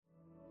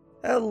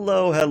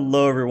Hello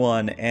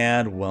everyone,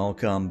 and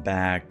welcome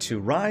back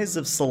to Rise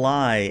of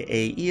Salai,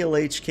 a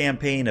ELH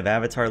campaign of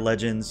Avatar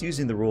Legends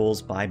using the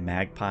rules by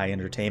Magpie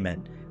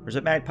Entertainment. Or is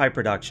it Magpie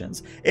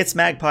Productions? It's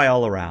Magpie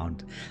all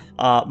around.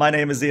 My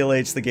name is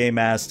ELH, the Game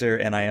Master,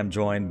 and I am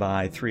joined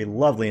by three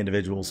lovely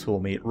individuals who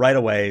will meet right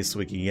away so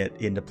we can get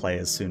into play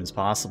as soon as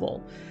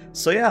possible.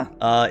 So yeah,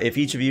 if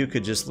each of you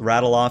could just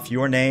rattle off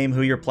your name,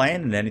 who you're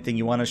playing, and anything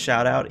you want to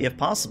shout out if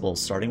possible,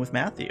 starting with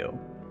Matthew.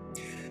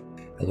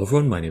 Hello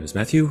everyone, my name is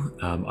Matthew.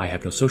 I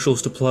have no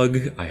socials to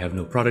plug, I have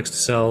no products to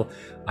sell,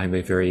 I'm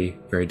a very,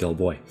 very dull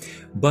boy.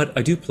 But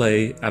I do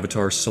play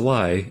Avatar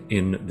Salai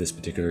in this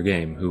particular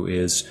game, who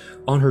is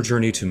on her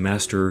journey to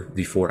master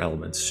the four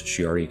elements.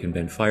 She already can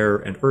bend fire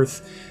and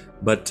earth,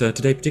 but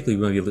today particularly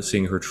we're going to be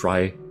seeing her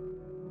try,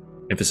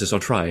 emphasis on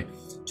try,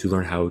 to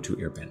learn how to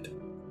airbend.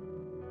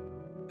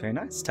 Very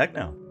nice.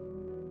 Techno.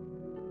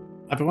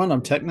 Everyone,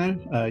 I'm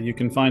Techno. You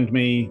can find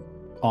me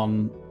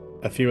on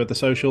a few of the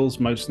socials,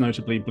 most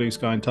notably Blue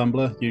Sky and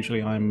Tumblr.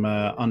 Usually I'm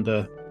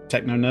under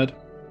Techno Nerd.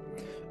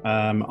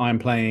 I'm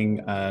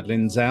playing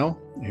Lin Zhao,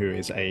 who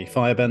is a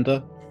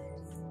firebender.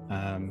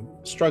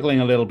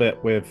 Struggling a little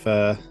bit with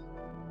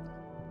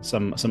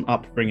some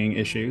upbringing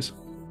issues,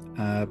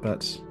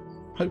 but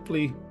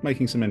hopefully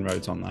making some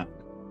inroads on that.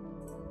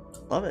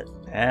 Love it.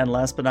 And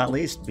last but not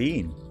least,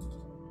 Bean.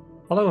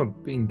 Hello, I'm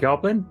Bean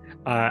Goblin,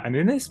 and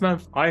in this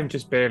month I'm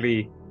just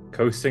barely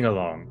coasting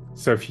along.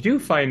 So if you do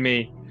find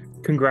me,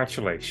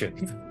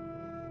 congratulations.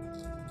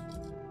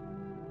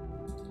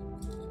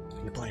 What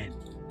are you playing?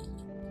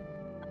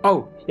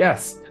 Oh,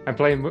 yes, I'm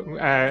playing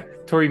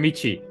Tori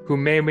Michi, who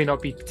may or may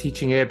not be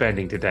teaching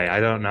airbending today.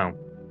 I don't know.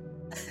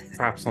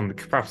 Perhaps on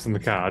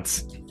the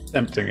cards.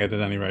 Tempting it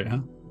at any rate, huh?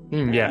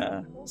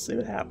 Yeah. We'll see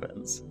what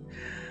happens.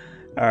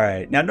 All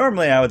right. Now,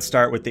 normally I would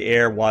start with the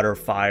air, water,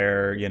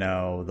 fire,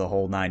 the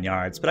whole 9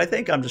 yards, but I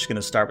think I'm just going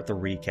to start with the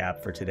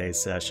recap for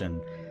today's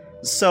session.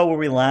 So where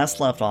we last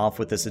left off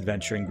with this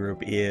adventuring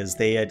group is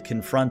they had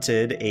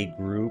confronted a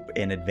group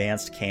in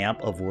advanced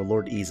camp of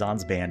Warlord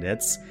Izan's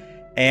bandits,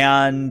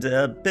 and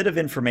a bit of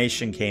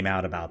information came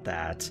out about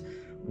that,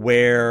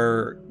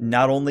 where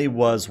not only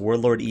was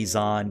Warlord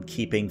Izan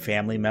keeping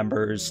family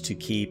members to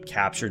keep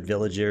captured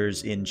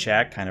villagers in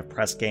check, kind of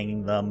press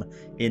ganging them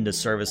into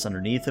service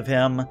underneath of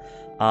him,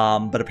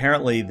 but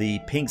apparently the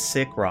pink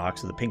sick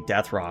rocks, or the pink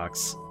death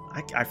rocks,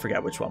 I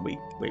forget which one we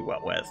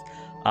went with,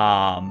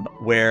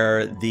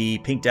 where the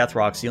pink death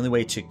rocks, the only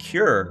way to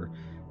cure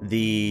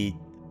the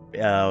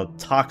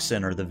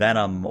toxin or the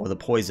venom or the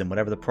poison,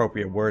 whatever the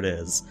appropriate word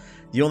is,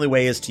 the only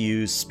way is to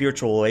use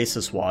spiritual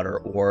oasis water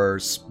or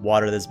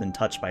water that's been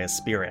touched by a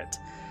spirit.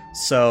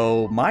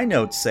 So my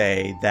notes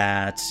say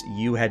that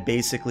you had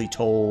basically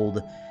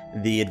told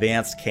the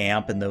advanced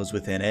camp and those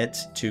within it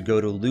to go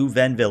to Lu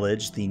Ven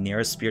village, the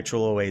nearest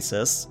spiritual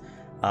oasis,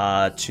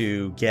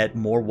 to get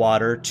more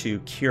water to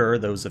cure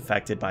those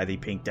affected by the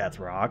pink death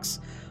rocks,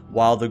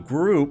 while the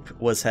group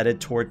was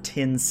headed toward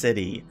Tin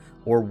City,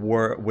 or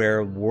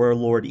where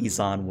Warlord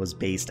Izan was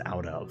based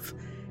out of.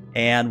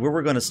 And where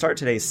we're going to start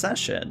today's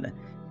session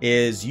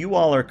is you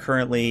all are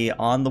currently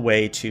on the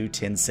way to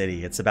Tin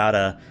City. It's about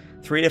a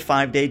 3 to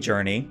 5 day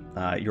journey.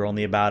 You're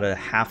only about a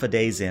half a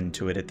day's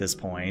into it at this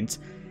point.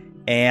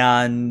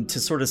 And to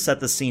sort of set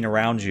the scene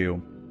around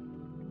you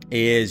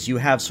is you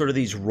have sort of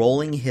these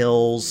rolling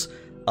hills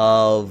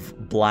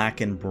of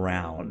black and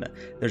brown.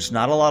 There's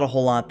not a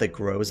whole lot that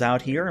grows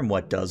out here, and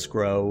what does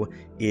grow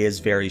is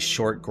very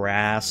short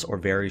grass or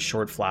very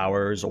short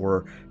flowers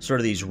or sort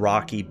of these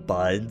rocky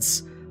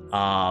buds.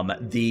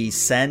 The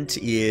scent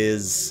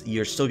is,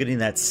 you're still getting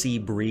that sea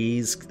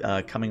breeze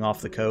coming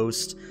off the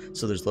coast,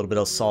 so there's a little bit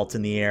of salt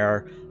in the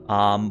air.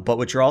 But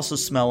what you're also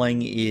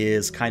smelling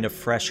is kind of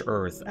fresh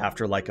earth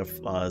after like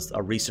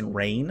a recent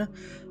rain.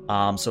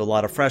 So a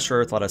lot of fresh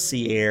earth, a lot of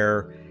sea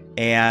air.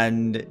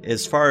 And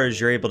as far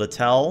as you're able to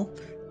tell,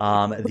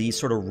 these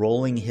sort of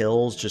rolling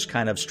hills just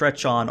kind of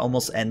stretch on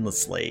almost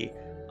endlessly,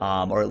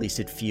 or at least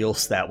it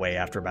feels that way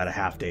after about a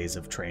half days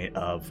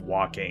of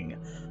walking.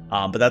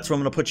 But that's where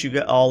I'm going to put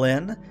you all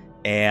in,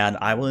 and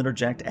I will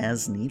interject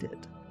as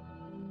needed.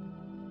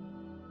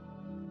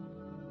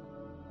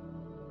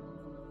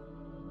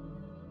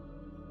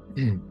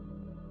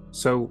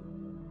 So,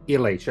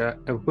 Elijah,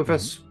 with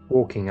us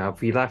walking,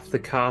 have we left the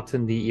cart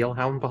and the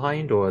eelhound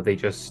behind, or are they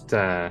just...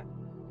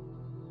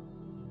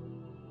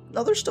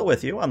 No, they're still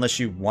with you,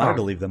 unless you wanted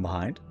to leave them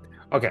behind.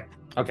 Okay,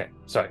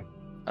 sorry.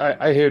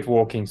 I heard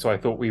walking, so I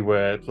thought we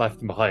were left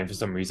them behind for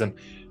some reason.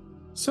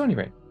 So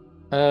anyway,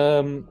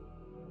 at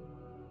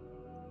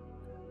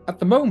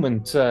the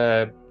moment,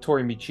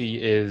 Tori Michi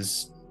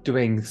is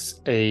doing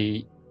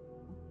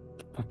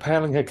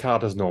propelling her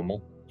card as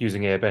normal,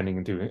 using airbending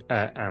and doing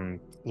and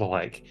the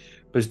like,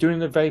 but is doing it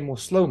in a very more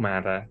slow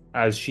manner,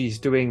 as she's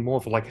doing more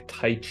of like a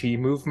Tai Chi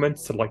movement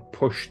to like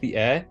push the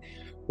air,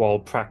 while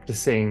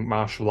practicing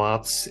martial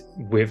arts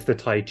with the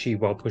Tai Chi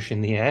while pushing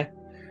the air,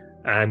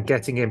 and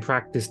getting in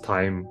practice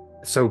time.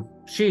 So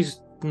she's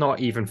not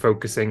even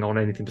focusing on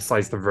anything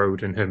besides the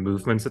road and her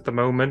movements at the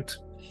moment.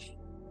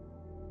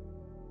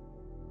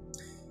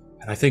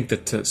 And I think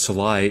that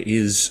Salai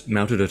is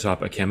mounted atop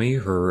Akemi,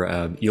 her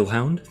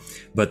eelhound,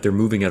 but they're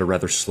moving at a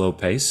rather slow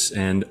pace,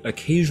 and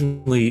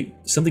occasionally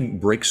something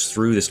breaks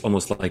through this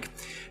almost like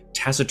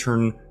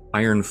taciturn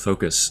iron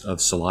focus of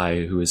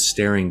Salai, who is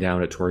staring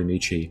down at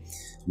Torimichi,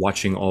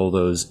 watching all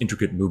those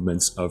intricate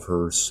movements of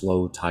her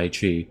slow Tai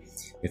Chi,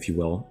 if you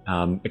will.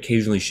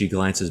 Occasionally she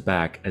glances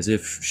back as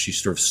if she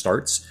sort of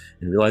starts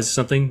and realizes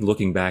something,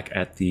 looking back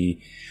at the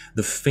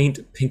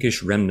faint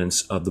pinkish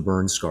remnants of the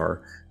burn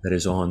scar that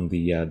is on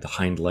the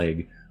hind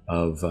leg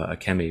of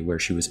Akemi, where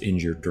she was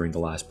injured during the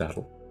last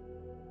battle.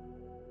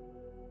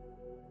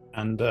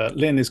 And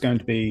Lynn is going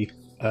to be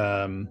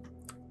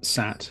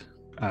sat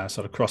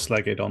sort of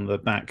cross-legged on the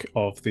back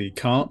of the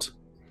cart,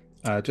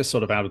 just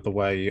sort of out of the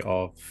way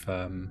of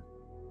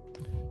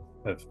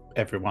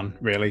everyone,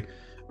 really.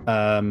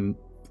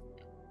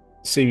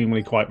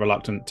 Seemingly quite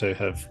reluctant to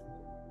have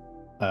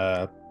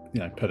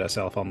put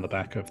herself on the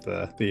back of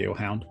the eel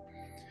hound.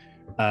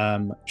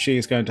 She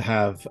is going to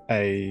have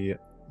a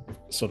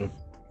sort of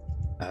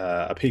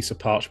a piece of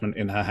parchment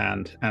in her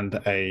hand and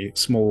a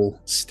small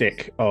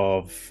stick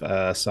of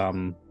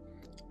some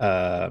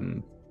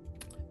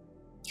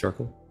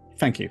charcoal.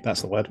 Thank you,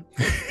 that's the word.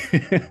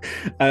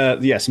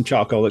 Some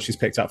charcoal that she's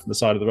picked up from the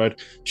side of the road.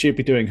 She'd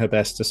be doing her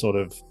best to sort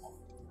of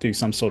do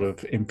some sort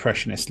of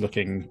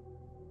impressionist-looking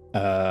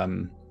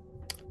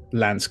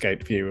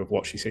landscape view of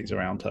what she sees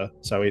around her.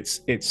 So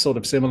it's sort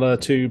of similar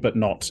to, but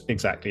not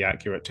exactly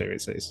accurate to.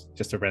 It's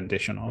just a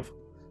rendition of.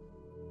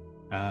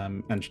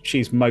 And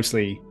she's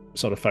mostly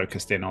sort of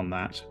focused in on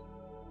that.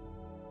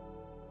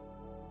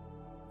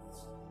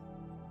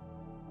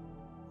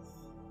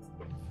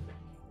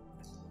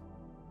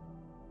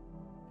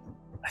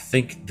 I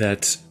think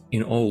that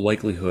in all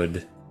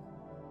likelihood,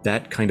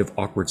 that kind of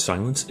awkward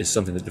silence is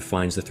something that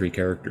defines the three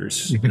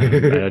characters.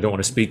 And I don't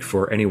want to speak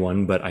for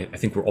anyone, but I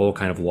think we're all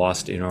kind of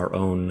lost in our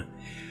own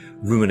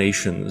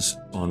ruminations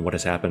on what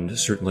has happened.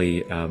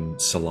 Certainly,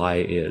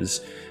 Salai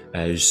is,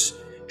 as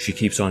she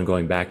keeps on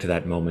going back to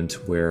that moment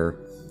where,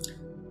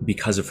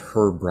 because of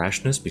her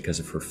brashness, because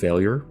of her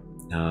failure,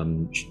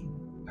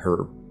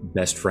 her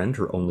best friend,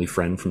 her only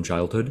friend from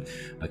childhood,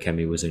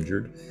 Akemi, was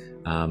injured.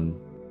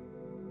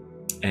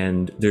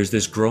 And there's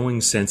this growing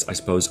sense, I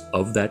suppose,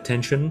 of that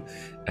tension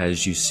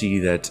as you see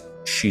that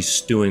she's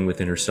stewing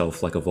within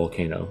herself like a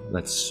volcano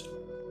that's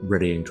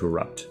readying to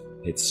erupt.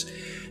 It's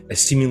a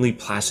seemingly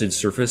placid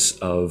surface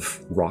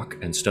of rock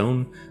and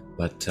stone,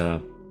 but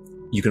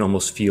you can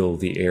almost feel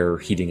the air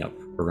heating up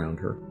around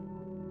her.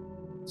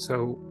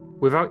 So,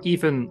 without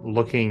even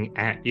looking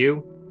at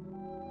you,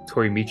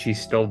 Torimichi's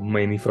still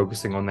mainly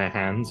focusing on their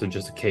hands and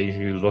just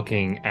occasionally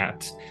looking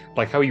at,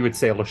 like how you would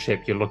sail a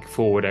ship, you look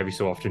forward every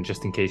so often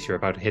just in case you're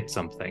about to hit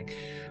something.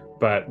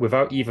 But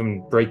without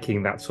even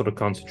breaking that sort of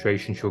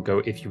concentration, she'll go,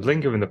 if you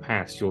linger in the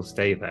past, you'll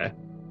stay there.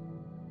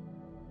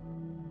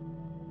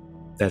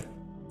 That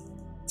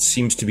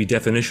seems to be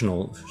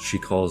definitional, she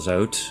calls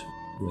out,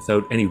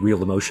 without any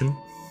real emotion.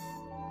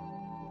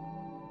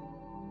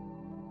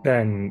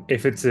 Then,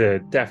 if it's a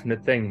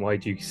definite thing, why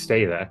do you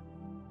stay there?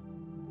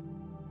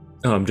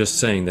 Oh, I'm just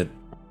saying that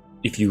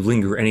if you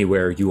linger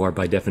anywhere, you are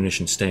by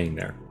definition staying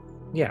there.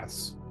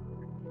 Yes.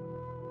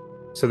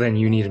 So then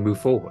you need to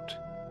move forward.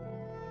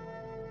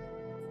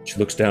 She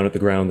looks down at the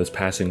ground that's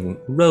passing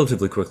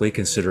relatively quickly,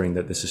 considering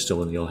that this is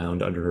still an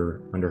eelhound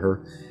under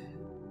her.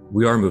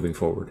 We are moving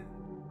forward.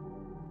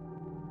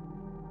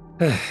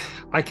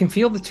 I can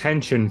feel the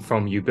tension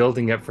from you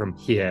building up from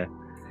here.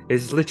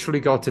 It's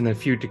literally gotten a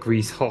few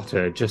degrees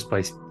hotter just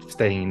by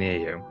staying near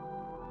you.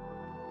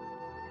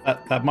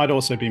 That might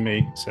also be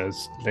me,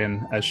 says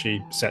Lynn, as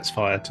she sets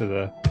fire to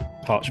the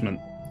parchment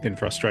in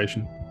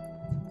frustration.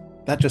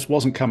 That just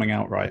wasn't coming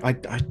out right. I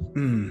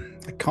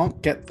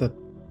can't get the.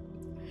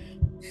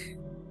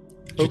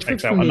 She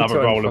takes out another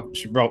roll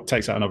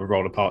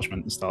of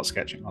parchment and starts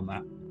sketching on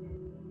that.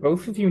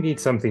 Both of you need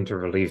something to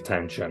relieve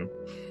tension.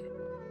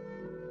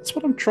 That's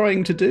what I'm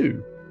trying to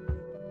do.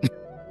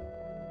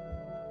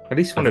 At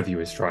least one of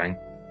you is trying.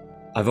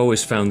 I've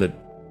always found that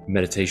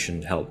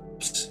meditation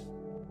helps.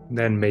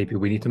 Then maybe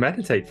we need to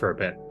meditate for a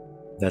bit.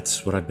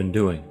 That's what I've been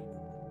doing.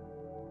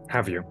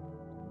 Have you?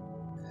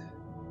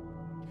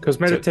 Because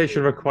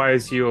meditation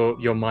requires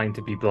your mind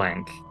to be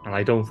blank, and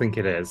I don't think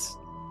it is.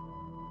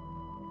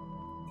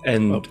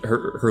 And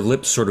her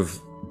lips sort of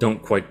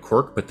don't quite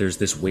quirk, but there's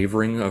this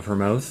wavering of her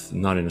mouth,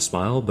 not in a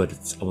smile, but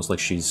it's almost like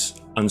she's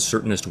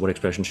uncertain as to what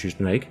expression she's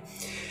to make.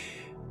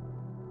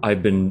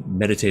 I've been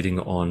meditating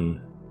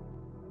on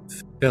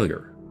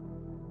failure,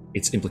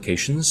 its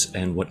implications,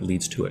 and what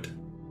leads to it.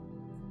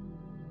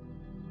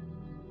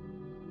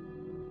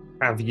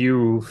 Have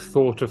you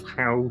thought of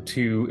how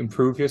to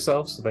improve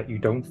yourself so that you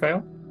don't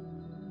fail?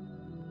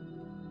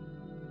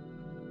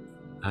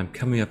 I'm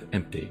coming up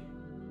empty.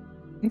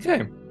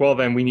 Okay. Well,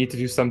 then we need to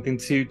do something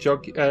to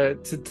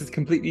to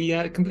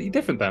completely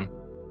different then.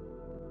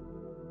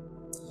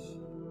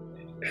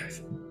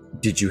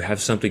 Did you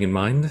have something in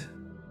mind?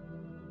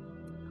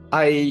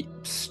 I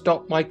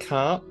stop my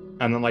car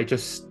and then I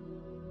just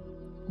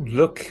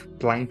look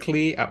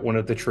blankly at one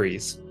of the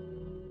trees.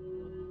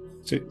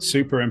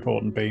 Super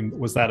important, Bean.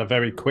 Was that a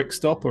very quick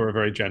stop or a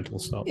very gentle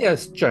stop?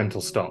 Yes,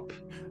 gentle stop.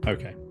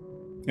 Okay.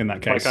 In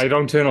that case, Like I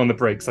don't turn on the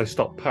brakes. I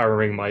stop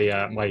powering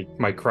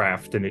my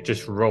craft, and it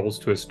just rolls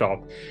to a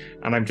stop.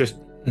 And I'm just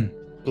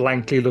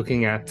blankly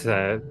looking at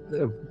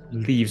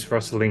leaves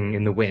rustling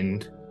in the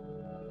wind.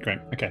 great.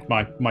 Okay,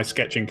 my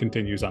sketching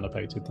continues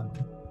unabated then.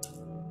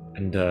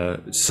 And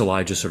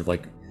Salai just sort of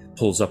like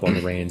pulls up on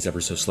the reins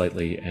ever so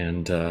slightly,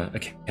 and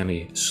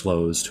Akemi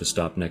slows to a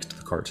stop next to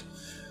the cart.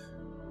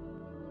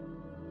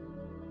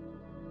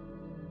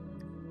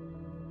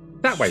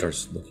 That way.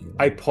 Starts looking.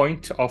 I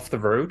point off the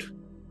road,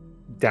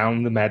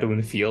 down the meadow in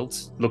the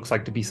fields. Looks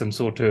like to be some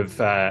sort of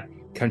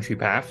country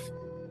path.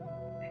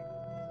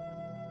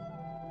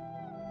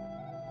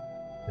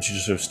 And she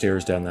just sort of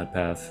stares down that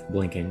path,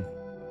 blinking.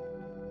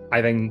 I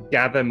then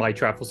gather my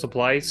travel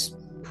supplies,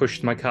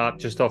 push my cart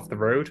just off the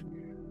road,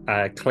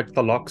 click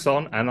the locks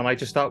on, and then I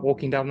just start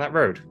walking down that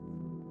road.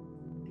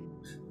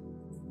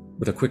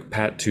 With a quick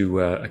pat to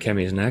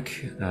Akemi's neck,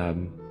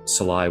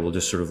 Salai will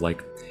just sort of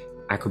like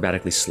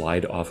acrobatically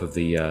slide off of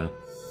the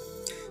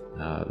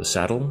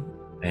saddle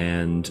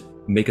and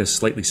make a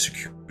slightly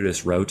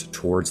circuitous route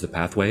towards the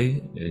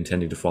pathway,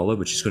 intending to follow,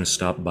 but she's going to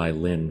stop by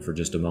Lynn for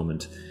just a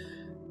moment.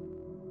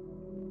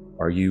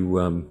 Are you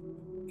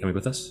coming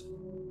with us?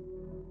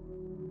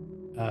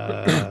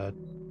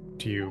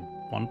 Do you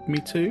want me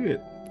to?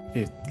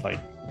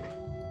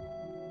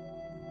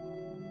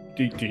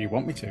 Do you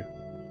want me to?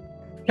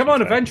 Come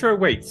on, Okay. adventurer,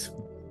 wait.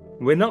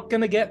 We're not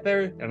going to get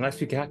there unless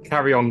we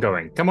carry on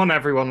going. Come on,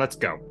 everyone, let's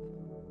go.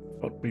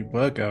 But we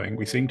were going.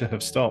 We seem to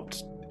have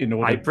stopped in I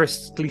order.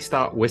 briskly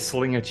start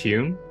whistling a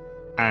tune,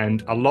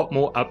 and a lot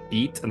more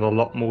upbeat and a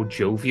lot more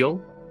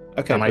jovial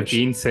Okay, than I've but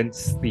she, been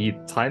since the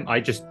time I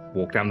just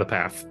walked down the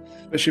path.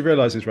 but she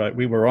realizes, right,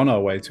 we were on our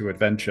way to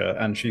adventure,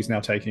 and she's now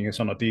taking us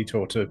on a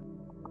detour to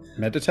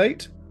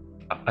meditate?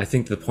 I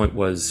think the point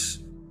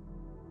was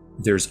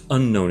there's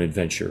unknown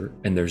adventure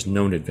and there's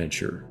known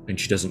adventure, and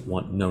she doesn't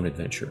want known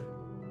adventure.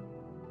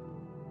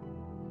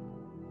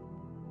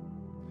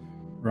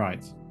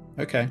 Right.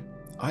 Okay.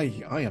 I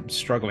am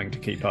struggling to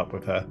keep up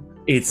with her.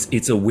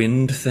 It's a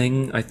wind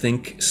thing, I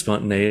think,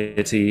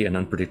 spontaneity and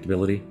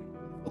unpredictability.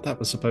 Well, that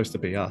was supposed to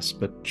be us,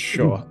 but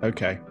sure.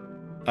 Okay.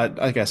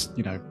 I guess,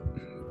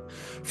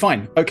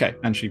 fine. Okay.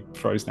 And she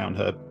throws down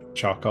her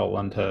charcoal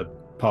and her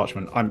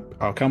parchment.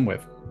 I'll come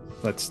with.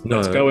 Let's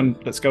go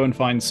and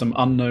find some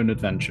unknown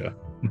adventure.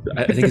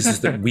 I think it's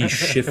just that we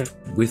shift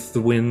with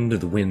the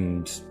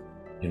wind,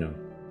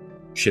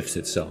 shifts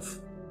itself.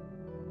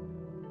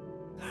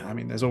 I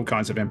mean, there's all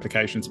kinds of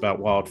implications about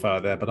wildfire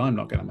there, but I'm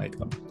not going to make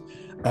them.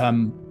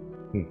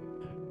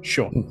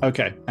 Sure.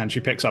 Okay. And she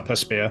picks up her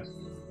spear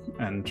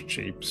and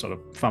she sort of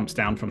thumps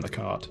down from the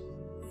cart,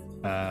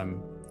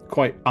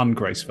 quite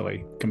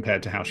ungracefully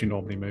compared to how she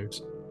normally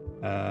moves.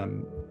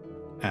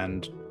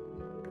 And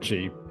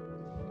she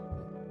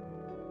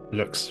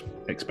looks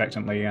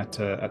expectantly at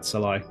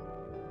Salai.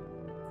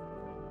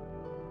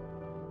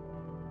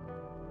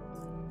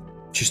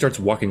 She starts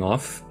walking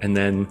off, and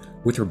then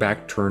with her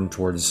back turned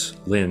towards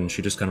Lynn,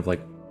 she just kind of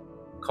like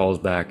calls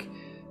back,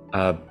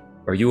 are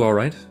you all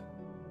right?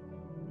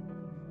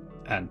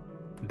 And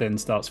then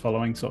starts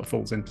following, sort of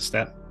falls into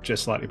step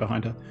just slightly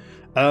behind her.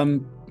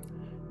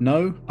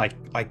 No, I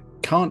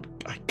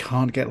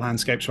can't get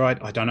landscapes right.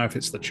 I don't know if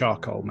it's the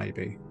charcoal,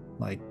 maybe.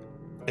 Like,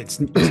 it's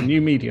a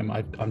new medium.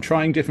 I'm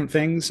trying different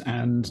things,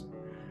 and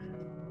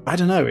I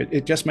don't know.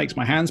 It just makes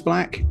my hands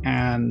black,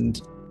 and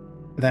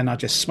then I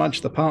just smudge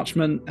the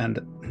parchment, and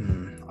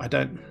I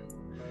don't.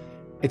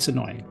 It's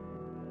annoying.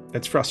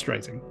 It's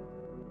frustrating.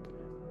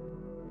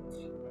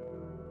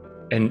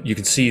 And you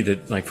can see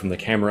that, like, from the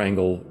camera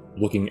angle,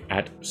 looking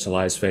at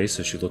Salai's face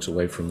as she looks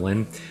away from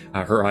Lynn,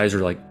 her eyes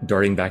are like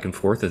darting back and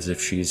forth as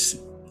if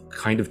she's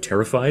kind of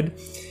terrified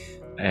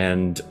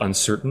and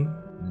uncertain.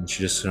 And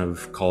she just kind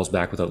of calls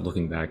back without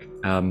looking back.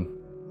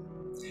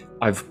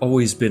 I've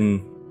always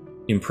been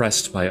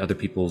impressed by other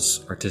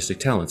people's artistic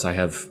talents. I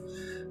have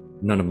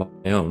none of my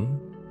own.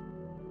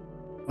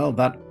 Well,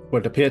 that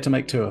would appear to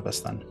make two of us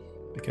then,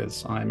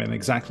 because I'm in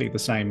exactly the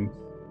same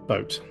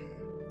boat.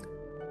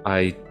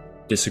 I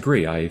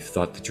disagree. I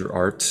thought that your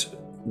art,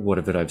 what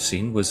of it I've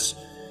seen, was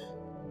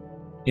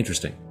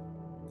interesting.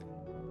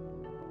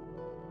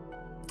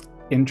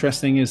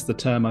 Interesting is the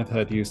term I've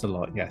heard used a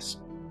lot, yes.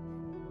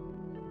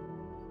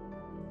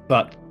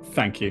 But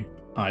thank you.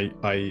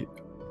 I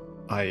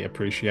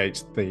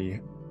appreciate the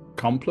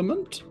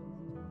compliment.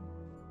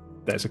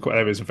 There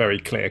is a very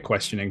clear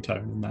questioning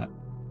tone in that.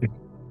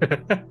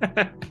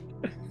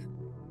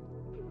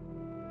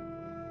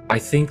 I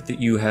think that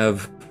you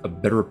have a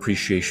better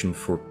appreciation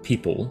for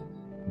people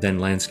than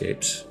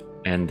landscapes,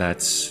 and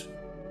that's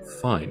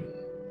fine.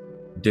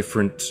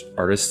 Different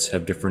artists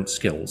have different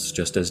skills,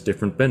 just as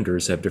different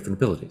benders have different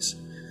abilities.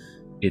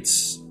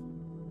 It's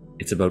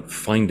about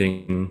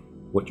finding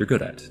what you're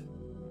good at.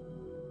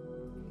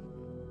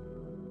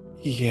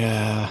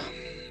 Yeah.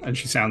 And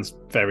she sounds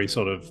very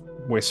sort of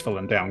wistful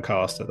and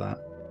downcast at that.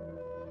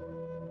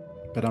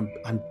 But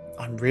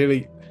I'm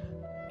really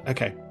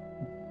okay.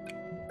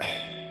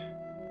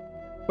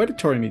 Where did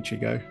Torimichi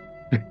go?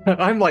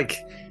 I'm like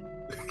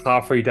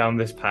halfway down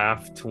this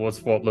path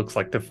towards what looks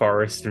like the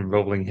forest and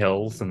rolling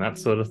hills and that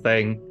sort of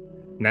thing,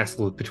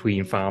 nestled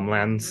between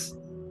farmlands.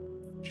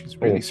 She's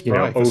really Or,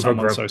 spry for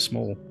someone so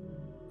small.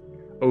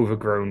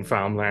 Overgrown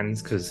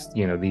farmlands, because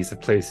these are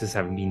places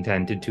haven't been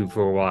tended to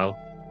for a while.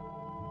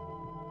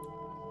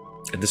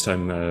 At this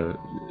time,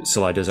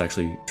 Salai does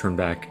actually turn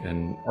back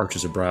and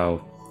arches a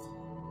brow.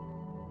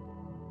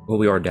 Well,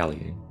 we are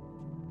dallying.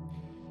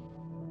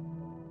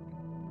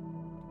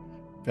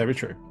 Very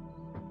true.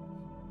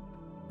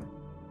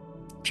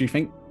 Do you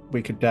think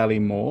we could dally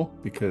more?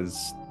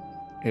 Because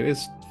it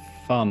is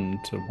fun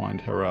to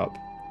wind her up.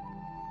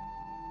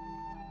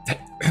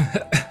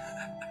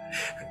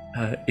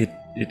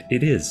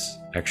 It is,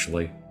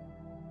 actually.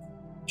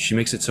 She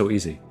makes it so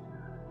easy.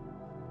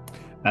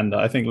 And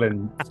I think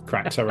Lynn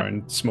cracks her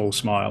own small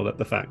smile at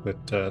the fact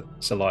that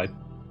Salai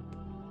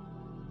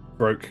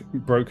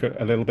broke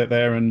a little bit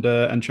there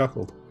and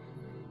chuckled.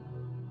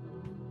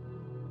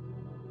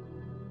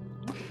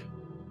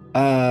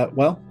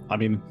 Well, I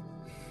mean,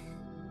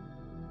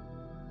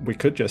 we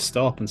could just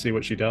stop and see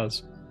what she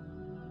does.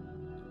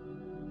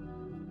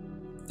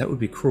 That would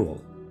be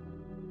cruel.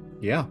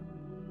 Yeah.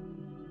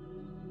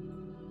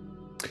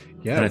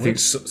 Yeah. And I think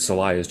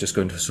Salai is just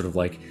going to sort of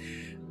like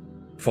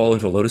fall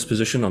into a lotus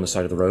position on the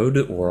side of the road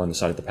or on the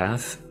side of the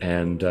path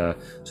and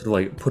sort of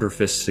like put her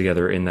fists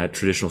together in that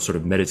traditional sort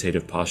of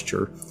meditative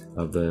posture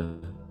of the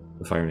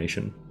Fire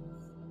Nation.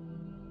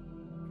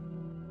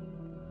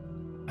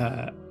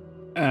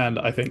 And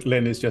I think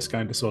Lynn is just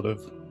going to sort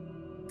of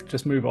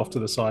just move off to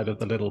the side of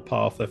the little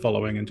path they're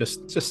following and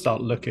just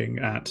start looking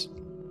at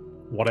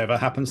whatever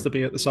happens to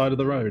be at the side of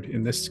the road.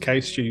 In this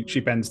case, she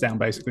bends down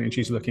basically and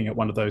she's looking at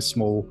one of those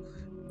small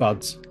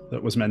buds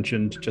that was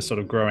mentioned, just sort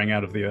of growing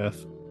out of the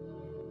earth.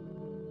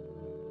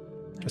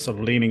 Just sort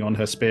of leaning on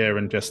her spear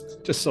and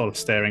just sort of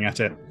staring at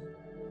it.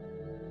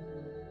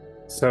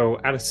 So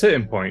at a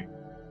certain point,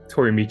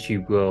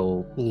 Torimichi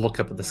will look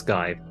up at the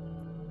sky,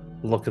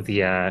 look at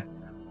the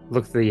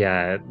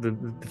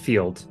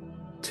field,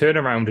 turn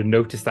around and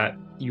notice that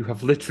you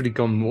have literally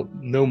gone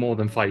no more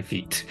than 5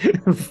 feet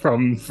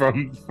from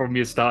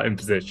your starting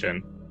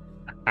position,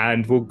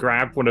 and will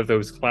grab one of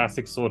those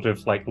classic sort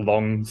of like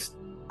long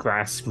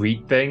grass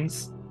reed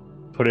things,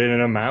 put it in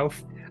her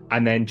mouth,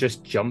 and then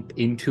just jump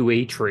into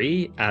a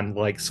tree and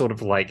like sort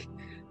of like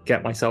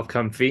get myself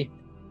comfy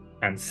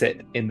and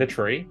sit in the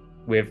tree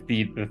with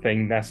the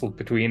thing nestled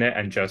between it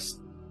and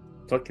just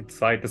look it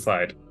side to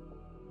side.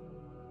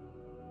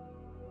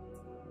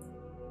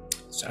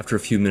 So after a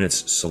few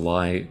minutes,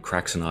 Salai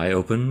cracks an eye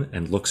open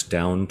and looks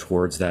down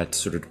towards that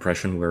sort of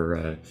depression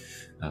where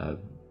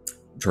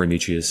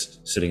Torimichi is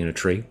sitting in a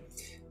tree,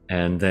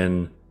 and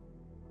then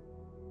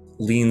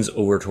leans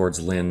over towards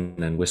Lynn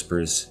and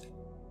whispers,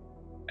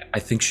 "I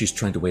think she's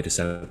trying to wait us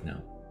out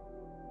now."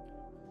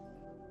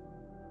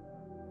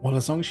 Well,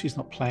 as long as she's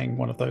not playing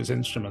one of those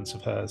instruments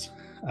of hers,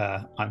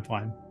 I'm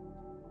fine.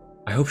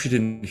 I hope she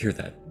didn't hear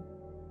that.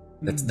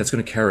 That's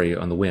going to carry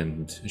on the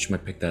wind, and she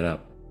might pick that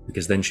up,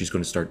 because then she's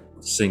going to start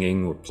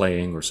singing or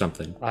playing or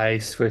something. I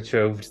switch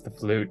over to the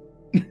flute,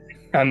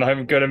 and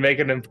I'm going to make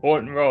an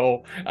important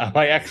role. Am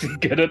I actually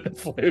good at the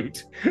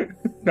flute?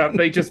 Have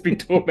they just been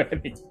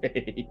tormenting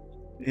me?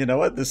 You know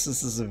what? This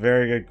is a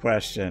very good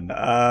question.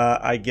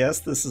 I guess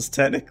this is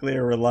technically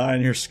a rely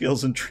on your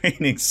skills and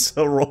training,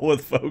 so roll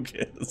with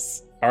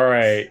focus. All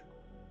right.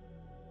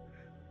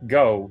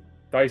 Go.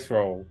 Dice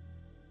roll.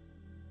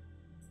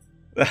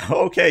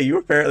 Okay, you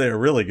apparently are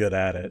really good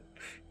at it.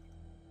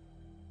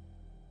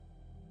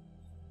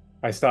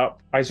 I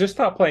just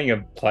start playing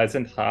a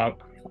pleasant,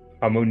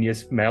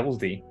 harmonious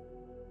melody,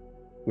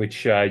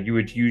 which you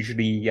would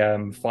usually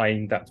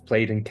find that's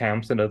played in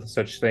camps and other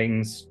such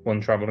things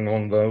when traveling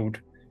along the road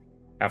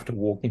after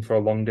walking for a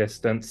long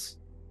distance.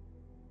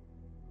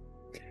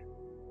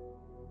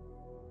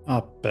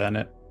 Oh, burn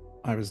it.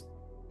 I was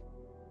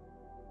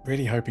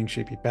really hoping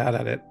she'd be bad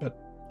at it, but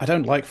I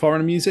don't like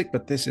foreign music,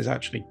 but this is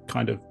actually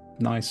kind of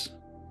nice.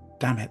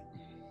 Damn it.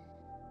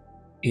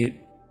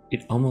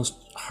 It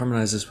almost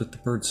harmonizes with the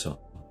bird song.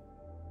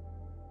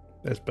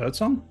 There's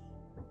birdsong?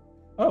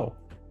 Oh,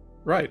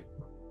 right.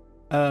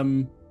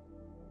 That's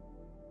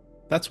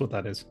what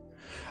that is.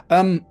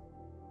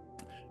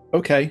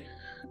 Okay.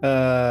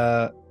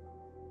 As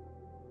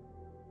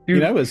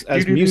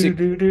music,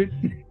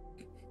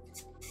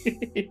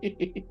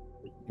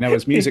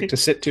 as music to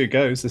sit to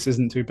goes, this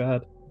isn't too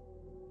bad.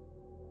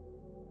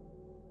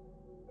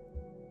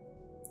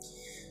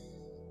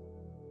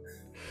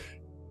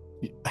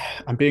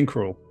 I'm being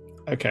cruel.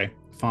 Okay,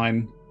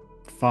 fine.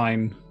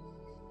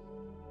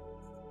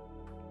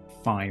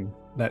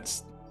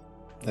 Let's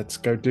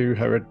go do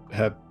her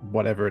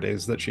whatever it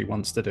is that she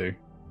wants to do.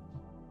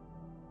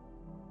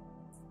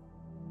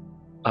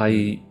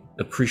 I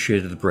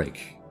appreciated the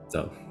break,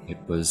 though. It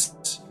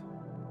was...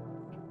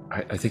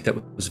 I think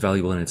that was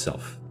valuable in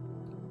itself.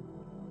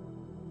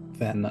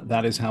 Then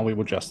that is how we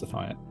will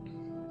justify it.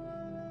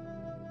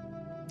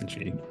 And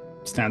she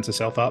stands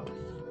herself up,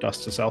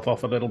 dusts herself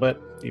off a little bit,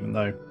 even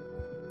though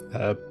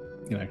her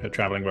her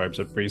traveling robes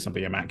are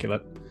reasonably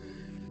immaculate.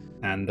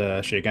 And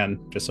she again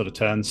just sort of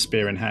turns,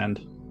 spear in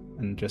hand,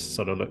 and just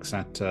sort of looks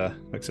at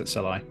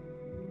Salai.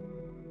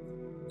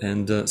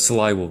 And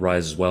Salai will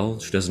rise as well.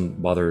 She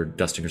doesn't bother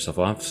dusting herself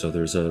off, so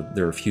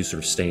there are a few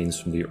sort of stains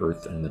from the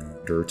earth and the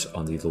dirt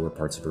on the lower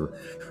parts of her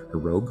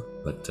robe,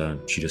 but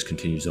she just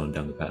continues on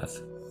down the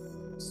path.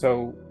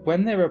 So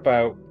when they're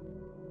about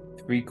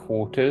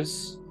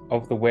 3/4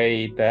 of the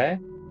way there,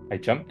 I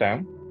jump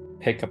down,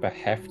 pick up a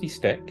hefty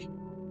stick,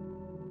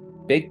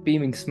 big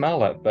beaming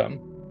smile at them,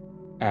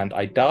 and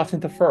I dart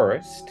into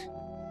forest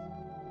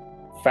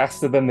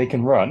faster than they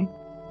can run,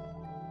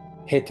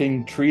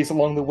 hitting trees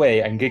along the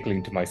way and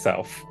giggling to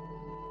myself.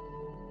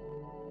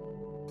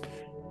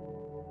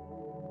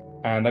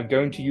 And I'm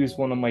going to use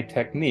one of my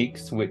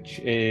techniques, which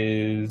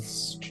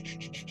is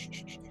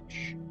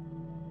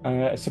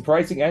a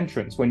surprising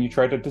entrance. When you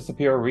try to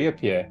disappear or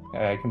reappear,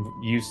 I can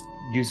use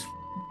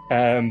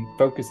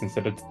focus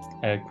instead of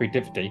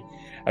creativity.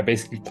 I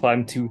basically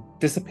plan to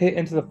disappear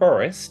into the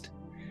forest,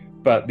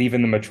 but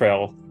leaving them a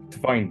trail to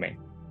find me.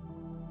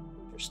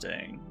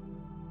 Interesting.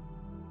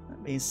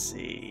 Let me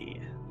see.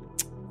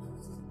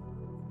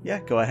 Yeah,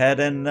 go ahead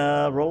and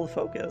roll a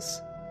focus.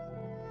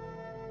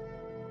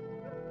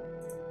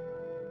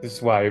 This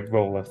is why I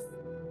roll a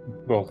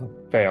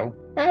fail.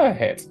 A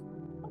hit.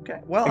 Okay.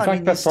 Well, In I fact,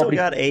 mean, you that's still probably-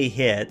 got a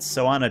hit.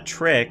 So on a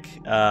trick,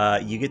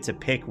 you get to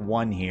pick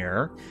one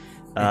here.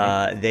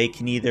 They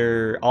can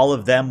either, all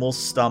of them will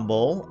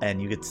stumble,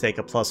 and you get to take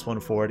a +1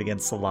 for it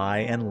against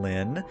Salai and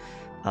Lynn.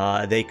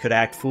 They could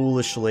act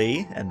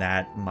foolishly, and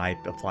that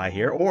might apply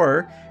here,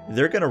 or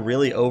they're going to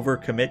really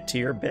overcommit to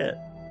your bit.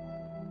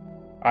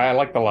 I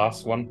like the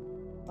last one.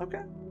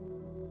 Okay.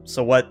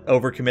 So what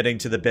overcommitting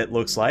to the bit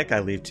looks like, I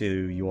leave to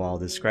you all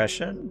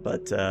discretion,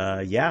 but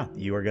yeah,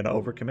 you are going to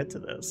overcommit to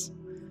this.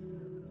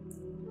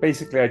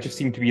 Basically, I just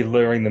seem to be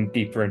luring them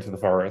deeper into the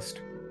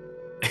forest.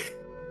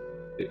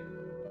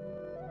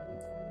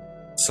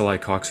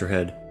 Salai cocks her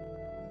head.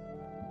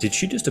 Did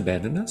she just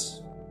abandon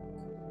us?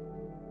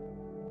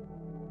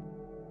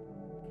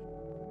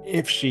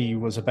 If she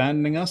was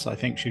abandoning us, I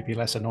think she'd be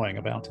less annoying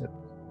about it.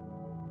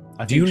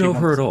 Do you know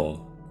her at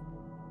all?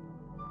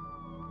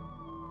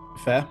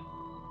 Fair.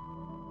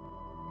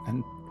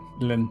 And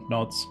Lynn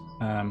nods.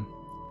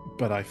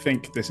 But I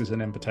think this is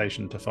an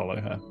invitation to follow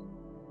her.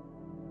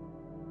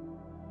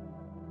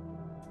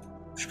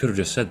 She could have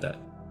just said that.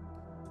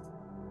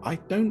 I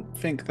don't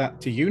think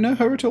that... Do you know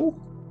her at all?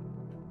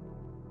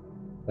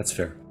 That's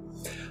fair.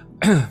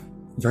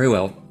 Very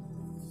well.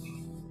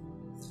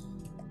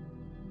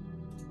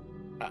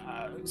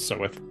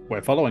 So if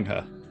we're following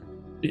her.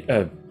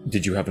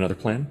 Did you have another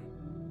plan?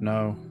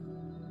 No.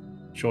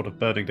 Short of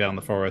burning down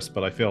the forest,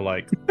 but I feel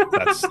like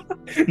that's...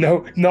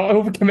 No, not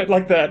overcommit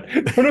like that.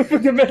 Don't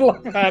overcommit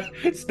like that.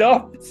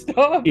 Stop.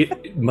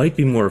 It might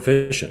be more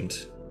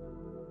efficient.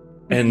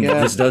 And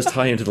Yeah. this does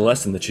tie into the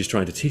lesson that she's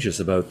trying to teach us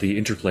about the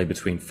interplay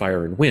between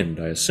fire and wind,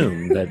 I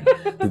assume, that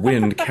the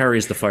wind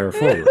carries the fire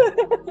forward.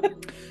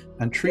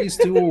 And trees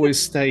do always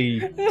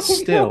stay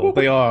still. no.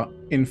 They are,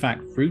 in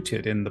fact,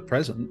 rooted in the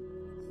present.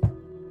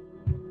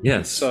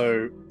 Yes.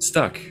 So,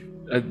 Stuck.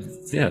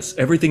 Yes,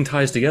 everything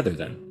ties together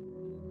then.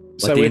 Like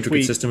so the if intricate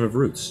we system of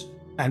roots.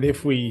 and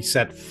if we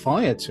set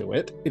fire to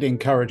it, it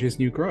encourages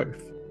new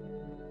growth,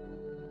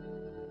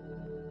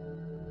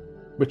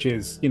 which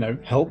is,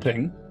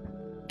 helping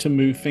to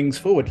move things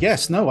forward.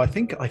 Yes, no, I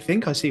think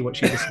I see what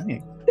she was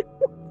saying.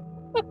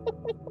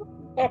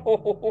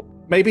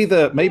 Maybe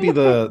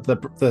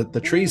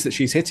the trees that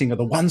she's hitting are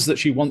the ones that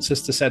she wants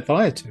us to set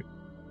fire to.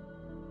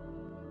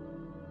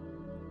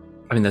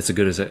 I mean, that's as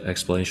good as an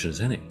explanation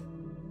as any.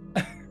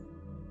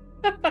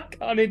 I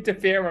can't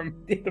interfere in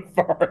the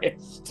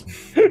forest.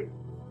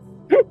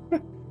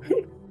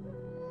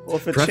 Well,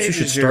 if it Perhaps you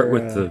should changes start your,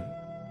 with the...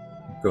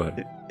 Go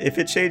ahead. If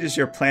it changes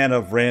your plan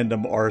of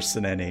random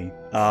arsonany,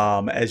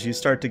 as you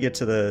start to get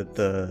to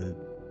the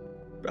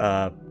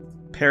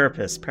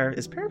parapet, is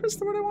parapet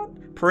the word I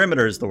want?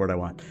 Perimeter is the word I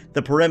want.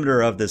 The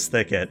perimeter of this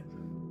thicket.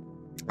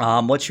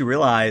 What you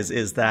realize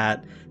is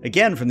that,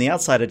 again, from the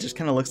outside, it just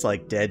kind of looks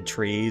like dead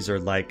trees or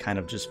like kind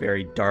of just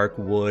very dark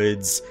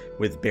woods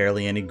with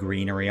barely any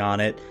greenery on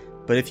it.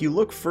 But if you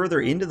look further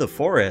into the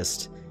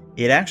forest,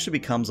 it actually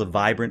becomes a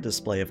vibrant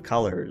display of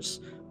colors,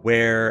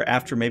 where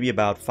after maybe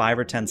about 5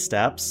 or 10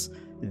 steps,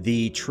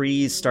 the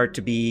trees start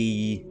to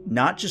be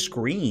not just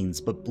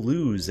greens, but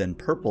blues and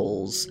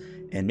purples,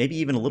 and maybe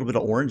even a little bit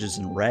of oranges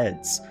and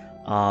reds.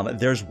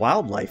 There's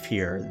wildlife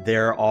here.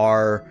 There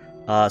are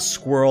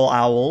squirrel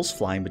owls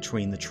flying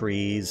between the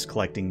trees,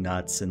 collecting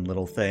nuts and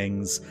little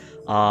things.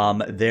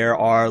 There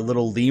are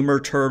little lemur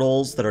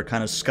turtles that are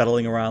kind of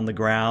scuttling around the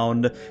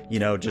ground,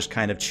 just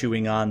kind of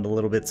chewing on the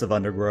little bits of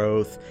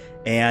undergrowth.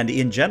 And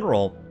in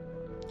general,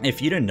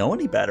 if you didn't know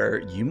any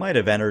better, you might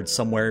have entered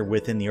somewhere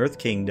within the Earth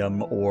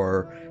Kingdom,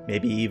 or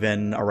maybe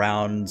even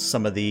around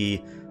some of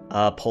the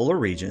polar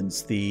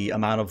regions, the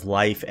amount of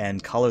life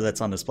and color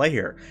that's on display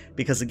here.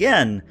 Because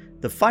again,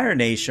 the Fire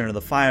Nation, or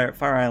the Fire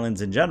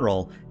Islands in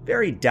general,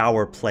 very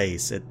dour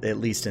place, at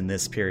least in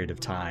this period of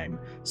time.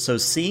 So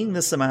seeing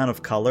this amount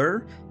of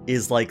color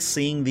is like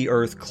seeing the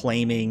earth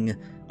claiming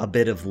a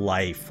bit of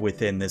life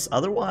within this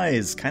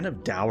otherwise kind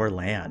of dour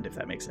land, if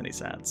that makes any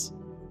sense.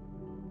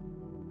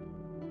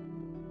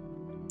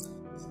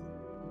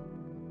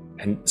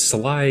 And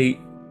Salai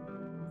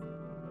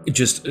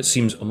just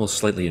seems almost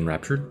slightly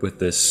enraptured with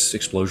this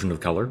explosion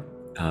of color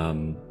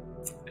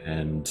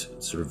and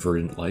sort of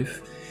verdant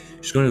life.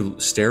 She's going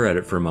to stare at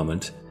it for a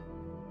moment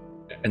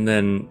and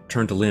then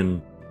turn to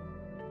Lynn.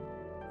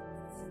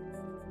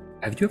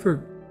 Have you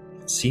ever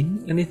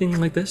seen anything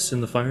like this in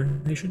the Fire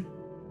Nation?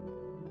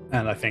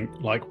 And I think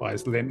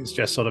likewise, Lynn is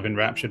just sort of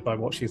enraptured by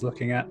what she's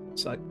looking at.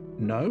 It's like,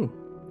 no.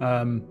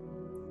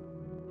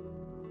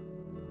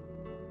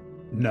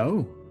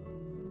 No.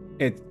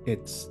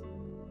 It's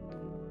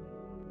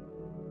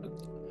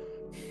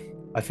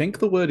I think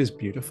the word is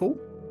beautiful.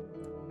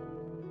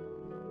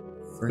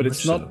 Very but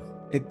it's much not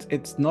so.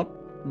 it's not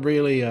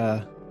really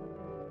a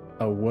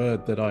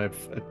word that I've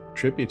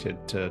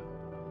attributed to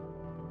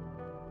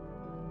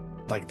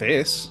like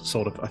this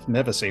sort of. I've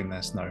never seen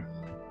this. No.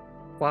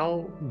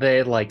 While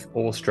they're like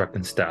awestruck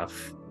and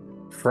stuff,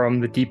 from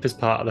the deepest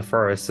part of the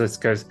forest, this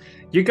goes,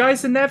 "You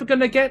guys are never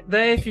gonna get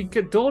there if you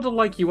could dawdle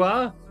like you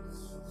are.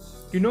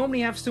 You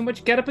normally have so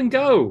much get up and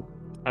go."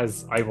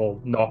 As I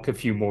will knock a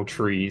few more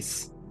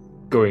trees,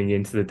 going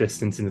into the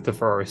distance into the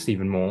forest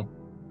even more.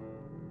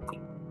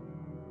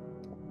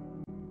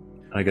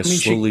 I guess I mean,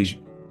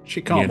 slowly.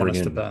 she can't want us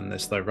meandering to in. burn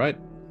this though, right?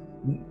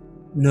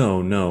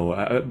 No.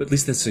 At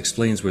least this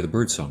explains where the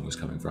bird song was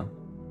coming from.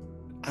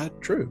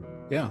 True.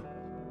 Yeah.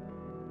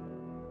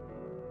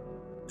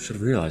 Should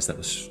have realized that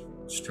was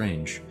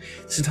strange.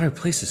 This entire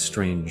place is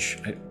strange.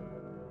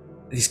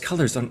 These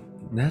colors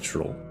aren't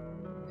natural.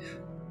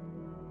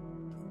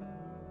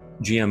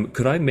 GM,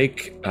 could I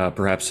make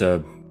perhaps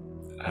an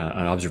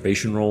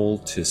observation roll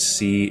to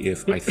see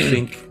if I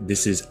think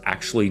this is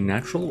actually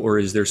natural, or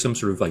is there some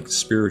sort of like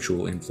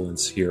spiritual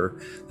influence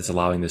here that's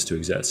allowing this to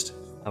exist?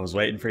 I was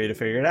waiting for you to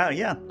figure it out,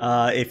 yeah.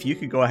 If you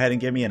could go ahead and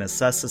give me an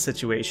assess the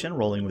situation,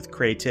 rolling with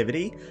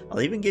creativity,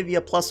 I'll even give you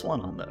a +1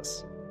 on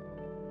this.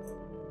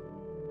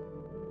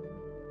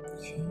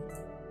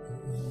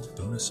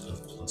 Bonus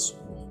of +1.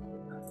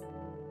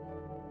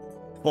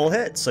 Full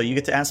hit, so you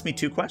get to ask me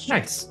 2 questions.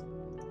 Nice.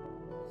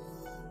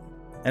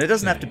 And it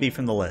doesn't have to Okay. be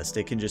from the list.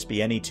 It can just be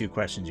any 2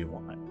 questions you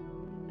want.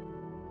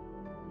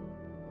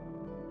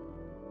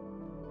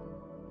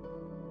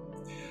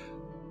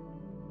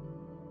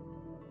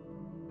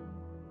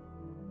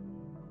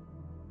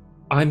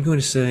 I'm going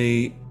to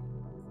say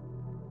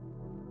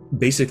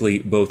basically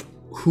both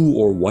who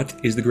or what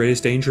is the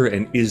greatest danger,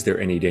 and is there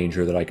any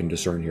danger that I can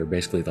discern here?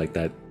 Basically like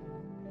that,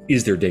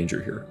 is there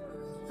danger here?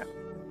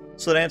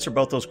 So to answer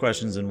both those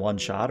questions in one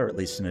shot, or at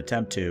least an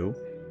attempt to,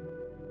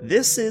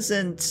 this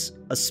isn't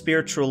a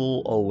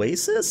spiritual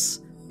oasis,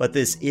 but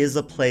this is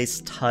a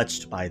place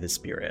touched by the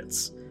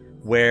spirits,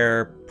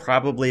 where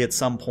probably at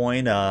some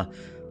point a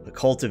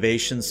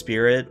cultivation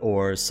spirit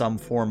or some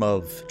form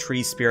of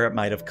tree spirit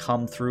might have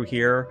come through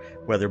here,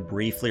 whether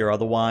briefly or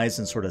otherwise,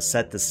 and sort of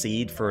set the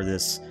seed for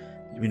this,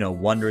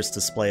 wondrous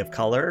display of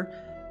color.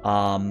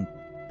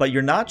 But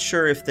you're not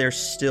sure if they're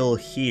still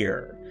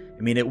here.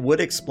 I mean, it would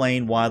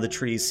explain why the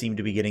trees seem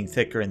to be getting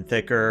thicker and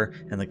thicker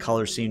and the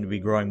colors seem to be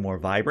growing more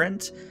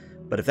vibrant.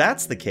 But if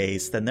that's the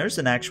case, then there's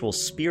an actual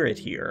spirit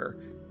here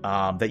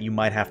that you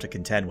might have to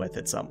contend with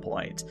at some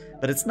point.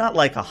 But it's not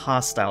like a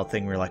hostile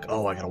thing where you're like,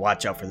 oh, I gotta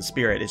watch out for the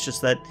spirit. It's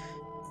just that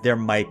there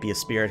might be a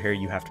spirit here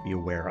you have to be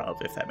aware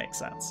of, if that makes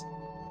sense.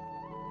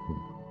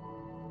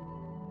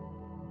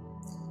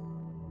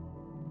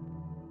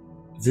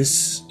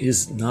 This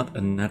is not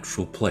a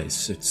natural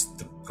place. It's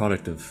the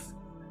product of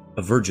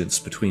divergence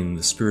between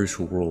the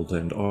spiritual world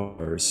and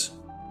ours,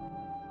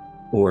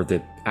 or the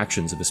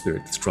actions of a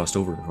spirit that's crossed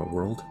over into our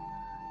world.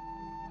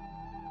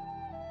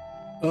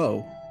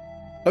 Oh,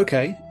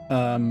 okay.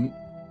 I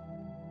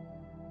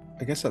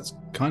guess that's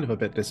kind of a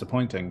bit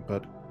disappointing,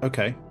 but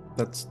okay,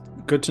 that's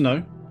good to know.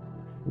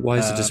 Why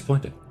is it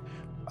disappointing?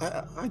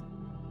 I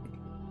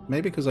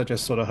maybe because I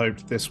just sort of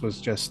hoped this was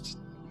just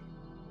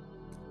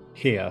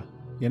here,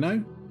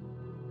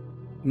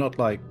 not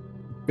like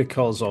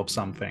because of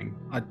something.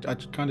 I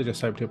kind of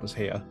just hoped it was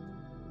here.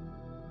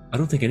 I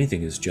don't think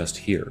anything is just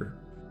here.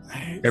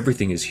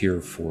 Everything is here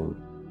for,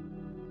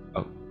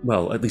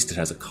 well, at least it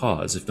has a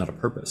cause, if not a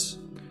purpose.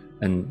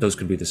 And those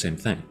could be the same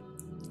thing.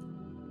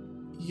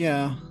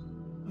 Yeah,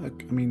 I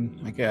mean,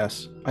 I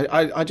guess.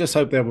 I just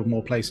hope there were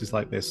more places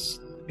like this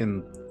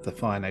in the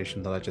Fire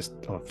Nation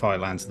or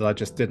Firelands that I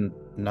just didn't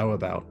know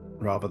about,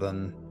 rather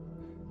than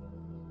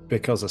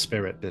because a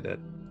spirit did it.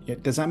 Yeah,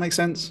 does that make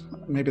sense?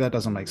 Maybe that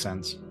doesn't make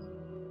sense.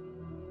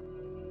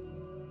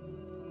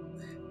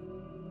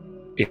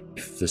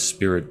 If the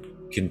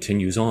spirit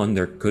continues on,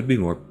 there could be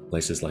more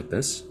places like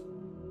this.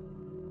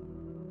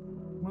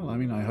 Well, I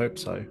mean, I hope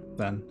so,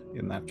 then,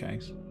 in that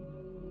case.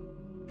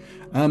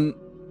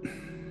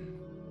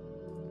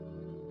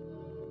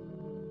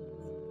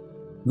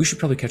 We should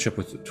probably catch up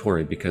with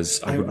Tori,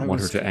 because I wouldn't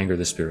want her to anger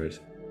the spirit.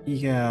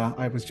 Yeah,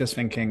 I was just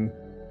thinking,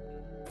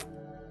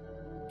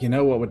 you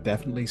know what would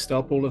definitely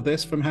stop all of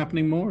this from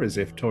happening more is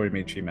if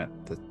Torimichi met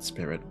the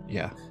spirit.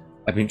 Yeah.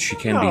 I mean, she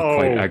can be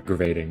quite No.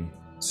 aggravating,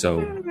 so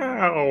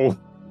No.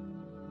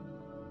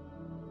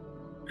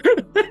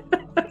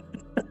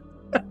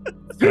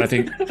 and I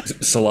think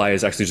Salai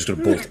is actually just going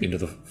to bolt into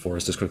the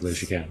forest as quickly as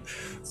she can.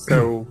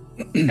 So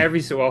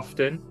every so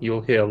often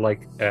you'll hear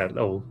like a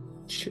little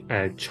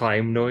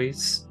chime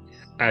noise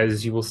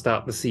as you will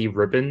start to see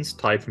ribbons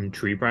tied from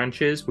tree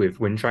branches with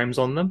wind chimes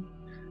on them,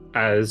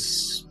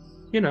 as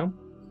you know,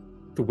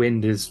 the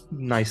wind is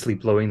nicely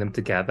blowing them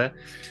together,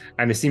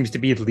 and it seems to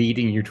be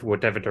leading you to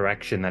whatever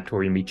direction that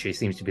Torimichi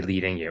seems to be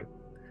leading you.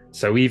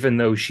 So even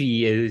though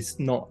she is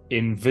not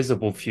in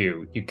visible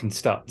view, you can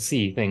start to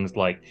see things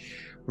like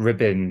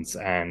ribbons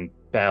and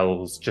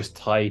bells just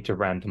tied to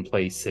random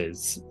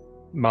places,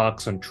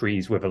 marks on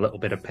trees with a little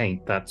bit of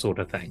paint, that sort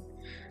of thing.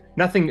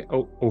 Nothing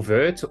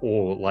overt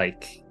or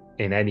like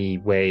in any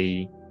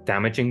way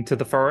damaging to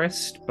the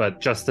forest, but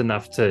just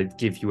enough to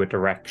give you a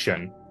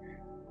direction.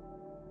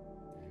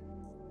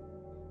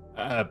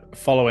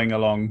 Following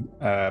along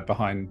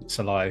behind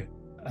Salai,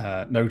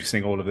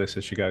 noticing all of this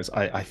as she goes,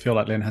 I feel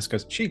like Lynn has to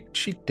go,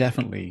 she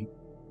definitely...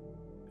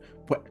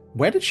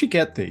 Where did she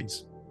get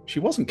these? She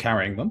wasn't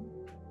carrying them.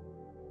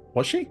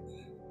 Was she?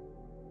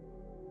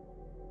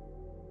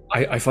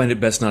 I find it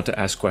best not to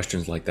ask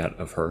questions like that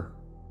of her.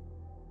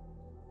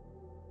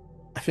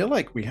 I feel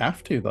like we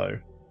have to, though.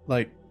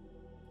 Like,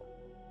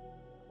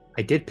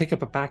 I did pick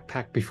up a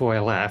backpack before I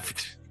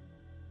left.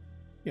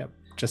 yeah,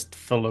 just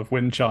full of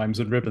wind chimes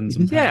and ribbons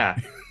and Yeah,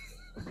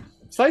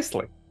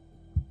 precisely.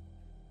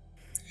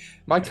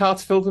 My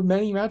cart's filled with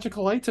many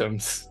magical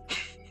items,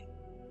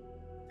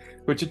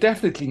 which are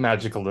definitely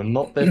magical and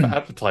not there for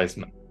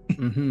advertisement.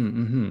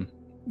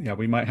 Yeah,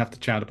 we might have to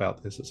chat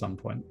about this at some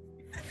point.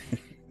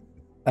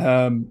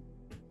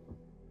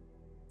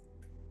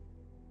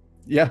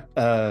 Yeah.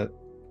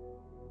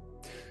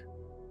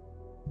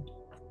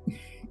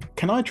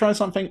 Can I try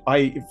something?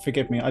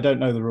 Forgive me, I don't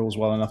know the rules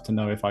well enough to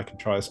know if I can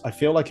try this. I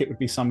feel like it would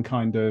be some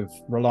kind of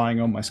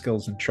relying on my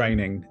skills and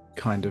training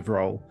kind of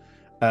role.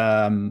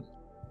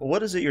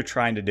 What is it you're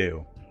trying to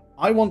do?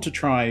 I want to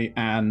try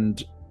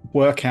and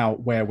work out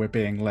where we're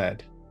being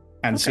led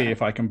and see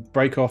if I can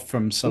break off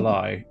from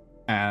Salai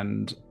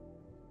and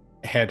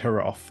head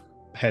her off.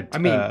 Head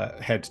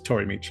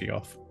Torimichi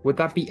off. Would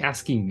that be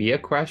asking me a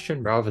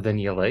question rather than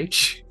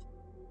ELH?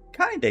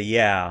 Kinda,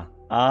 yeah.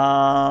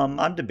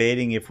 I'm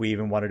debating if we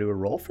even want to do a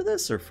roll for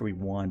this or if we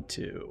want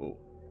to.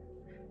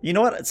 You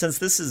know what? Since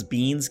this is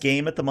Bean's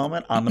game at the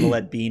moment, I'm going to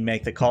let Bean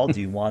make the call.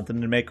 Do you want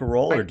them to make a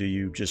roll or do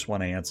you just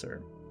want to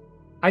answer?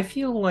 I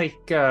feel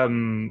like,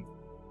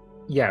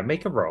 yeah,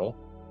 make a roll.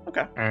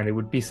 Okay. And it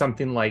would be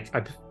something like,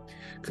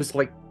 because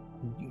like,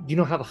 you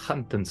know how to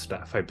hunt and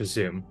stuff, I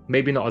presume.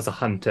 Maybe not as a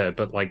hunter,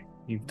 but like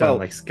you've done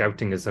like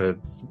scouting as a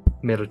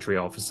military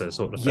officer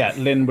sort of thing. Yeah,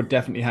 Lynn would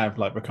definitely have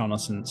like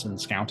reconnaissance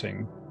and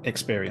scouting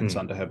experience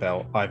under her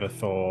belt, either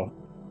for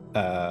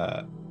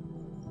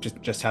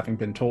just having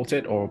been taught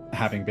it or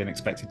having been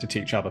expected to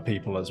teach other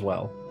people as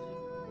well.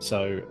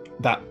 So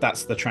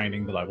that's the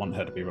training that I want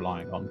her to be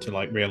relying on, to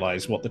like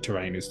realize what the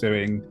terrain is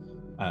doing,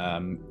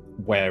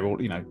 where all,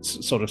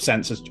 sort of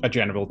sense a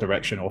general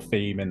direction or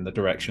theme in the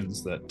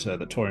directions that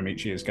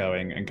Torimichi is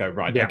going, and go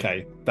right. Yeah.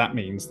 Okay, that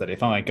means that if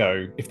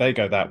they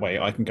go that way,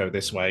 I can go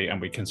this way, and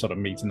we can sort of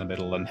meet in the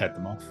middle and head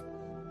them off.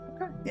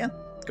 Okay, yeah.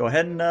 Go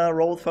ahead and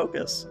roll with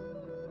focus.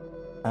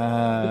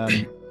 Let's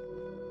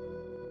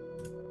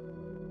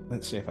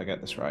see if I get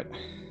this right.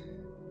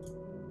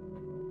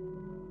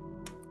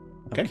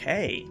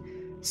 Okay.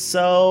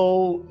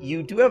 So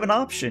you do have an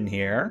option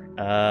here.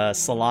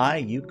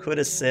 Salai, you could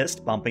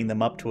assist, bumping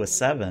them up to a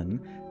 7.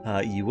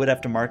 You would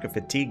have to mark a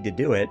fatigue to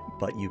do it,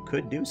 but you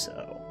could do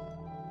so.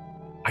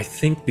 I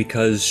think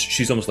because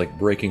she's almost like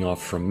breaking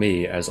off from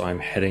me as I'm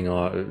heading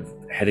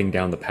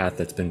down the path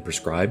that's been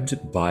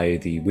prescribed by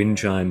the wind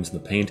chimes and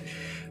the paint,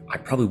 I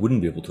probably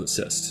wouldn't be able to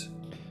assist.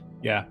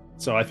 Yeah,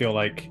 so I feel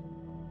like,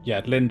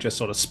 Lynn just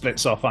sort of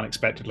splits off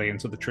unexpectedly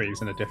into the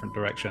trees in a different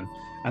direction,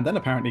 and then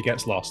apparently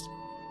gets lost.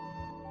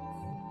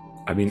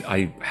 I mean,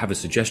 I have a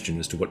suggestion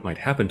as to what might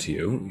happen to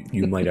you.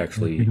 You might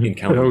actually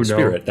encounter the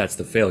spirit. That's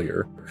the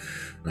failure,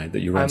 right? That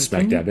you run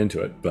smack dab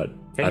into it. But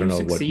I don't know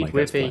what might succeed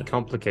with a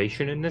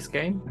complication in this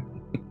game?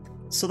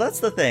 So that's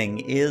the thing,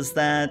 is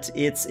that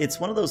it's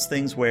one of those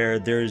things where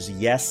there's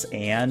yes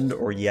and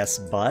or yes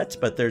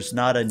but there's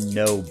not a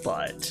no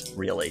but,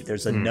 really.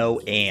 There's a no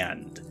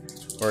and.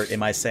 Or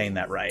am I saying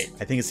that right?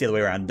 I think it's the other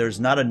way around. There's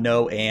not a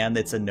no and,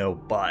 it's a no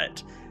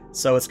but.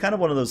 So it's kind of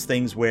one of those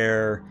things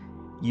where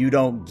you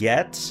don't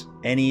get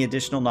any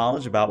additional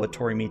knowledge about what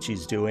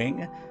Torimichi's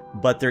doing,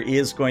 but there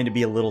is going to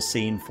be a little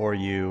scene for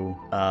you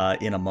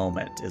in a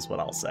moment, is what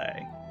I'll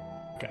say.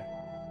 Okay.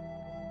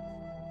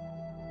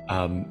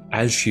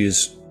 As she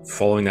is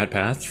following that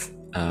path,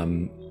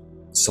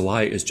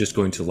 Salai is just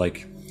going to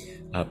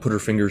put her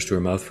fingers to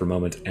her mouth for a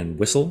moment and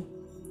whistle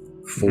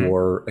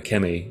for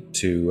Akemi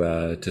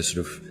to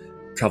sort of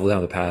travel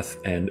down the path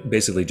and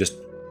basically just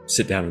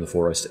sit down in the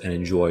forest and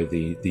enjoy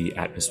the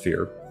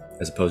atmosphere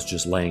as opposed to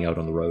just laying out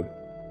on the road.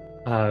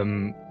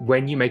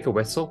 When you make a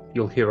whistle,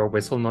 you'll hear a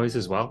whistle noise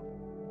as well.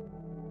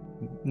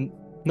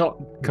 Not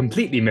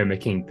completely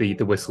mimicking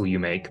the whistle you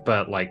make,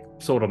 but like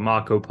sort of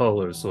Marco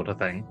Polo sort of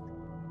thing.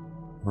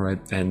 All right,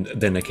 and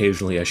then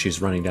occasionally as she's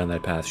running down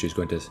that path, she's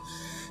going to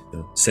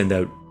send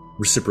out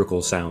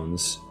reciprocal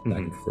sounds back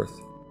and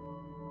forth.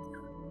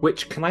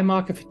 Which, can I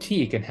mark a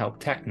fatigue and help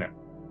Techno?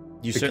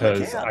 You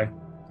certainly can. I'm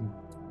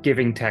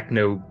giving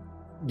Techno,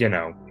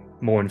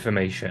 more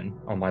information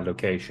on my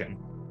location.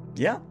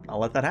 Yeah, I'll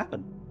let that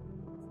happen.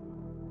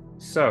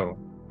 So,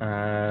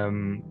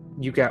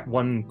 you get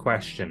one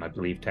question, I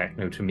believe,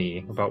 Techno, to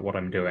me about what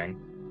I'm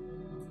doing.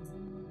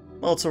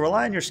 Well, to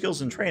rely on your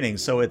skills and training,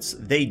 so it's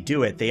they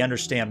do it, they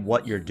understand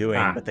what you're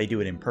doing, but they do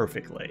it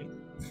imperfectly.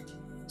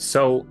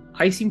 So,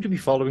 I seem to be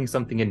following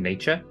something in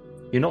nature.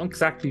 You're not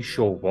exactly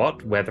sure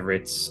what, whether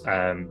it's,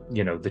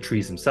 the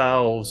trees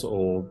themselves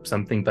or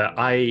something, but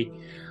I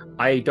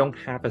don't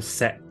have a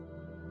set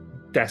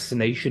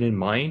destination in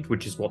mind,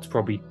 which is what's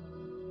probably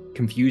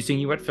confusing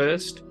you at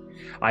first.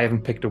 I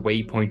haven't picked a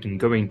waypoint and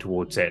going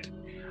towards it.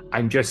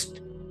 I'm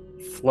just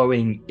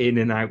flowing in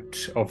and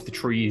out of the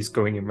trees,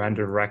 going in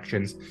random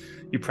directions.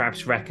 You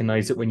perhaps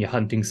recognize it when you're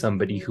hunting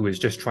somebody who is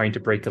just trying to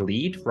break a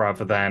lead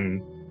rather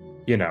than,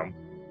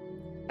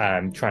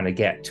 trying to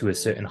get to a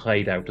certain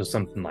hideout or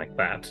something like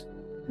that.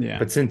 Yeah.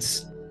 But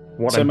since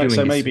what I'm doing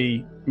so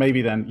is...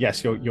 maybe then,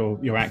 yes,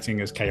 you're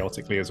acting as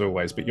chaotically as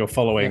always, but you're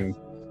following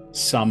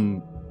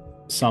some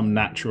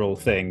natural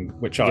thing,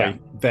 which I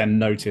then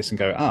notice and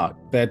go,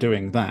 they're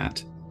doing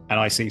that, and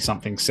I see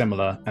something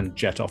similar and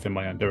jet off in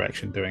my own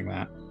direction doing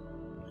that.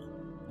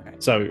 Okay.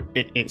 So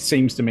it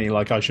seems to me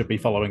like I should be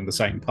following the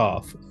same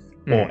path,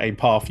 or a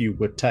path you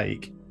would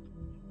take,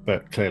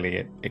 but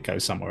clearly it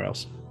goes somewhere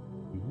else.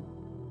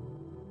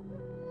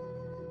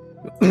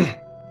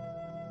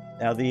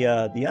 Now,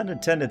 the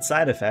unintended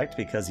side effect,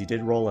 because you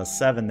did roll a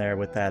 7 there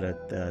with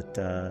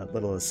that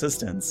little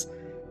assistance,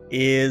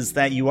 is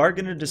that you are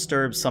going to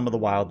disturb some of the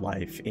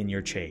wildlife in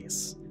your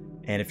chase.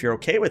 And if you're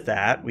okay with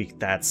that,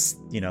 that's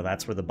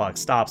where the buck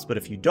stops. But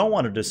if you don't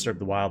want to disturb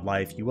the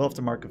wildlife, you will have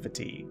to mark a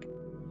fatigue.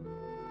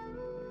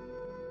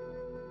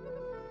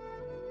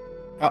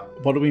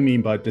 What do we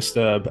mean by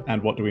disturb,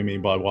 and what do we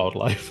mean by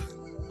wildlife?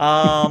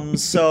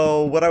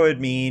 So what I would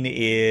mean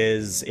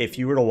is if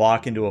you were to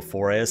walk into a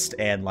forest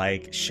and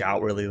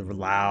shout really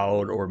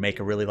loud or make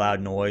a really loud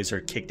noise or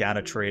kick down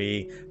a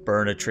tree,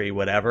 burn a tree,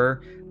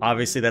 whatever,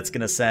 obviously that's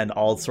going to send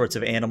all sorts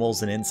of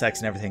animals and insects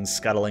and everything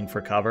scuttling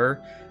for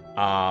cover.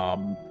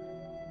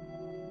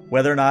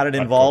 Whether or not it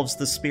involves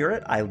the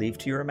spirit, I leave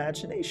to your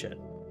imagination.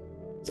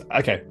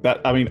 Okay,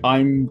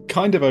 I'm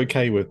kind of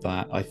okay with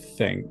that, I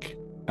think.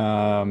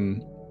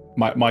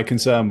 My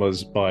concern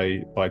was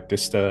by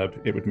disturb,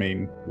 it would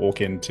mean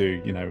walk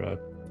into,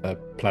 a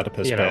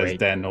platypus bear's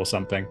den or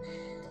something.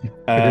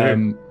 I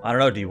don't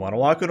know. Do you want to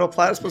walk into a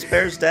platypus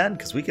bear's den?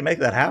 Because we can make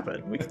that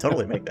happen. We can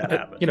totally make that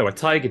happen. A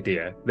tiger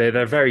deer.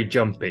 They're very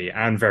jumpy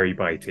and very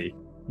bitey.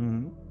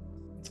 Mm-hmm.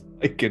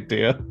 Tiger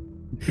deer.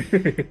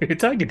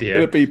 Tiger deer.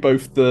 It'd be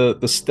both the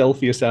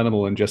stealthiest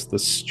animal and just the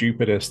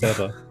stupidest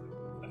ever.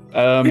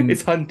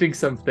 It's hunting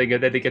something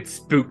and then it gets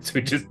spooked, so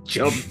it just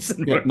jumps.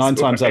 And 9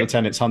 times out of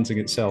 10, it's hunting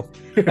itself.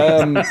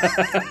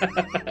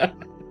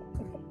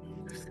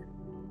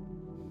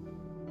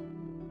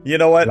 You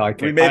know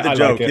what? We made the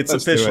joke. It's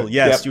Let's official. it.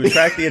 Yes, you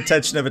attract the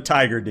attention of a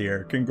tiger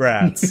deer.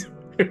 Congrats.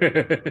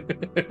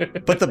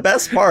 But the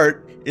best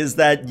part is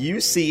that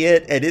you see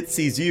it and it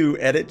sees you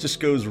and it just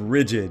goes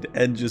rigid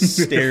and just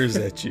stares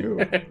at you.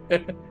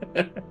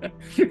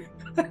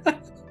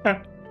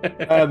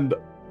 And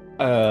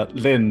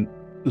Lynn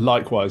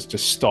likewise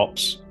just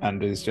stops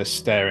and is just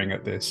staring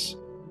at this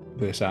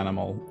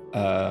animal,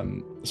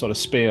 sort of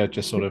spear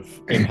just sort of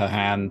in her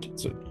hand,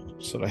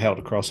 sort of held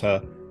across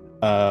her,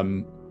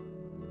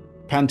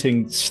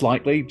 panting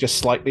just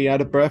slightly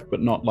out of breath,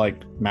 but not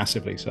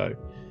massively so.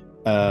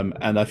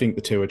 And I think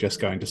the two are just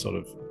going to sort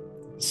of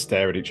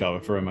stare at each other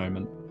for a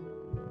moment.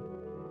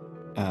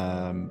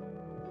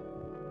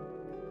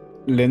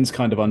 Lynn's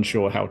kind of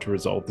unsure how to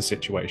resolve the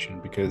situation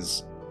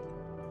because,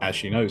 as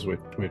she knows with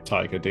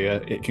tiger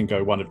deer, it can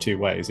go one of two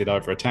ways. It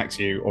either attacks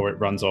you or it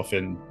runs off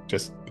in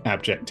just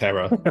abject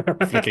terror,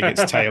 flicking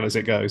its tail as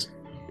it goes.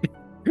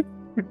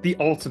 The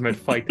ultimate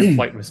fight and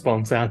flight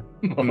response animal.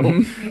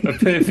 Mm-hmm. A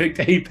perfect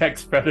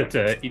apex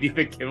predator. It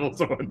either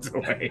kills or runs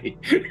away.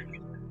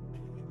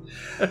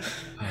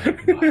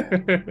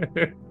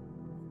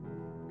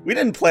 We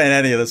didn't plan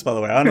any of this, by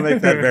the way. I want to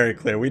make that very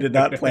clear. We did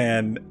not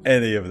plan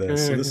any of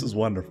this, so this is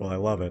wonderful. I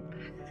love it.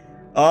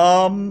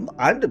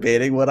 I'm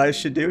debating what I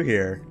should do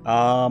here.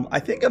 I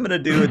think I'm going to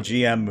do a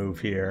GM move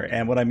here,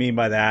 and what I mean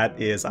by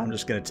that is I'm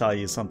just going to tell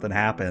you something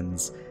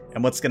happens,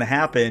 and what's going to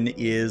happen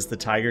is the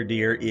tiger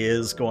deer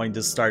is going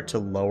to start to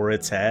lower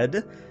its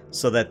head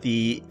so that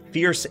the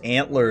fierce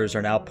antlers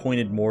are now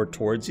pointed more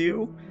towards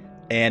you,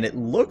 and it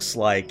looks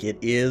like it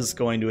is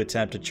going to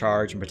attempt to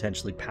charge and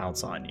potentially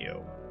pounce on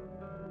you.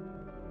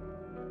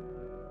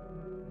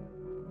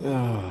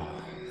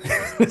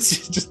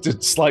 It's just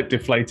a slight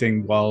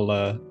deflating while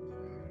that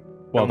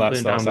Don't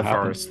starts burn down to the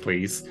happen. forest,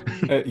 please.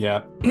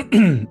 Yeah.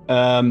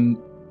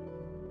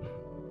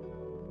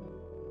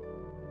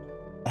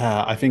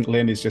 I think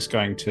Lynn is just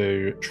going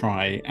to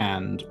try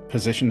and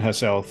position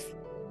herself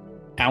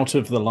out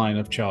of the line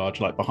of charge,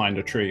 like behind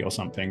a tree or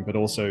something, but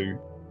also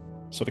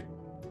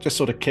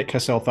sort of kick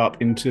herself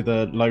up into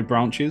the low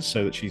branches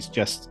so that she's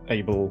just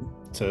able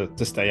to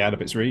stay out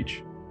of its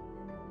reach.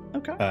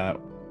 Okay.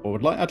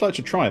 I'd like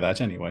to try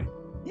that anyway.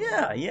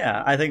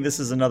 Yeah. I think this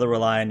is another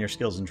rely on your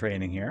skills and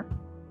training here.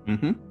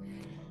 Mm-hmm.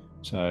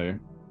 So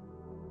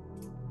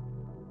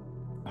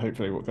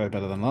hopefully we'll go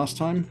better than last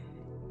time.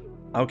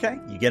 Okay,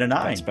 you get a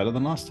 9. That's better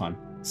than last time.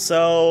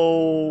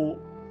 So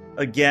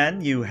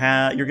again, you're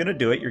going to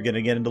do it. You're going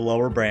to get into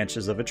lower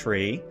branches of a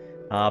tree,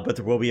 but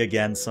there will be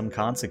again some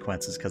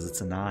consequences because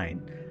it's a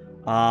 9.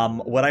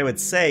 What I would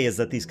say is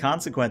that these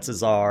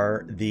consequences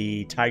are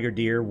the tiger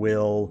deer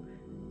will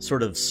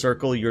sort of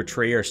circle your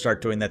tree or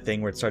start doing that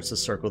thing where it starts to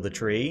circle the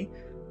tree.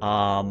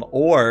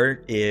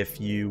 Or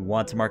if you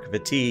want to mark a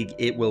fatigue,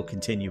 it will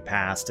continue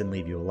past and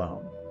leave you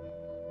alone.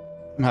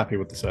 I'm happy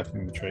with the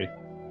circling the tree.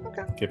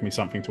 Okay. Give me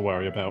something to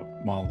worry about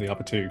while the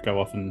other two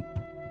go off and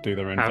do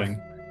their own thing.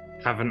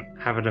 Have an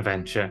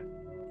adventure.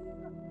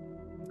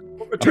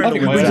 We'll return to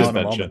having my own Lin Zhao in a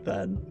adventure. moment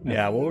then. Yeah.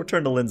 Yeah, we'll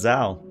return to Lin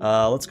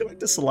Zhao. Let's go back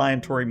to Salai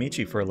and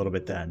Torimichi for a little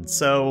bit then.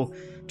 So,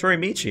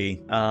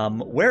 Torimichi,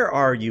 where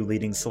are you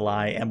leading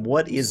Salai, and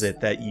what is it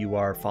that you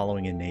are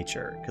following in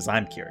nature? Because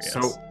I'm curious.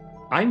 So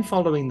I'm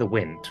following the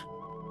wind.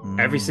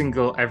 Every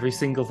single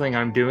thing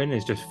I'm doing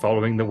is just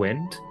following the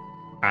wind,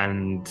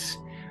 and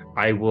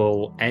I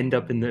will end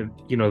up in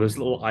those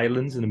little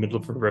islands in the middle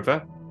of a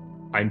river.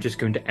 I'm just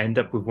going to end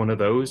up with one of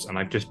those, and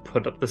I've just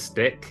put up the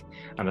stick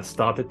and I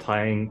started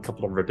tying a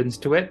couple of ribbons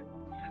to it.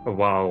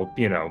 While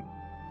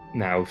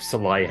now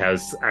Salai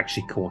has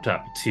actually caught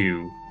up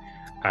to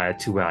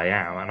where I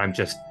am, and I'm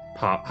just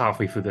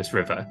halfway through this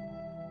river.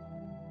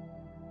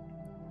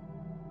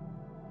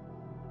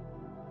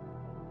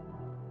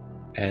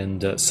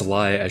 And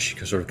Salai, as she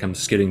sort of comes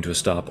skidding to a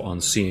stop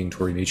on seeing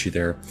Torimichi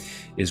there,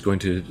 is going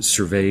to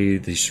survey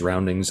the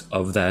surroundings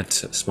of that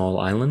small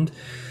island,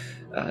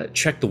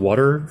 check the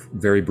water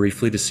very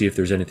briefly to see if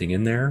there's anything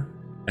in there,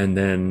 and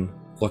then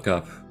look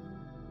up.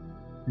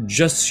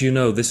 Just so you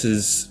know, this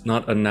is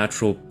not a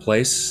natural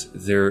place.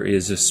 There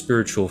is a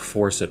spiritual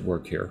force at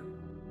work here.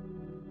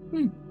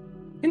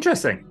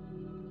 Interesting.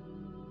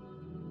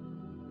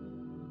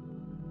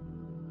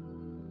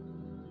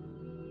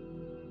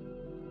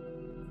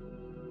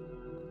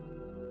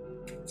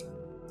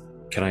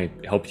 Can I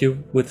help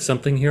you with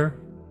something here?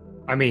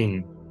 I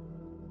mean,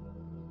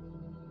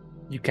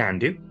 you can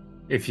do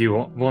if you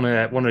want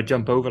to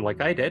jump over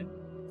like I did.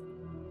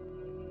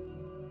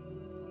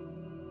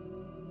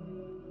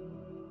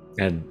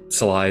 And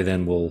Salai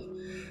then will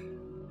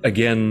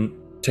again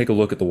take a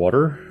look at the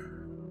water,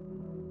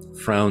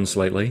 frown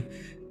slightly,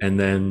 and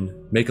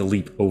then make a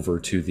leap over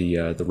to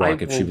the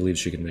rock if she believes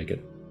she can make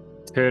it.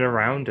 Turn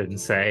around and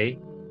say,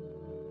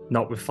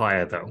 "Not with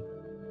fire, though."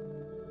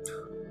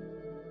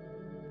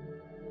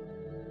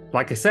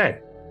 Like I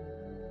said,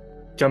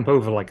 jump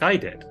over like I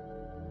did.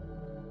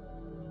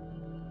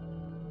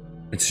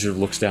 And she sort of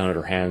looks down at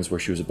her hands where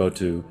she was about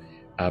to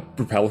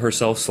propel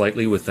herself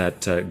slightly with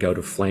that gout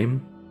of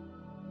flame.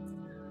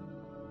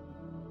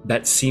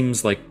 That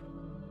seems like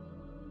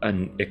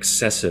an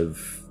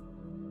excessive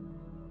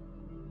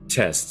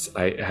test.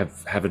 I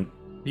haven't...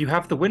 You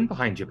have the wind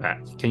behind your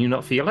back. Can you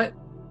not feel it?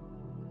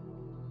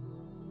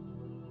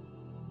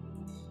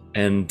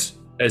 And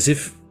as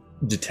if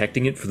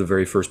detecting it for the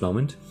very first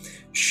moment,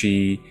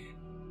 she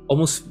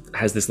almost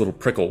has this little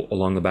prickle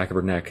along the back of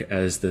her neck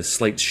as the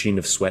slight sheen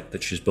of sweat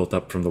that she's built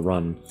up from the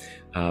run.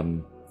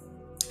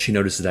 She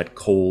notices that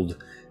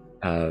cold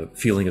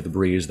feeling of the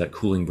breeze, that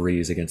cooling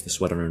breeze against the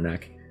sweat on her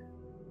neck.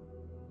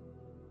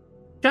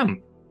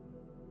 Jump.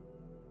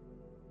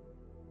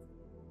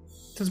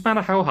 Doesn't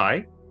matter how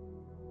high.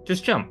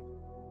 Just jump.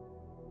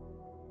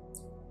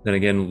 Then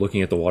again,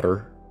 looking at the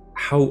water,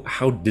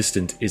 how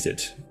distant is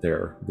it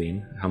there,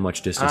 Lean? How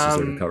much distance is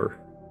there to cover?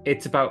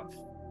 It's about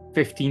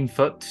 15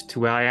 foot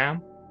to where I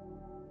am.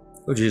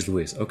 Oh, geez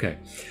Louise. Okay.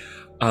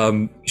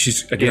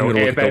 She's again going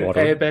to look at the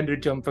water.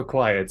 Airbender jump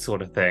required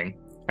sort of thing.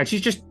 And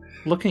she's just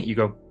looking at you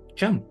go,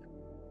 jump.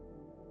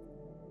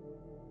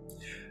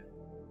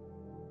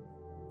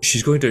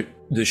 She's going to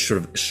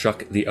sort of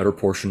shuck the outer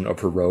portion of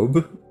her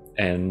robe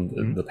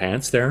and the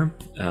pants there.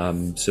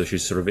 So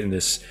she's sort of in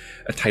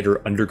a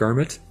tighter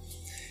undergarment.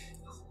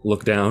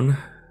 Look down.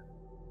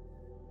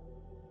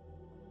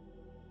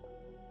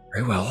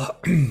 Very well.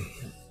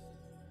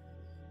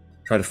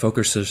 Try to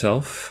focus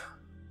herself.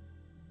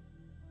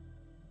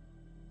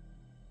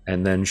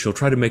 And then she'll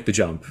try to make the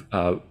jump.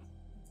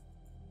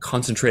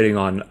 Concentrating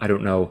on, I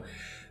don't know,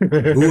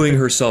 buoying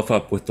herself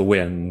up with the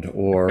wind,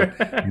 or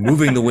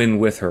moving the wind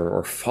with her,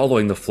 or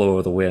following the flow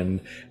of the wind.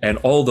 And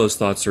all those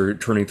thoughts are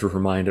turning through her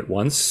mind at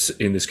once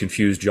in this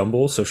confused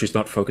jumble, so she's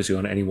not focusing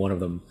on any one of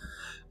them.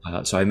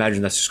 So I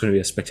imagine that's just going to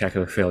be a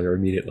spectacular failure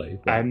immediately.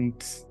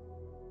 And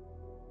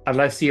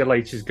unless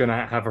CLH is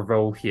gonna have a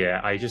role here,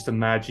 I just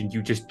imagine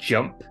you just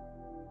jump,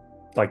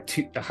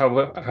 like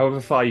however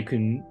far you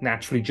can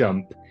naturally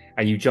jump,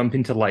 and you jump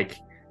into like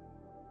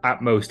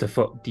at most a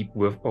foot deep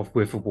worth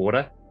of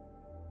water.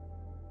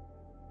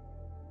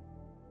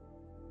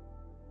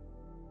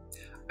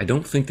 I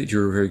don't think that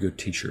you're a very good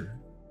teacher.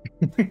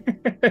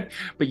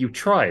 But you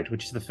tried,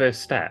 which is the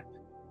first step.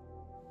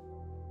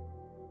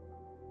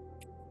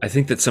 I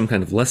think that some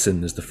kind of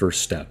lesson is the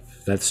first step.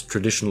 That's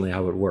traditionally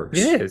how it works.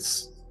 It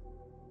is.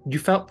 You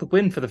felt the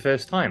wind for the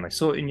first time. I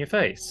saw it in your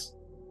face.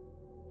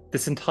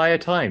 This entire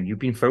time, you've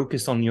been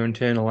focused on your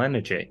internal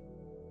energy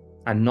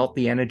and not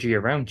the energy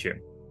around you.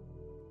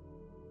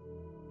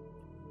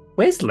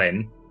 Where's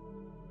Lynn?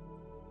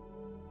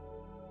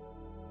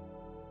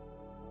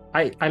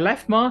 I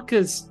left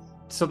markers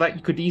so that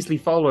you could easily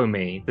follow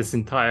me this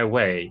entire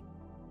way.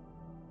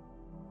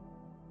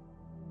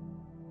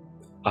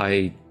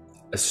 I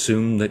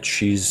assume that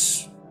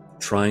she's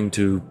trying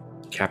to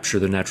capture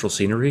the natural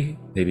scenery.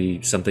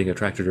 Maybe something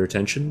attracted her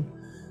attention.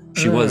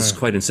 She was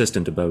quite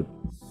insistent about...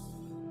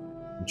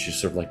 She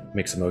sort of like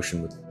makes a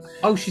motion with...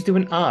 Oh, she's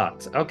doing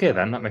art. Okay,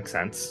 then, that makes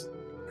sense.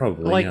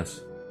 Probably,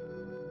 yes.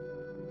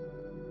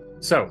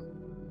 So,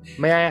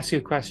 may I ask you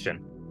a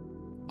question?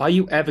 Are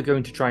you ever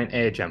going to try and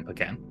air jump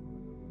again?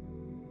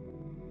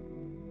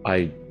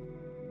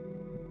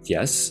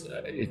 Yes,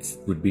 it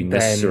would be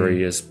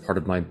necessary as part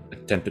of my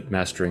attempt at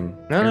mastering...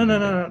 No.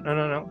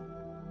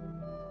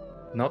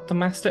 Not the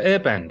Master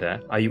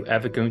Airbender. Are you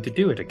ever going to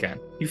do it again?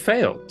 You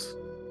failed.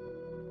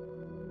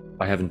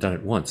 I haven't done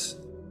it once.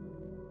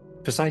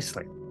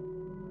 Precisely.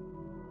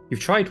 You've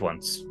tried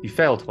once. You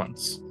failed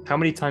once. How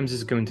many times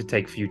is it going to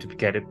take for you to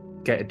get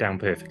it down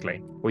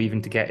perfectly? Or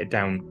even to get it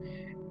down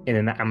in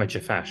an amateur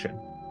fashion?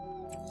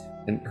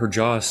 And her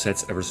jaw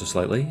sets ever so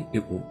slightly.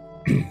 It will...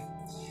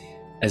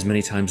 as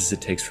many times as it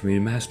takes for me to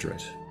master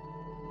it.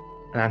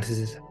 And that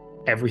is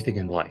everything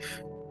in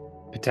life.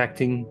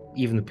 Protecting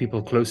even the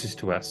people closest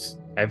to us,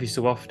 every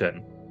so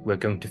often, we're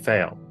going to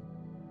fail.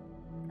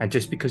 And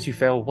just because you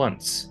fail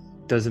once,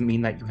 doesn't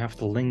mean that you have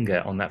to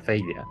linger on that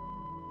failure.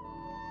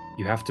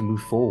 You have to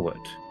move forward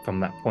from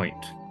that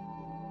point.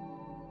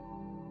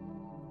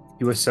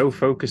 You are so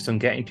focused on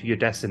getting to your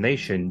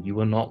destination, you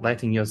are not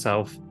letting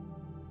yourself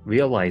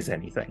realize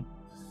anything.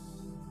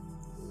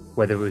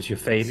 Whether it was your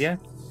failure,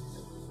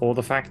 or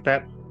the fact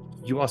that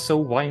you are so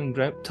wound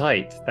up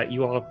tight that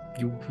you're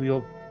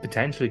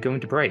potentially going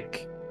to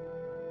break.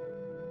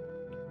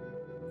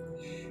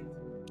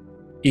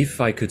 If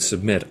I could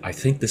submit, I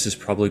think this is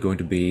probably going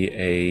to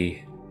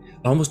be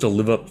almost a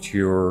live up to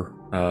your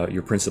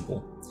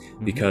principle,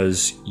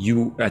 because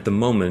you, at the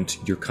moment,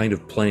 you're kind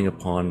of playing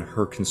upon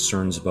her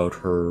concerns about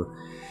her,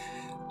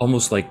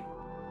 almost like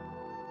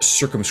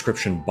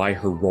circumscription by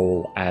her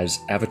role as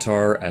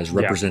avatar, as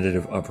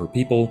representative of her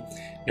people,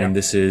 and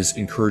this is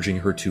encouraging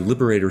her to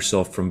liberate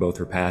herself from both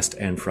her past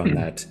and from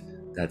that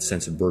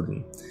sense of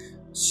burden.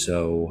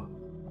 So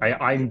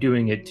I'm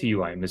doing it to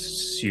you, I'm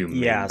assuming.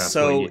 Yeah,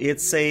 so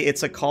it's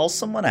a call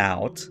someone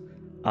out.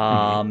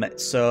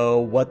 So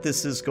what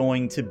this is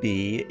going to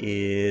be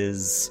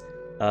is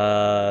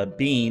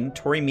Bean,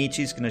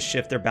 Torimichi's going to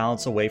shift their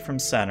balance away from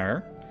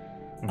center.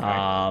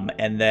 Okay.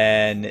 And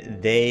then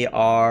they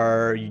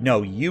are...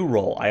 No, you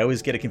roll. I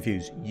always get it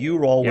confused. You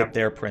roll with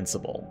their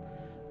principle.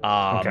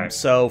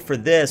 So for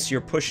this,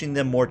 you're pushing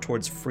them more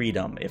towards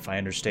freedom, if I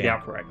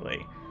understand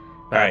correctly.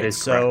 That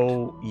is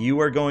so correct. You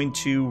are going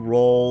to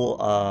roll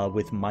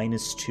with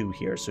 -2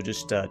 here. So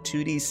just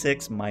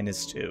 2d6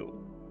 -2.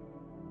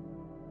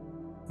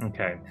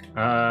 Okay.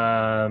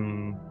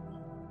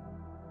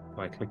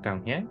 Do I click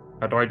down here?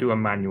 Or do I do a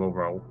manual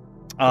roll?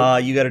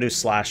 You got to do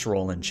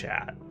 /roll in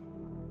chat.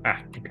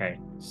 Okay.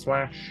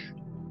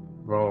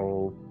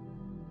 /roll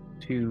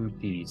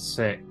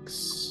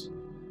 2d6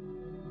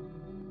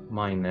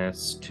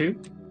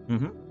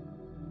 -2.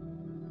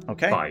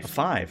 Okay. 5.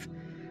 5.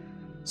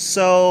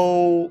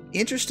 So,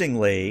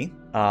 interestingly,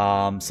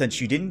 since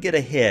you didn't get a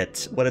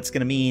hit, what it's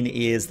going to mean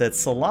is that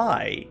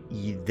Salai,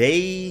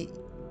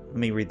 let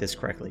me read this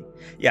correctly.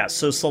 Yeah,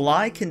 so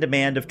Salai can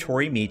demand of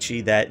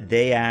Torimichi that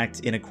they act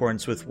in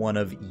accordance with one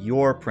of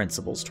your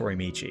principles,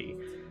 Torimichi.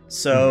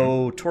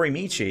 So,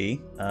 Torimichi,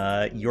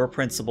 your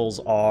principles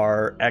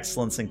are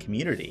excellence and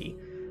community.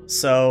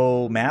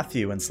 So,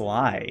 Matthew and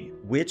Salai,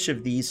 which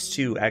of these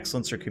two,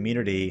 excellence or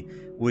community,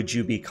 would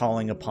you be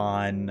calling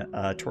upon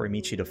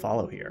Torimichi to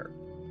follow here?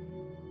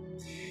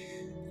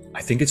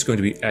 I think it's going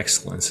to be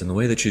excellence, and the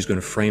way that she's going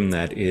to frame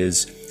that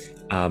is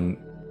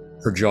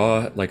her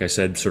jaw, like I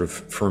said, sort of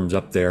firms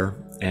up there,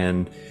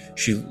 and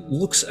she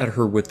looks at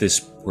her with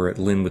this, or at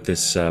Lynn with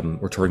this,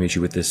 or Torimichi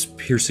with this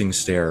piercing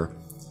stare.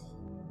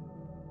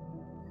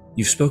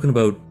 You've spoken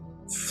about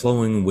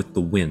flowing with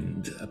the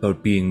wind,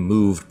 about being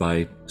moved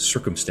by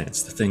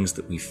circumstance, the things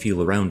that we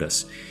feel around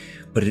us.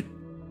 But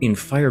in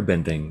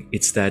firebending,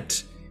 it's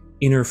that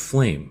inner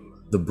flame,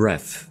 the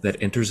breath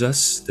that enters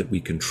us, that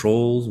we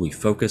control, we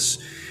focus,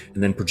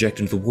 and then project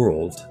into the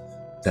world,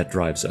 that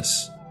drives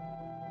us.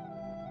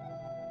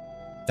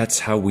 That's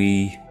how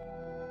we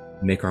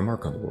make our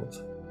mark on the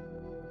world.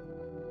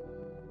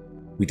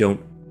 We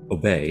don't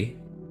obey,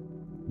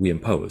 we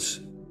impose.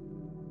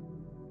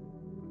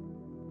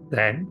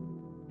 Then,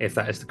 if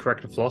that is the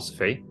correct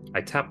philosophy,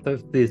 I tap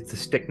the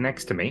stick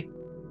next to me,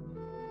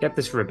 get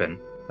this ribbon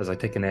as I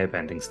take an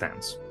airbending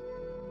stance.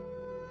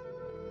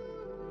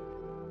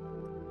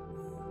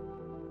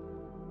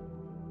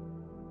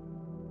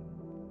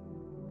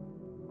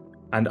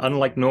 And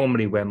unlike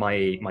normally where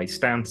my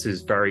stance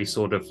is very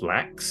sort of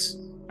lax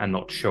and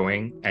not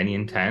showing any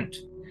intent,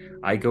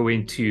 I go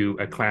into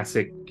a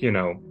classic,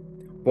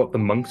 what the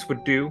monks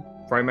would do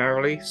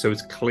primarily. So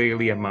it's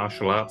clearly a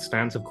martial arts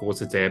stance. Of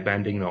course, it's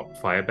airbending,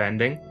 not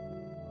firebending.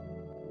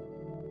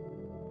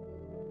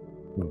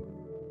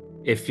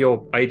 If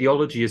your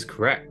ideology is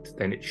correct,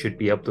 then it should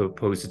be able to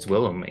oppose its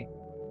will on me.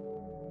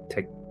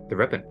 Take the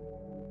ribbon.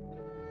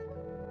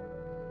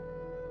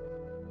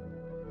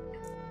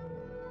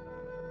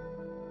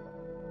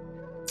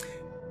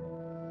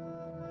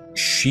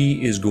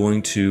 She is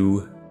going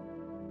to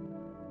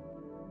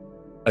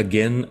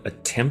again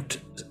attempt,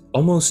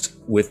 almost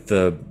with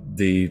the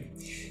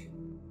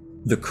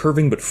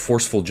curving but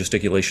forceful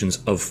gesticulations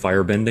of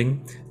firebending,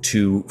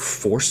 to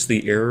force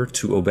the air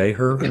to obey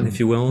her,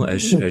 if you will,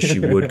 as she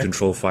would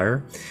control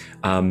fire.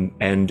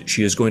 And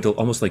she is going to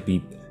almost like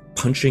be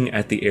punching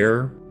at the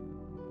air,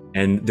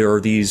 and there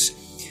are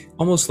these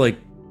almost like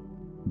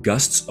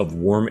gusts of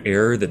warm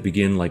air that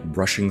begin like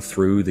brushing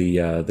through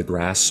the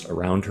grass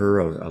around her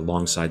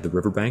alongside the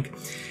riverbank.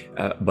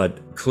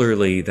 But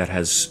clearly that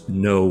has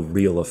no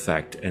real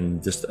effect,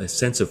 and just a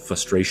sense of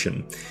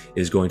frustration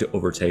is going to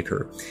overtake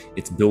her.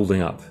 It's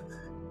building up,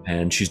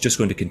 and she's just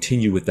going to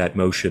continue with that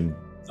motion,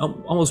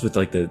 almost with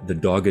like the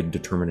dogged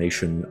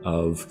determination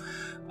of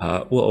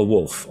a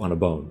wolf on a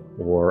bone,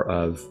 or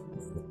of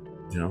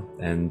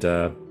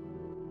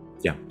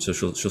so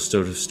she'll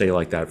sort of stay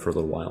like that for a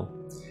little while.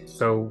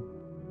 So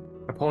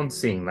upon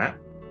seeing that,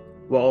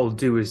 what I'll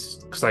do is,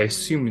 because I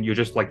assume you're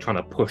just like trying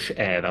to push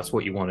air, that's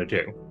what you want to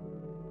do,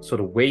 sort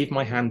of wave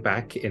my hand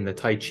back in the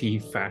Tai Chi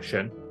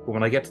fashion, but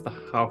when I get to the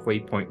halfway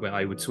point where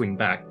I would swing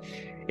back,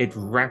 it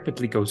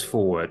rapidly goes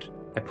forward.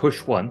 I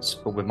push once,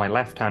 but with my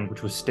left hand,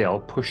 which was still,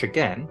 push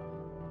again.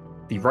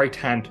 The right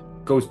hand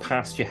goes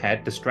past your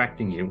head,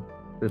 distracting you.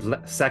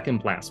 The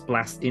second blast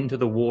blasts into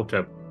the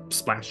water,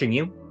 splashing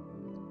you.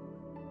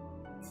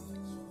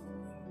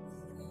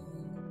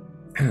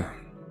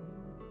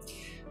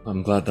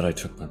 I'm glad that I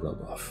took my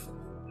robe off.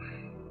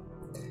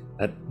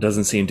 That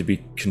doesn't seem to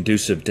be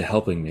conducive to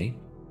helping me.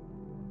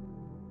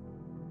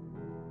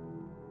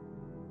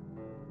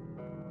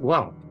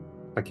 Well,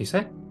 like you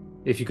said,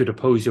 if you could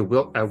oppose your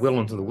will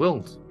unto the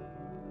world,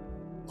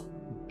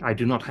 I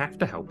do not have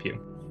to help you.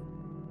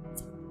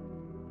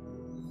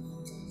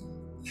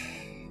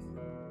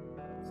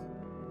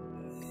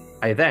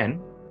 I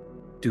then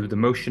do the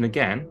motion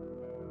again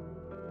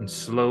and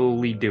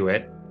slowly do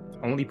it,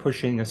 only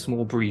pushing a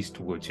small breeze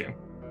towards you.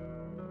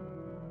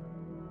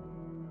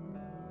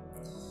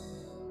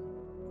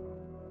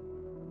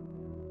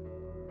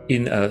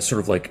 In a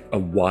sort of like a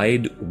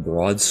wide,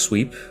 broad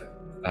sweep,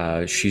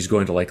 she's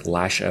going to like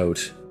lash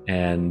out,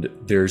 and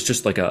there's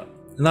just like a,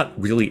 not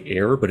really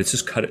air, but it's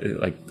just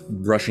like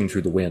rushing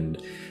through the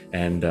wind,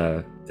 and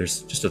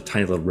there's just a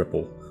tiny little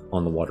ripple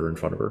on the water in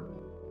front of her.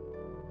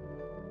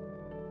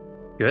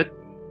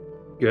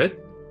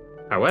 Good.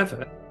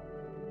 However,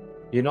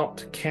 you're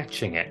not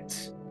catching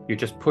it, you're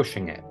just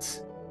pushing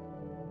it.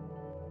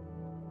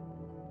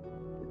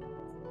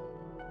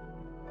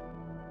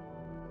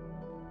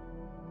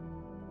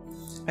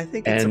 I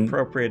think it's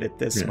appropriate at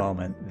this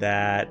moment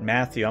that,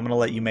 Matthew, I'm going to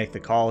let you make the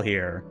call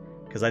here,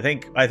 because I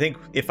think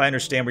if I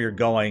understand where you're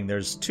going,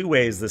 there's two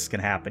ways this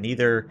can happen.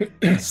 Either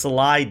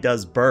Salai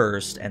does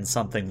burst and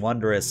something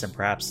wondrous and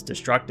perhaps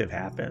destructive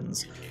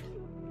happens,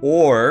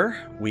 or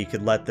we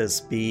could let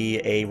this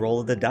be a roll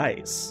of the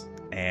dice,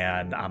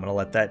 and I'm going to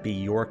let that be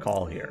your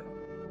call here.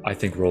 I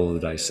think roll of the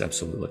dice,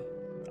 absolutely.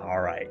 All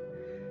right.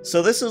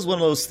 So this is one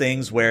of those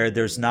things where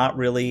there's not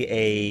really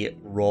a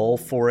role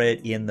for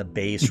it in the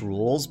base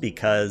rules,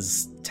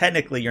 because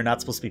technically you're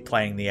not supposed to be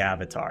playing the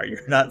avatar.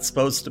 You're not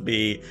supposed to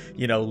be,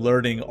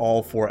 learning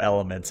all four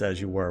elements as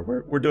you were.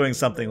 We're doing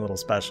something a little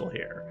special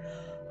here.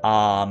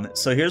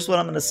 So here's what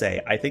I'm going to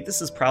say. I think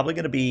this is probably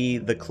going to be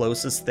the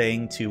closest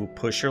thing to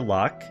push your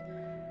luck,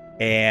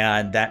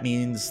 and that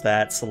means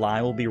that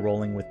Salai will be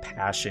rolling with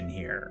passion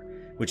here,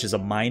 which is a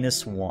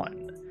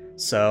 -1.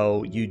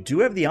 So you do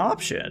have the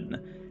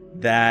option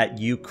that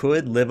you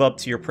could live up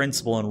to your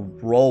principle and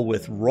roll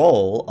with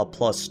roll a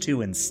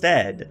 +2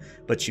 instead,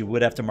 but you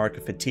would have to mark a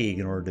fatigue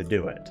in order to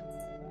do it.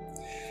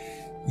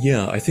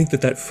 Yeah, I think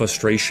that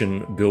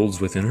frustration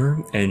builds within her,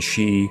 and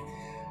she,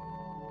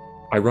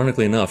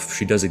 ironically enough,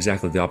 she does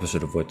exactly the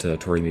opposite of what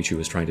Tori Michi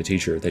was trying to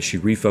teach her, that she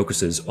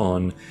refocuses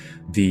on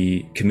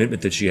the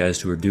commitment that she has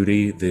to her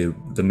duty,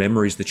 the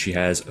memories that she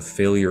has of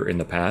failure in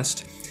the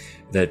past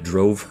that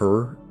drove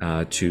her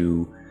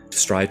to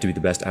strive to be the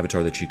best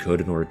avatar that she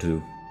could in order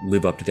to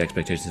live up to the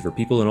expectations of her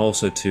people, and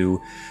also to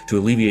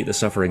alleviate the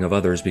suffering of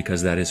others,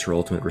 because that is her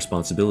ultimate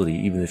responsibility,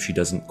 even if she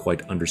doesn't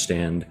quite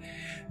understand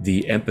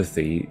the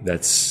empathy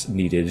that's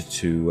needed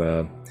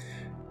to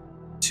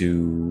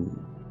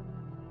to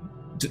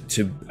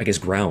I guess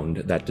ground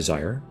that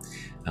desire,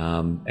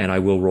 and I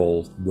will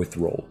roll with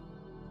roll.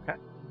 Okay.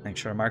 Make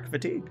sure to mark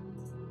fatigue.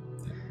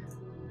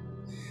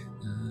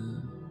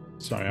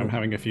 Sorry, I'm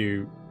having a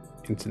few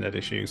internet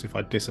issues. If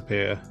I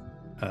disappear,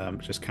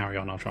 just carry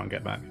on. I'll try and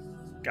get back.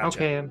 Gotcha.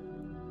 Okay.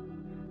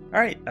 All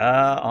right,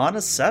 on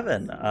a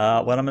 7. What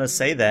I'm going to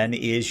say then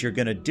is you're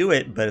going to do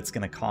it, but it's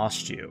going to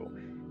cost you.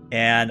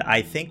 And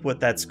I think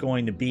what that's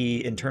going to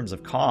be in terms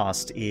of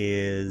cost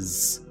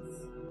is...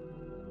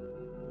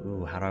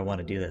 Ooh, how do I want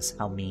to do this?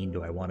 How mean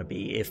do I want to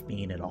be, if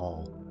mean at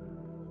all?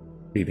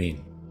 Be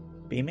mean.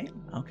 Be mean?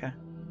 Okay.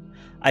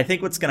 I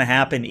think what's going to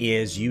happen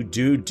is you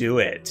do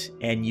it,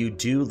 and you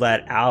do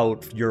let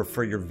out,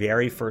 for your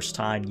very first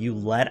time, you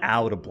let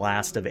out a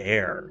blast of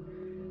air.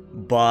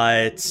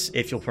 But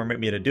if you'll permit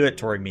me to do it,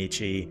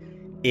 Torimichi,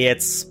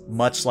 it's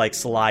much like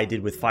Salai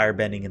did with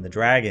firebending in the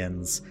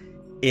dragons.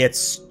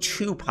 It's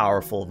too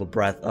powerful of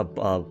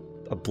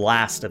a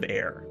blast of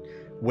air.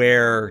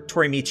 Where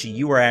Torimichi,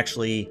 you were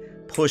actually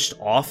pushed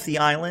off the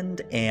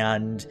island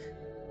and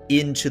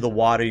into the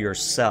water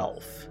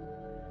yourself,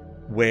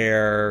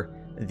 where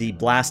the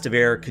blast of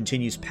air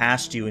continues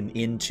past you and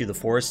into the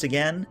forest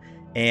again,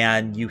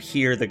 and you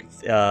hear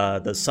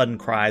the sudden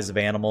cries of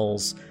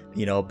animals,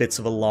 bits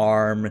of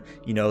alarm,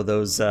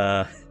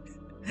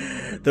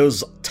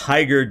 those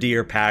tiger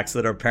deer packs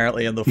that are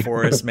apparently in the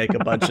forest make a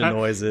bunch of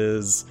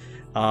noises.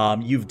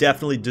 You've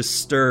definitely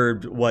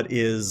disturbed what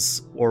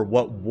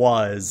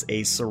was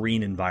a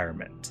serene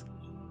environment.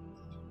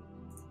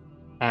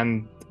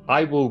 And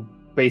I will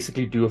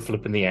basically do a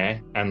flip in the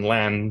air and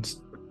land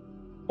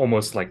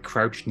almost like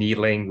crouch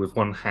kneeling with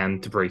one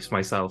hand to brace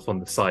myself on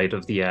the side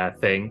of the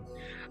thing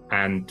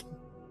and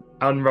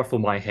unruffle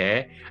my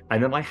hair.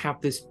 And then I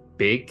have this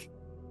big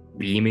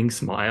beaming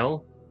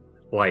smile,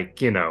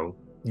 like,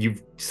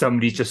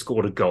 somebody's just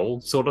scored a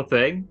goal sort of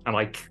thing. And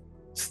I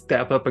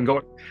step up and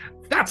go,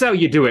 that's how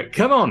you do it.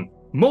 Come on,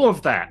 more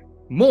of that,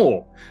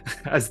 more.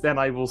 As then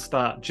I will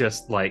start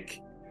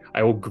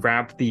I will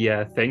grab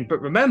the thing.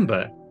 But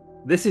remember,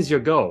 this is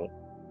your goal.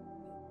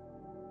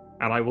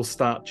 And I will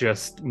start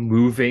just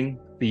moving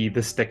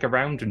the stick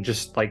around and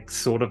just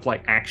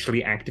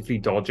actually actively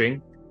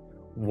dodging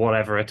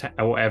whatever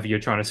you're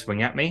trying to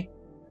swing at me.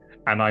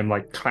 And I'm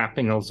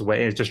clapping those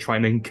away and just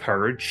trying to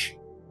encourage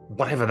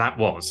whatever that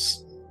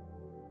was.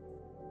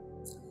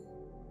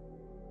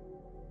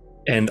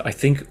 And I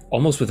think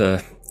almost with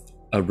a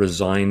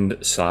resigned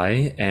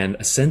sigh and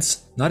a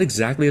sense, not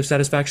exactly of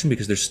satisfaction,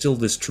 because there's still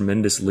this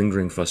tremendous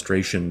lingering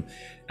frustration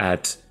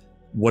at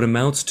what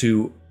amounts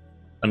to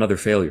another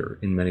failure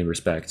in many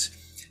respects.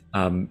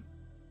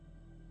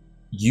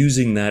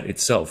 Using that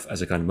itself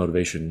as a kind of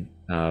motivation,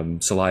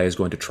 Salai is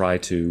going to try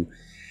to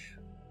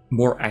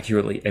more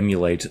accurately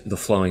emulate the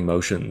flowing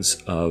motions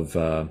of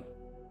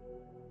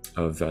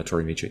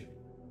Torimichi.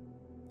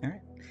 All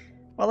right.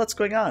 Well, what's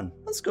going on?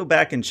 Let's go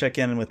back and check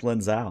in with Lin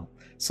Zhao.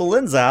 So,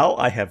 Lin Zhao,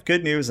 I have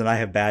good news and I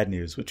have bad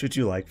news. Which would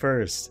you like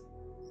first?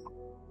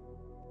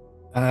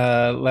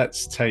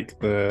 Let's take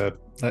the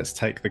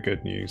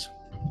good news.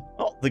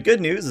 Well, the good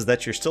news is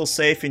that you're still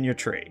safe in your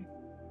tree.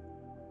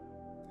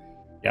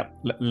 Yep.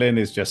 Lin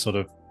is just sort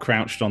of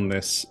crouched on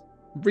this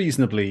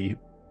reasonably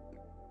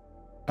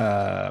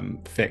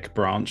thick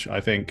branch,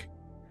 I think.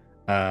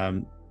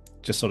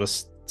 Just sort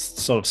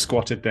of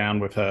squatted down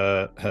with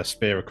her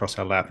spear across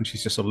her lap, and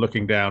she's just sort of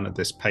looking down at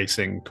this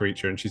pacing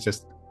creature, and she's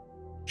just,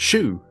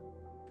 shoo!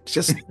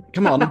 Just,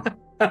 come on.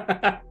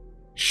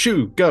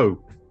 Shoo,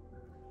 go!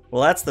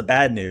 Well, that's the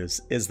bad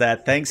news, is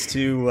that thanks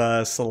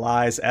to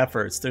Salai's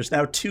efforts, there's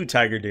now 2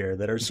 tiger deer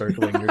that are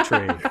circling your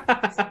tree.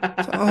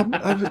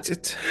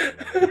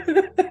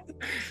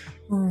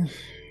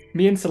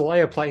 Me and Salai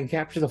are playing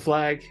Capture the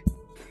Flag,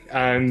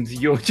 and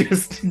you're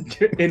just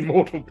in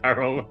mortal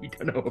peril. We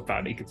don't know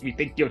about it because we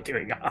think you're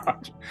doing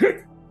hard.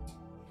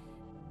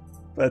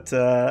 But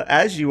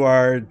as you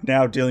are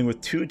now dealing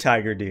with 2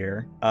 tiger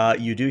deer,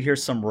 you do hear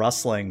some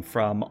rustling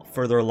from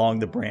further along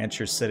the branch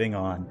you're sitting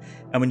on.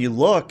 And when you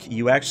look,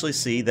 you actually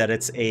see that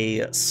it's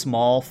a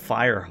small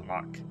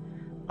firehawk.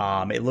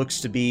 It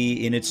looks to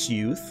be in its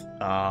youth,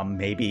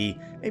 maybe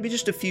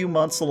just a few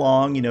months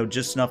along,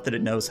 just enough that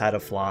it knows how to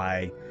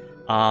fly.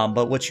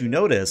 But what you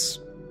notice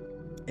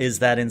is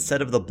that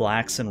instead of the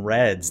blacks and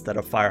reds that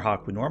a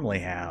firehawk would normally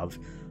have,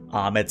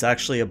 it's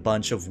actually a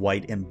bunch of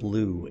white and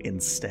blue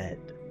instead.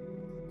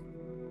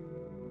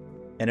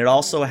 And it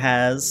also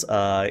has,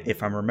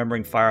 if I'm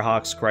remembering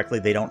Firehawks correctly,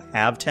 they don't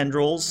have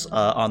tendrils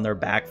on their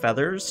back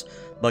feathers,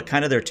 but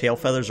kind of their tail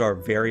feathers are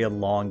very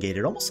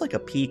elongated, almost like a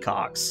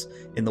peacock's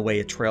in the way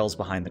it trails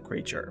behind the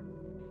creature.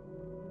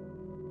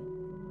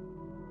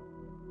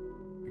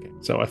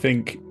 So I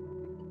think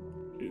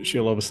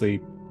she'll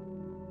obviously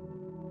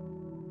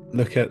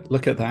look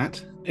at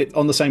that.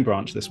 On the same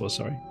branch this was,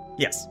 sorry.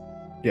 Yes.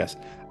 Yes.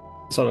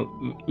 Sort of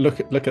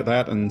look at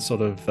that and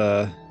sort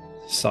of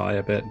sigh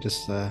a bit,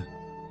 just...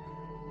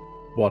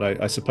 What,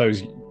 I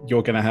suppose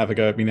you're going to have a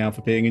go at me now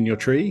for being in your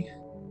tree?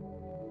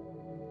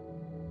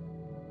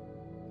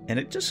 And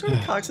it just sort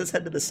of cocks its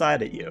head to the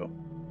side at you.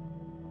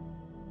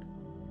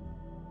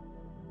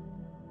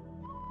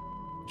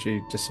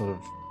 she just sort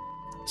of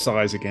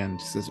sighs again.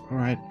 She says, all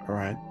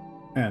right,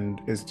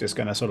 and is just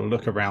going to sort of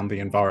look around the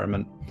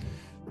environment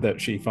that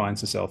she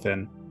finds herself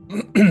in.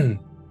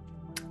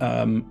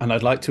 And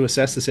I'd like to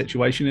assess the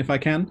situation if I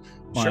can.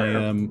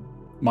 Sure.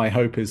 My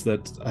hope is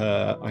that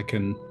I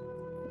can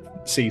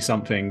see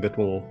something that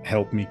will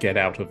help me get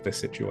out of this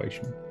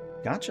situation.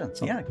 Gotcha.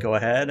 Yeah, go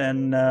ahead,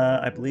 and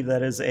I believe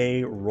that is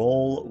a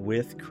roll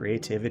with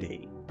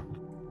creativity.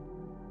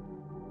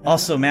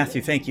 Also,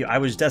 Matthew, thank you. I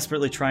was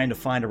desperately trying to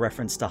find a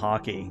reference to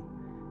hockey.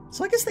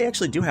 So I guess they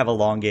actually do have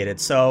elongated.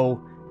 So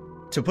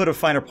to put a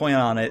finer point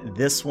on it,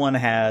 this one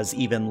has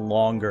even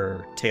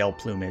longer tail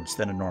plumage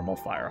than a normal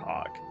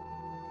firehawk.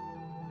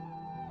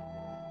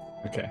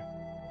 Okay.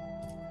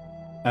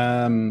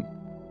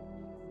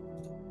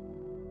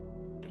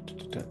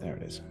 There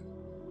it is.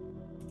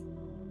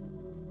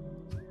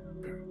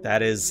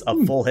 That is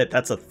a full hit.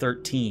 That's a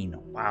 13.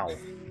 Wow.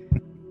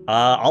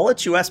 I'll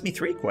let you ask me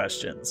 3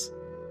 questions.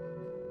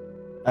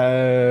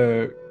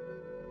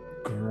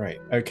 Great.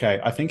 Okay,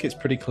 I think it's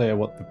pretty clear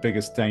what the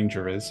biggest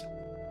danger is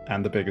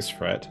and the biggest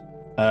threat.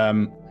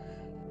 Remember,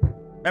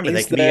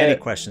 they can be any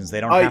questions.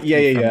 They don't have to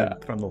be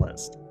from the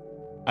list.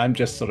 I'm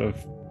just sort of...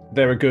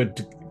 They're a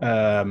good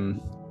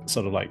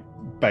sort of like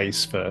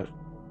base for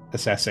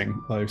assessing,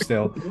 though,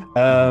 still.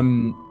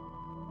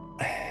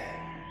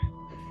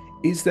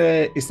 Is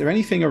there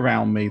anything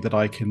around me that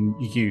I can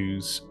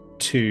use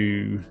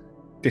to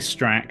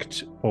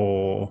distract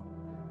or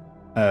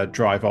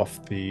drive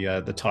off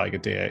the tiger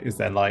deer? Is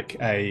there like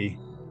a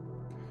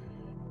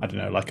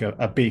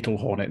beetle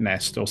hornet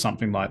nest or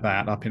something like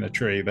that up in a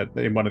tree, that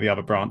in one of the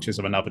other branches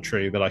of another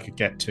tree, that I could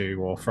get to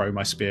or throw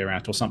my spear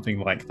at or something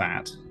like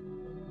that?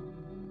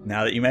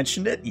 Now that you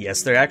mentioned it,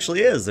 yes, there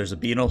actually is. There's a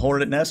beetle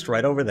hornet nest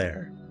right over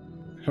there.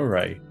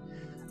 Hooray.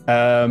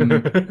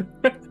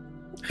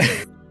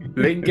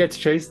 Link gets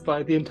chased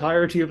by the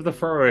entirety of the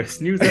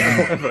forest. News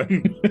at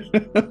 11.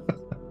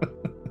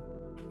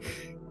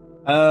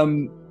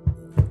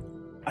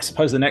 I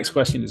suppose the next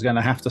question is going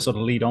to have to sort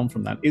of lead on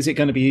from that. Is it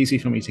going to be easy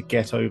for me to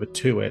get over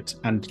to it?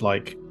 And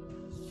like,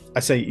 I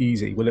say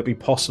easy, will it be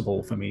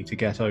possible for me to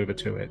get over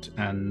to it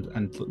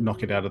and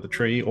knock it out of the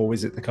tree? Or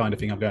is it the kind of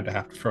thing I'm going to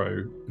have to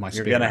throw my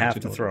spear? You're going to have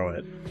to throw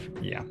it.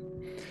 Yeah.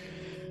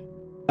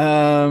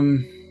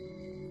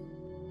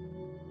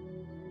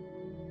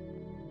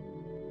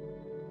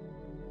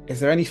 Is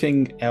there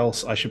anything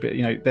else I should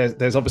be...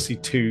 there's obviously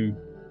 2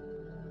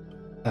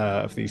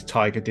 of these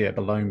tiger deer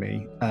below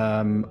me.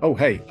 Oh,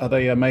 hey, are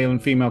they a male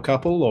and female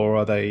couple, or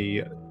are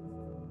they...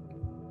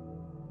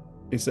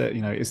 Is there,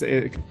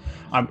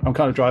 I'm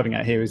kind of driving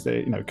at here. Is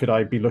there, could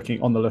I be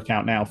looking on the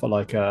lookout now for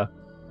like a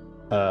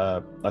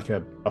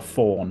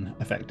fawn,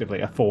 effectively,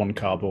 a fawn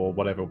cub or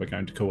whatever we're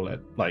going to call it,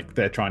 like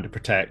they're trying to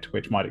protect,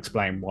 which might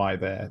explain why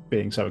they're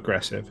being so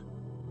aggressive?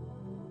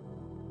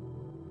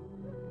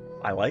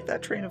 I like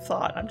that train of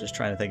thought. I'm just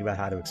trying to think about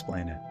how to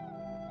explain it.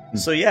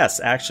 So yes,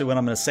 actually what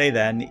I'm going to say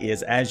then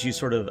is, as you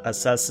sort of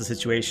assess the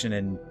situation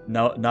and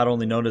not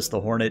only notice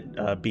the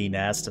hornet bee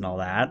nest and all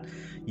that,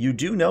 you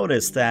do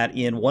notice that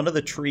in one of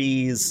the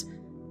trees,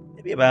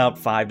 maybe about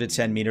 5 to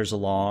 10 meters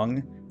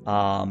along,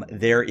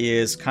 there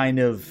is kind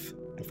of,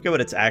 I forget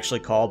what it's actually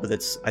called, but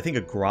I think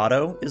a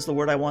grotto is the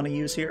word I want to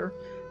use here,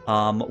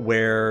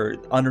 where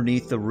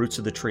underneath the roots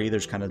of the tree,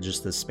 there's kind of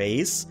just the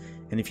space.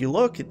 And if you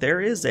look, there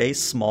is a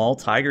small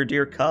tiger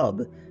deer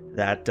cub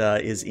that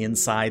is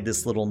inside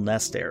this little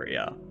nest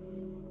area.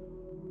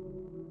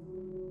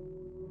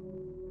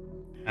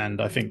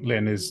 And I think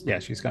Lynn is,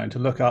 she's going to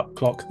look up,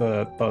 clock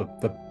the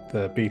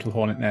beetle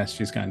hornet nest.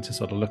 She's going to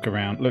sort of look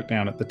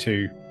down at the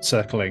 2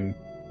 circling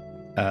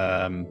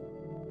tiger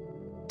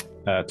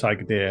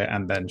deer,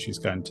 and then she's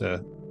going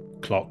to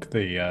clock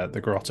the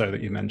grotto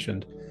that you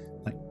mentioned.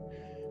 Like,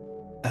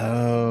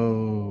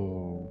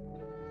 oh.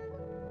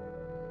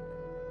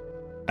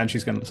 And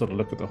she's going to sort of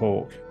look at the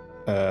hawk,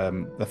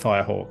 the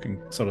fire hawk,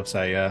 and sort of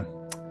say,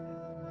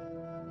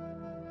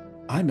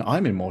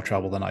 I'm in more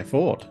trouble than I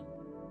thought.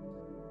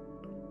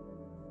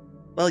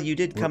 Well, you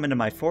did come into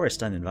my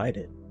forest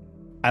uninvited.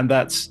 And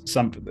that's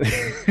something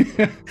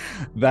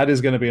that is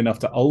going to be enough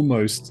to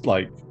almost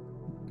like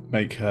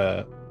make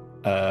her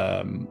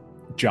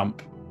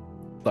jump,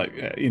 like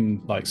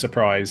in like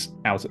surprise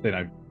out,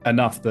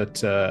 enough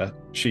that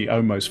she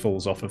almost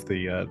falls off of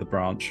the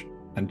branch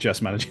and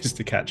just manages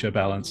to catch her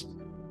balance.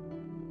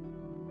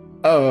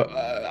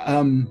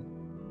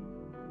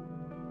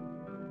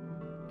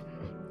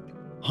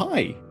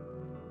 Hi.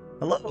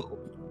 Hello.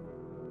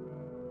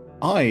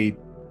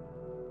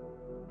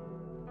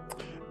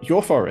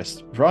 Your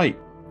forest, right?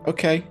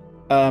 Okay.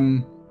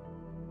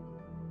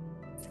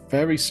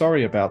 Very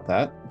sorry about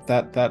that.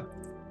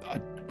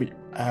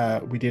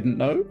 We didn't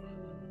know.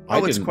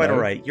 Oh, it's quite all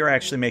right. You're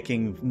actually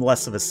making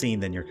less of a scene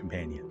than your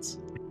companions.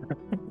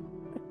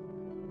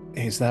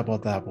 Is that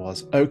what that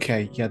was?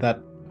 Okay, yeah,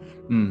 that...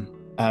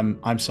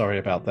 I'm sorry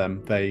about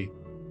them. They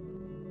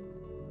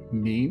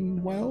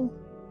mean well?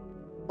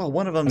 Well,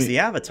 one of them's the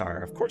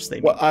Avatar. Of course they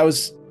mean. Well, I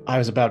was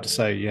about to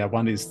say, yeah,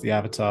 one is the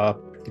Avatar,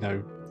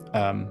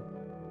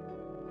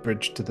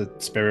 bridge to the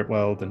spirit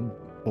world, and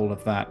all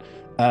of that.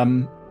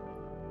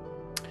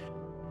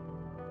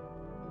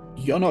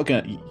 You're not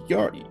gonna.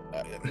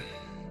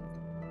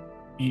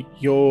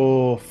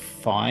 You're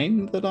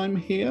fine that I'm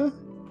here.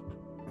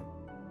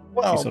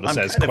 Well, She sort of I'm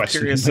says kind of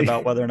curious questioningly.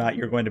 about whether or not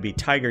you're going to be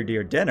tiger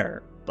deer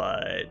dinner,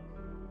 but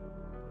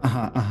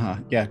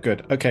Yeah,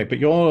 good. Okay, but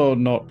you're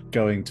not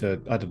going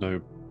to, I don't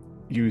know,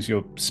 use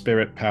your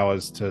spirit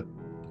powers to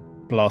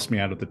blast me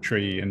out of the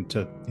tree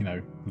into,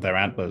 their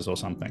antlers or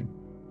something.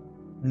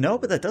 no,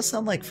 but that does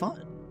sound like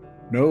fun.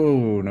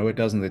 No, it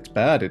doesn't. It's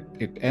bad.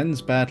 It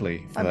ends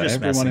badly for I'm just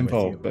everyone messing with you.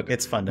 involved. But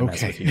It's fun to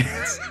mess okay. with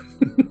humans.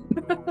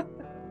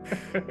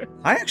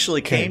 I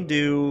actually came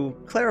to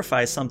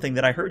clarify something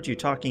that I heard you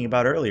talking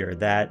about earlier,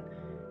 that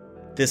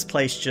this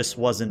place just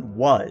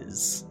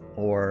was,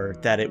 or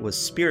that it was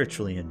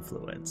spiritually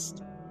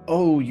influenced.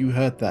 Oh, you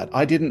heard that.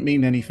 I didn't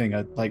mean anything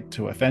like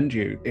to offend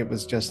you. It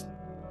was just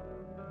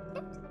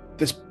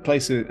this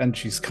place is, and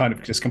she's kind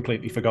of just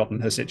completely forgotten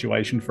her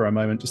situation for a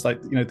moment. Just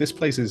like, this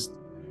place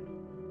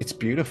it's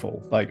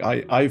beautiful. Like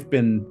I've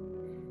been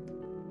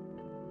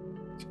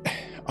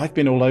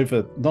all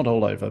over, not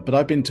all over, but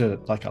I've been to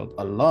like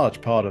a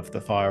large part of the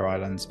Fire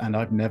Islands, and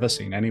I've never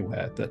seen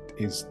anywhere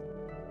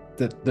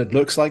that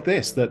looks like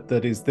this,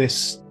 that is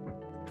this.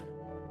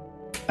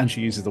 And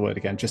she uses the word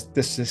again. Just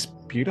this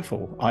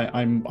beautiful.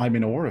 I'm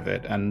in awe of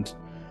it, and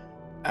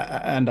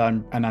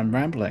I'm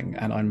rambling,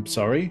 and I'm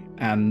sorry,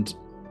 and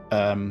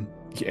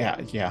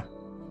yeah.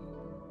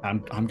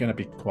 I'm gonna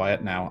be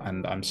quiet now,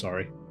 and I'm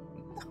sorry.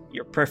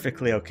 You're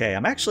perfectly okay.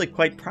 I'm actually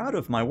quite proud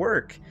of my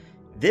work.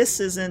 This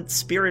isn't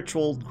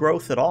spiritual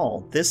growth at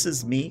all. This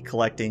is me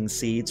collecting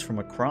seeds from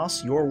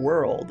across your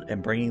world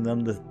and bringing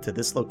them to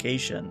this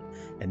location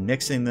and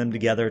mixing them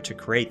together to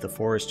create the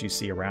forest you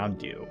see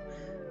around you.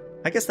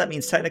 I guess that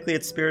means technically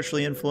it's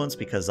spiritually influenced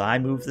because I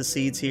moved the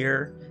seeds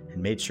here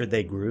and made sure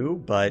they grew,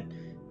 but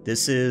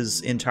this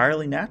is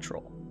entirely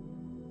natural.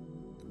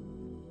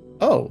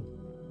 Oh.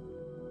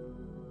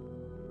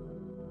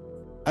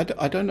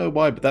 I don't know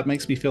why, but that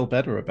makes me feel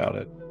better about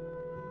it.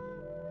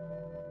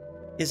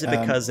 Is it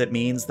because it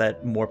means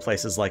that more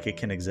places like it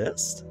can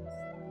exist?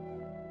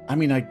 I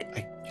mean,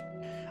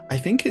 I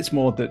think it's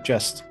more that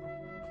just...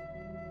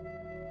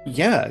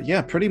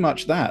 Yeah, pretty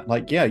much that.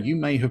 Like, yeah, you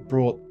may have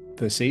brought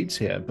the seeds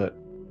here, but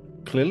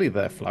clearly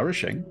they're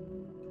flourishing.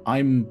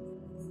 I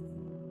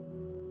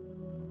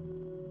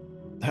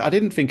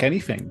didn't think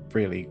anything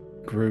really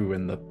grew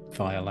in the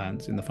Fire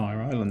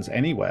Islands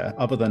anywhere,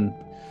 other than,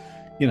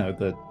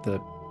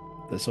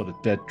 the sort of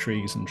dead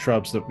trees and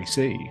shrubs that we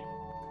see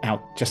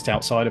just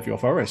outside of your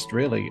forest,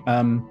 really.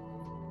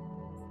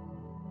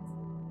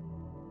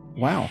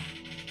 Wow.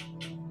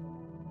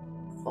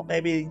 Well,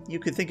 maybe you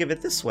could think of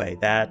it this way,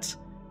 that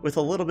with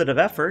a little bit of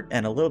effort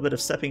and a little bit of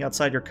stepping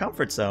outside your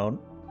comfort zone,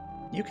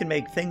 you can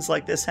make things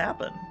like this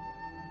happen.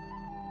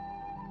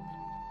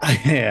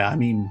 Yeah, I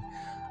mean,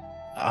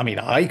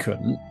 I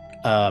couldn't.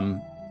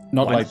 Not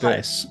Why like not?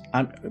 this.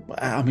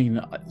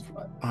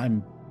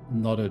 I'm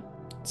not a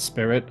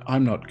spirit.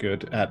 I'm not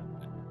good at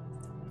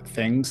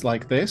things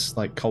like this,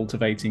 like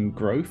cultivating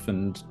growth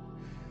and.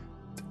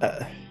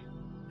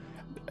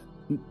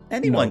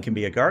 Anyone can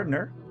be a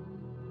gardener.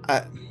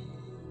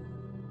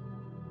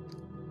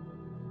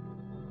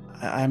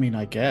 I mean,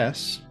 I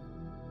guess,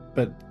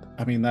 but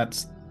I mean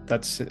that's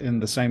in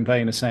the same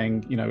vein as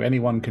saying,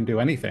 anyone can do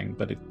anything,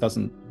 but it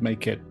doesn't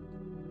make it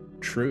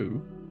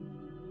true.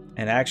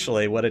 And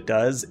actually, what it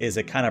does is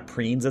it kind of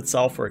preens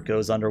itself where it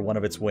goes under one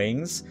of its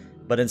wings,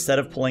 but instead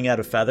of pulling out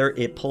a feather,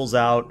 it pulls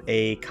out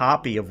a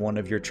copy of one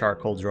of your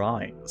charcoal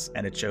drawings,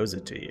 and it shows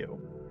it to you.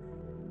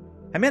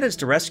 I managed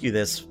to rescue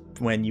this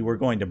when you were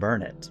going to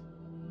burn it.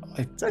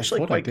 It's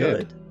actually quite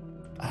good.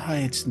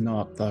 It's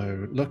not,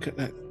 though. Look at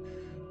that.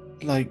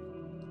 Like,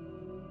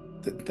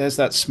 there's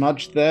that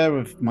smudge there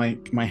of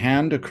my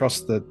hand across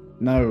the...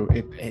 No,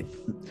 it...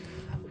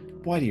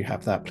 Why do you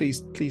have that?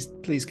 Please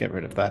get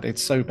rid of that.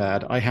 It's so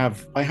bad. I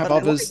have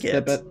others. Like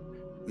it.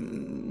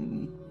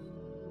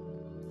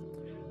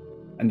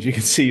 And you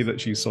can see that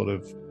she's sort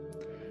of...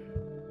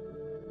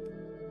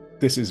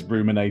 This is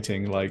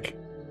ruminating, like,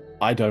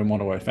 I don't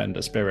want to offend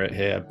a spirit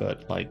here,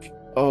 but like,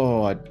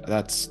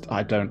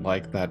 I don't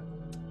like that.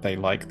 They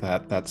like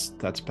that. That's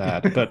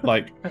bad. But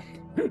like,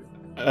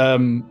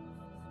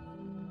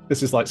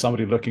 this is like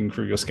somebody looking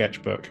through your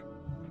sketchbook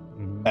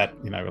at,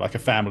 like a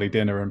family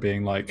dinner and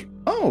being like,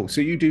 oh,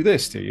 so you do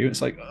this, do you?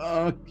 It's like,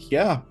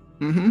 yeah.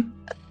 Mm-hmm.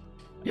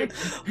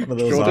 One of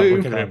those Sure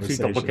awkward do.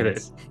 conversations. Look at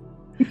it.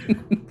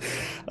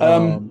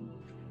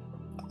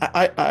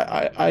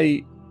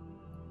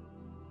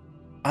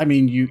 I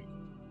mean,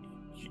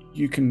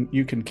 you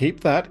can keep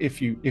that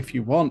if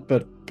you want,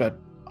 but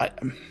I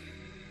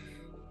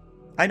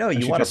know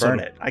you should want to just sort burn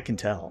of- it. I can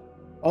tell.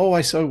 oh,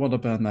 I so want to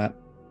burn that.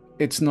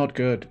 It's not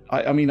good.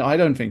 I mean, I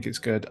don't think it's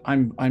good.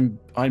 I'm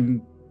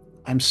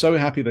so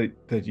happy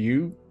that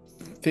you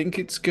think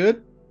it's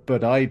good,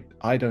 but I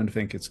don't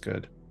think it's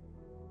good.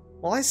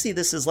 Well, I see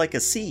this as like a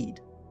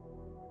seed.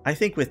 I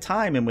think with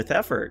time and with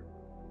effort,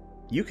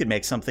 you could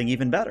make something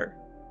even better.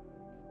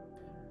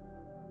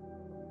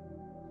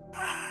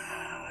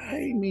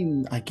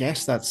 mean, I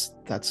guess that's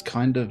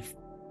kind of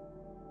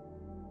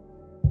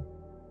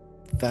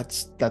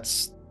that's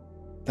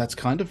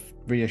kind of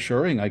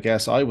reassuring. I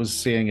guess I was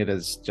seeing it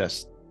as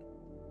just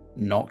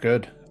not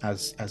good,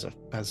 as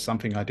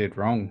something I did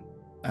wrong,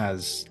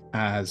 as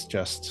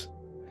just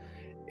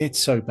it's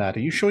so bad.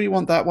 Are you sure you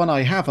want that one?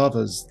 I have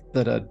others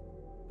that are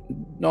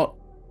not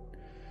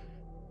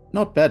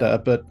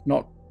better, but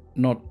not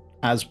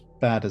as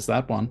bad as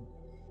that one.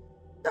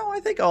 No,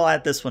 I think I'll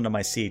add this one to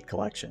my seed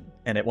collection.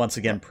 And it once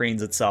again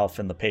preens itself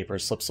and the paper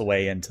slips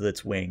away into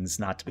its wings,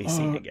 not to be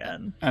seen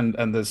again.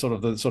 And the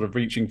sort of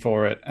reaching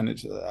for it, and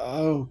it's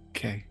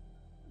okay.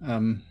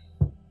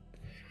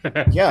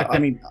 Yeah, I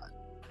mean,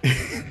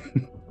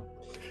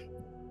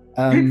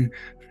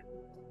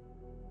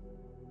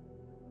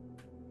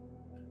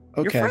 okay.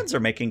 Your friends are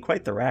making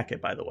quite the racket,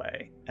 by the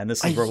way. And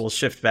this is where we'll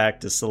shift back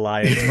to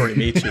Salai and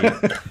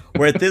Torimichi.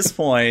 Where at this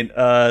point,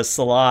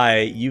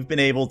 Salai, you've been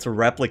able to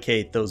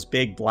replicate those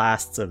big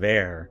blasts of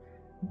air,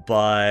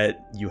 but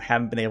you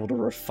haven't been able to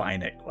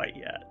refine it quite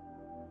yet.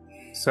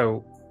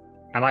 So,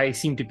 and I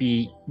seem to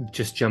be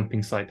just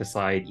jumping side to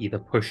side, either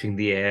pushing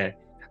the air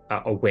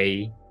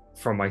away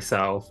from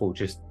myself or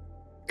just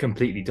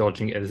completely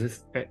dodging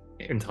it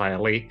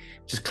entirely,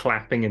 just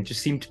clapping, and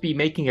just seem to be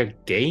making a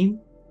game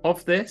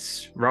of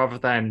this rather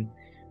than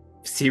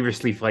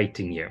seriously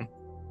fighting you.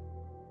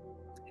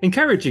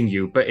 Encouraging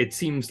you, but it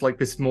seems like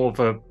this more of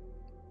a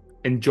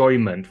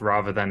enjoyment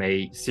rather than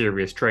a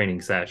serious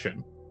training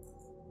session.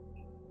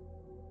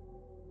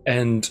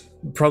 And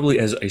probably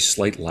as a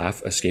slight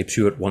laugh escapes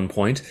you at one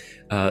point,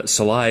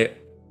 Salai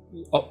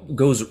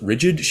goes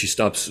rigid. She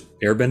stops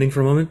airbending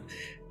for a moment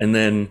and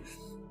then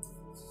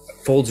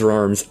folds her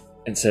arms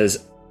and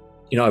says,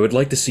 I would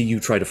like to see you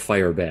try to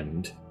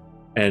firebend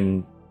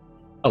and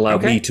allow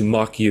me to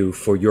mock you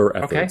for your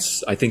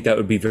efforts. I think that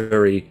would be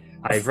very...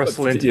 I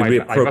wrestle into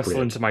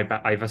my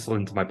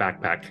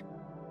backpack.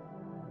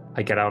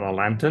 I get out a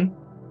lantern.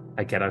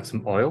 I get out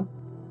some oil.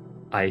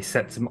 I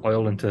set some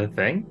oil into the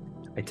thing.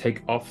 I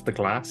take off the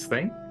glass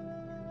thing.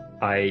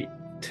 I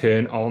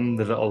turn on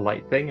the little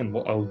light thing, and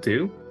what I'll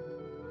do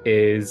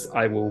is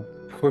I will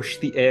push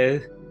the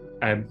air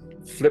and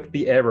flip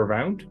the air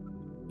around,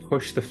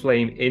 push the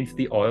flame into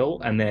the oil,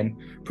 and then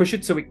push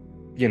it so it,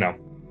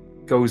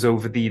 goes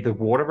over the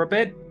water a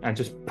bit, and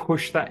just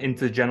push that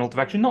into the general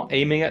direction. Not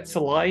aiming at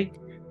Salai,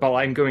 but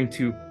I'm going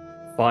to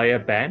fire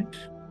bend.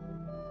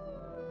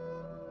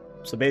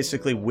 So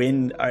basically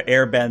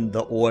airbend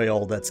the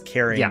oil that's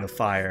carrying the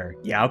fire.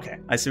 Yeah, okay.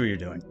 I see what you're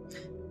doing.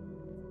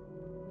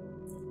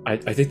 I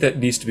think that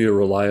needs to be a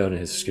rely on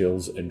his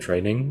skills and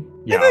training.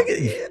 Yeah.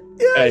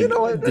 You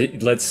know what?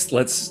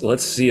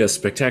 Let's see a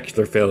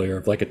spectacular failure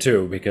of like a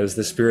 2, because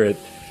the spirit...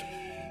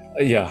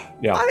 I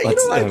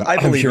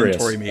believe curious.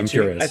 in Torimichi. I'm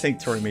curious. I think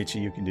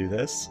Torimichi, you can do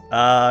this. Go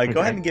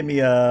ahead and give me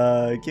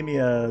a.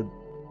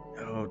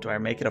 Oh, do I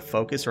make it a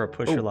focus or a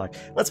push your luck?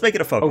 Let's make it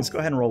a focus. Go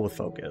ahead and roll with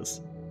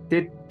focus.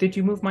 Did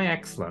you move my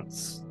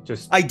excellence?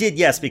 I did,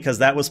 yes, because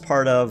that was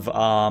part of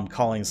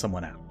calling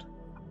someone out.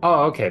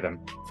 Oh, okay then.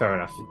 Fair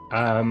enough.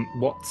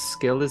 What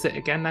skill is it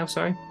again now?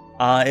 Sorry.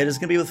 It is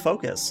going to be with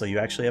focus, so you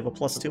actually have a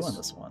 +2 on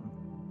this one.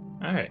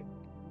 All right.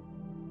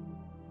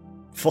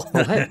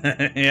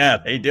 Yeah,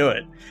 they do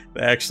it.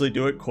 They actually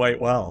do it quite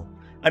well.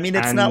 I mean,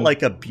 it's not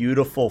like a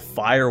beautiful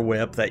fire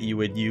whip that you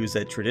would use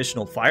at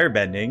traditional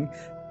firebending,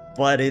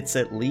 but it's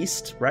at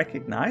least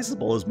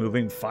recognizable as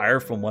moving fire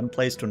from one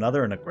place to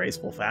another in a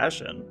graceful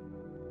fashion.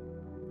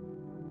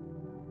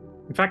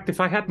 In fact, if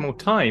I had more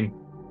time,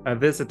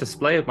 there's a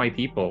display of my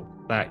people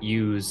that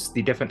use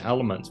the different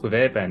elements with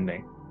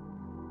airbending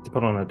to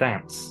put on a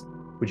dance.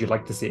 Would you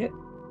like to see it?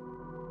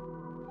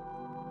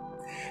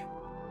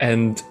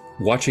 And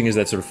watching as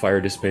that sort of fire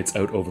dissipates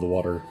out over the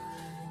water,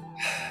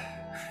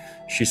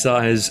 she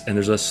sighs, and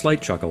there's a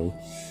slight chuckle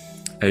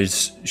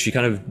as she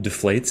kind of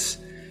deflates.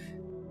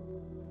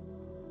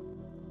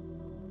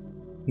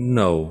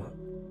 No,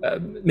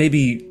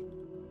 maybe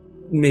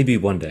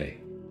one day,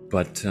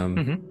 but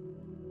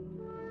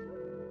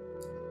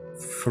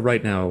for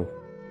right now.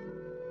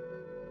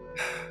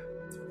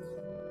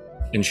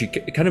 And she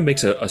kind of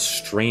makes a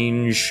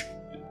strange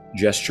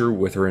gesture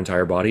with her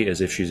entire body,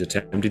 as if she's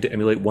attempting to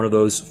emulate one of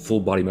those full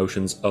body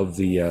motions of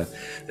the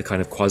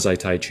kind of quasi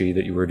Tai Chi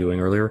that you were doing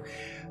earlier.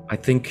 I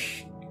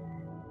think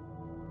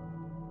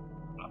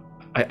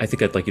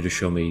I'd like you to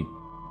show me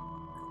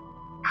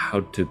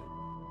how to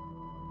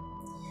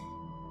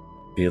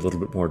be a little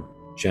bit more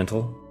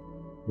gentle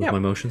with my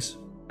motions.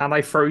 And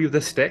I throw you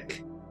the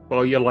stick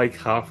while you're like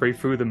halfway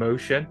through the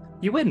motion.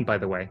 You win, by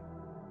the way.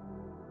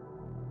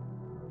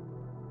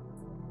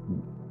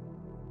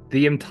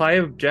 The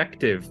entire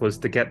objective was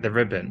to get the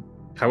ribbon.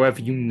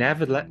 However, you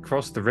never let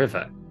cross the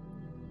river.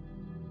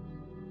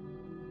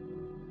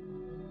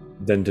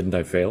 Then didn't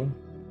I fail?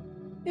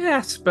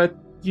 Yes, but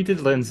you did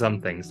learn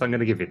something, so I'm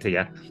going to give it to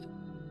you.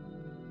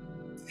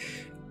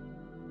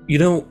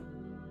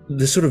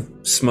 The sort of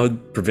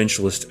smug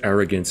provincialist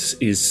arrogance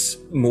is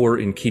more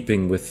in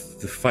keeping with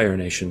the Fire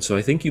Nation, so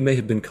I think you may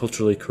have been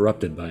culturally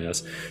corrupted by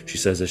us, she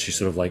says as she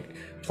sort of like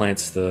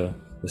plants the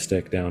the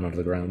stick down onto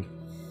the ground.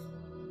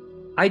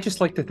 I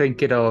just like to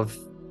think it of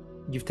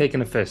you've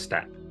taken a first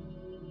step.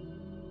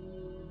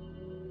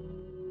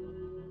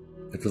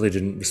 It really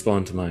didn't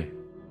respond to my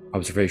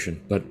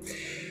observation, but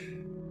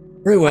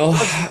very well.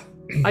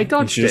 I And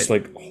dodged she just it.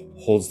 like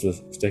holds the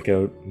stick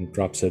out and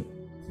drops it.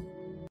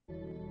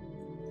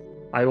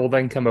 I will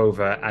then come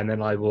over and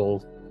then I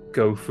will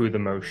go through the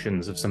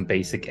motions of some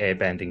basic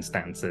airbending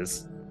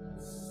stances.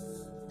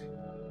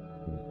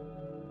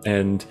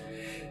 And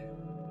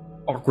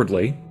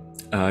awkwardly,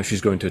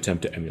 she's going to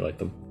attempt to emulate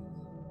them.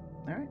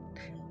 All right.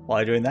 While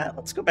you're doing that,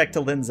 let's go back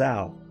to Lin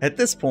Zhao. At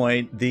this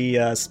point,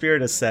 the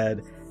spirit has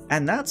said,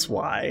 and that's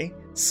why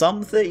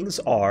some things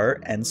are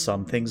and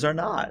some things are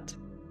not.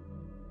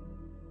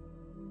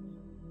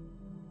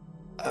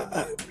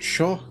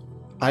 Sure.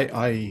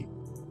 I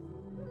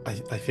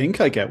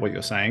think I get what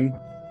you're saying.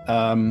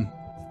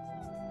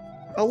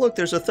 Oh, look,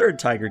 there's a third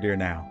tiger deer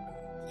now.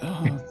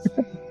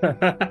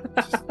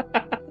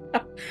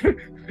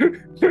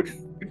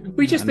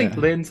 We just Yeah, think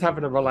no. Lynn's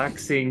having a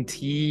relaxing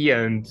tea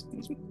and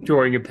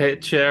drawing a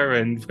picture,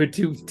 and we're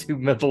too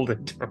muddled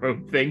into our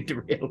own thing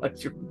to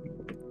realize you're.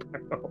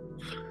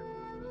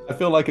 I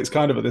feel like it's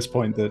kind of at this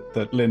point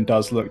that Lynn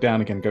does look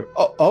down again and go,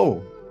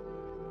 oh.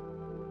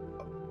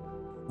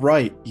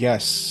 Right,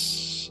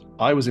 yes.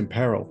 I was in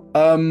peril.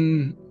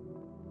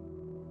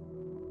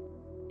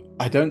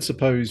 I don't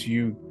suppose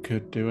you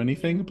could do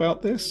anything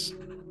about this?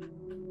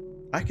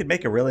 I could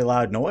make a really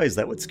loud noise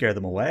that would scare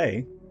them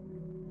away.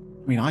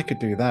 I mean, I could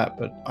do that,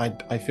 but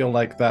I feel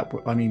like that.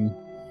 I mean,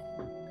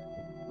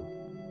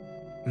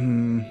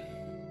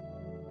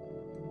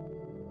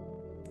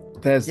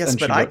 there's Yes, and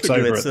but she I looks could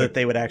do over it at so that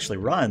they would actually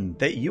run.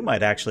 That you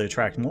might actually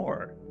attract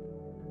more.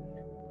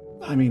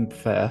 I mean,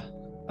 fair.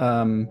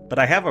 But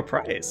I have a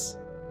price.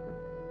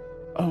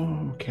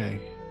 Oh, okay.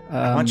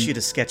 I want you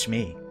to sketch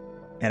me.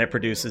 And it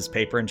produces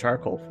paper and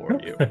charcoal for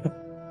you.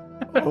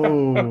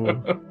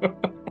 Oh,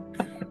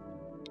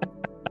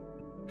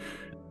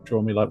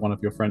 draw me like one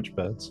of your French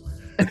birds.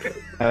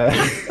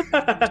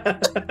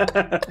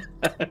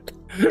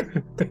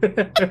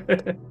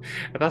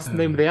 That's the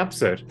name of the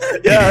episode.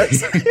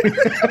 Yes.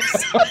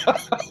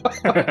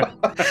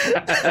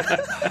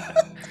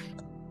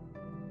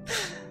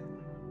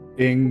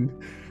 Ding.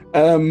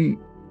 Oh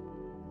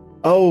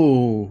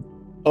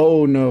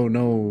no.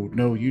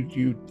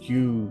 You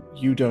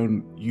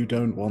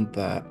don't want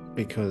that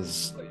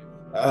because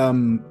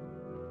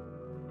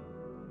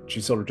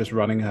she's sort of just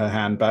running her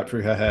hand back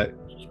through her hair.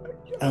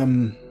 I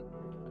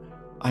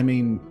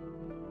mean,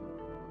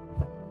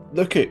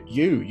 look at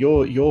you.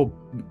 You're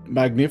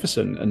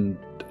magnificent and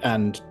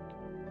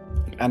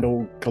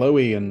all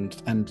glowy and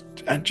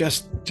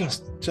just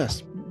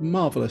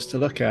marvelous to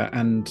look at,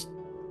 and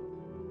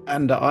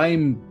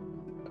I'm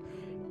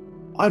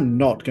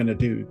not gonna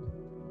do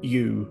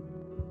you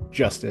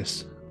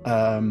justice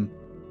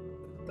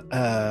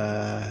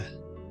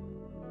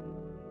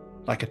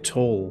like at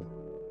all.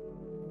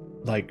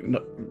 Like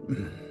no,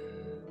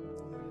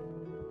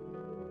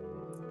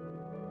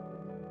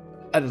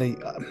 at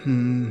least,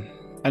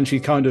 and she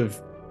kind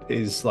of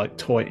is like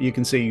toy. You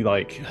can see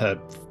like her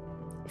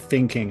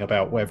thinking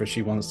about whether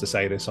she wants to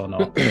say this or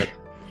not. But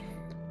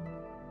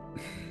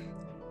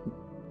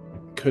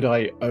could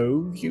I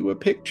owe you a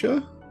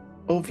picture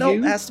of No,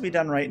 you? it has to be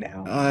done right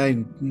now.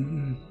 I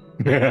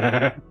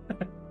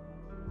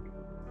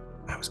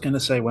was going to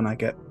say when I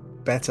get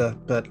better,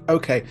 but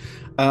okay.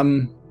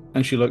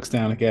 And she looks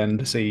down again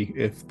to see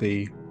if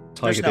the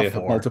tiger There's no deer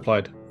have 4.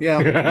 multiplied.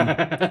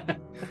 Yeah.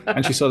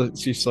 And she sort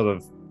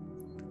of,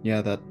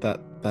 yeah,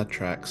 that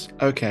tracks.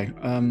 Okay.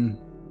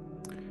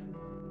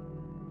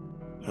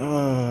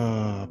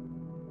 Oh,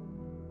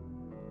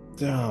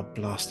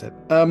 blast it.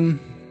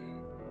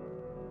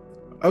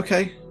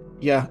 Okay.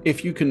 Yeah,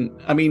 if you can.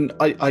 I mean,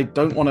 I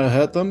don't want to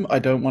hurt them. I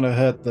don't want to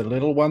hurt the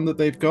little one that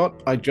they've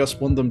got. I just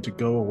want them to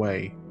go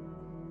away.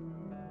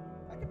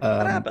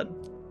 What happened?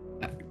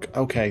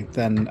 Okay,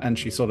 then, and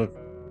she sort of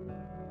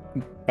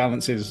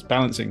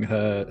balancing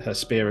her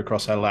spear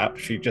across her lap.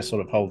 She just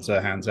sort of holds her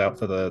hands out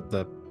for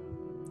the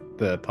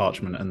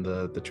parchment and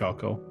the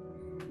charcoal.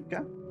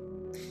 Okay.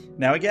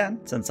 Now again,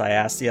 since I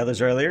asked the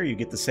others earlier, you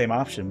get the same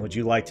option. Would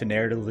you like to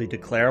narratively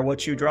declare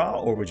what you draw,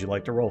 or would you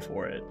like to roll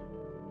for it?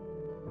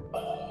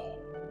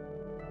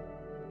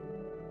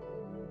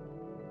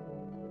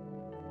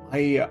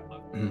 I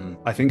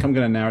think I'm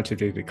going to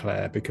narratively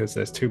declare because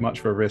there's too much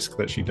of a risk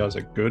that she does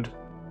a good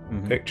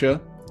picture,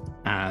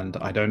 and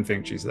I don't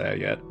think she's there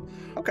yet.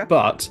 Okay.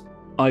 But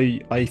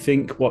I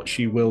think what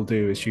she will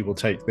do is she will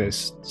take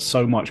this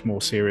so much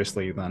more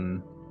seriously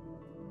than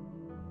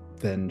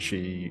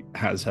she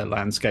has her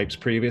landscapes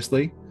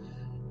previously.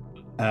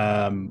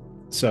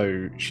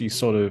 So she's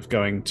sort of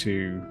going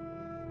to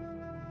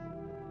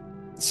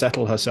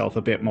settle herself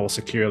a bit more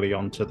securely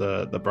onto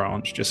the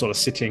branch, just sort of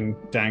sitting,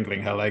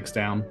 dangling her legs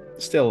down,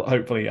 still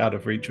hopefully out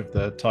of reach of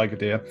the tiger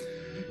deer.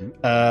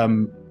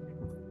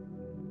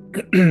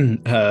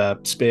 Her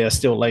spear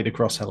still laid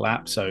across her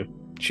lap, so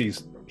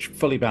she's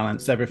fully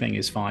balanced. Everything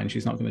is fine.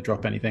 She's not going to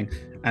drop anything,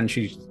 and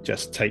she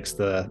just takes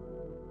the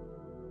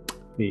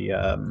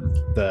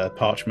the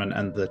parchment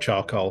and the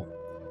charcoal,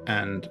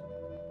 and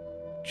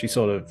she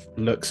sort of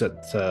looks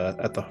at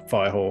the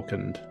firehawk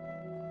and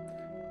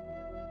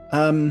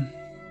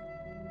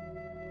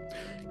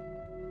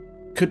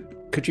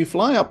could you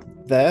fly up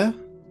there?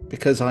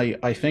 Because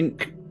I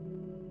think,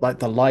 like,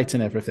 the light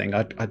and everything,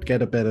 I'd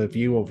get a better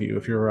view of you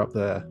if you were up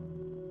there.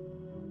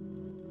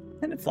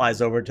 And it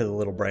flies over to the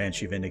little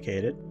branch you've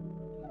indicated.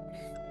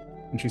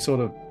 And she sort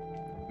of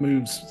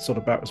moves sort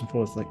of backwards and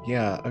forwards, like,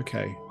 yeah,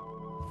 okay.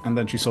 And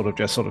then she sort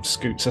of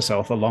scoots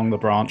herself along the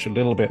branch a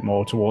little bit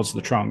more towards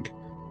the trunk.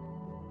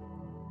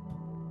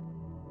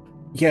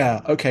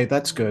 Yeah, okay,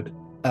 that's good.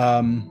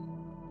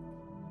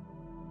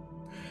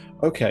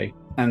 Okay.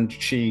 And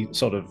she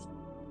sort of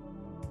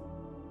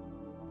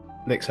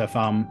licks her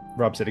thumb,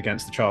 rubs it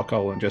against the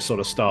charcoal, and just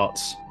sort of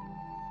starts,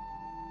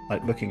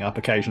 like, looking up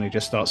occasionally,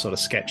 just starts sort of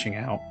sketching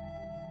out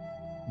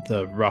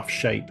the rough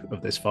shape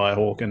of this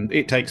firehawk. And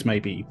it takes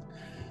maybe,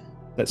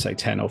 let's say,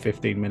 10 or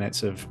 15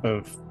 minutes of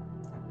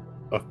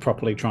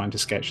properly trying to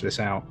sketch this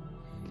out.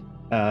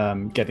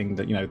 Getting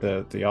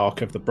the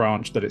arc of the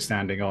branch that it's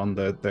standing on,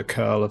 the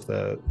curl of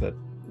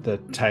the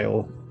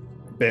tail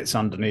bits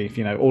underneath,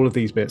 all of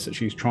these bits that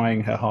she's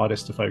trying her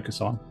hardest to focus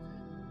on.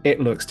 It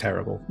looks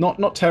terrible.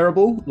 Not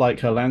terrible like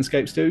her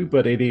landscapes do,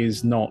 but it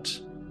is not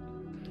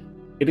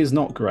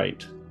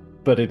great.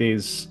 But it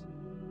is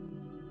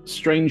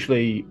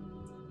strangely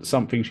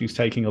something she's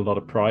taking a lot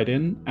of pride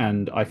in,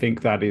 and I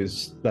think that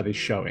is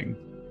showing.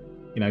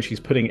 She's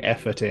putting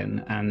effort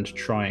in and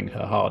trying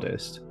her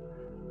hardest.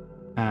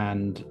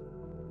 And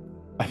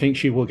I think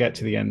she will get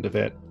to the end of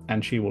it,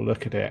 and she will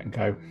look at it and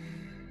go,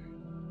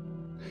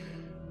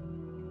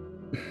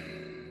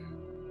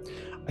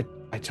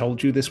 I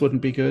told you this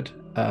wouldn't be good.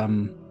 I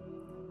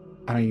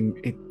mean,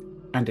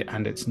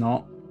 it's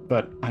not,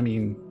 but I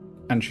mean,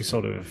 and she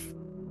sort of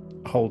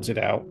holds it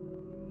out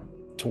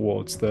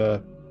towards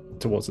the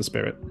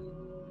spirit.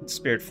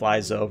 Spirit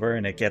flies over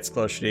and it gets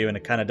closer to you, and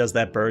it kind of does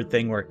that bird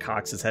thing where it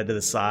cocks its head to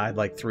the side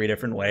like 3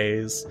 different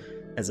ways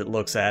as it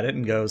looks at it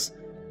and goes,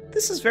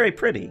 "This is very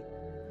pretty.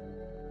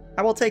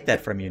 I will take that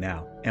from you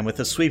now." And with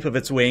a sweep of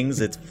its wings,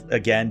 it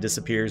again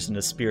disappears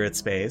into spirit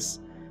space.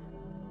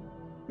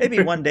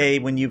 Maybe one day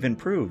when you've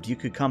improved, you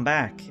could come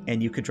back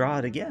and you could draw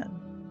it again.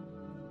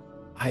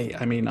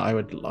 I mean, I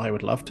would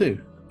love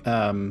to.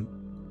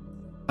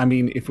 I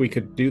mean, if we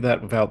could do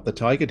that without the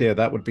tiger deer,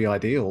 that would be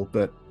ideal.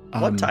 But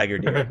what tiger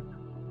deer?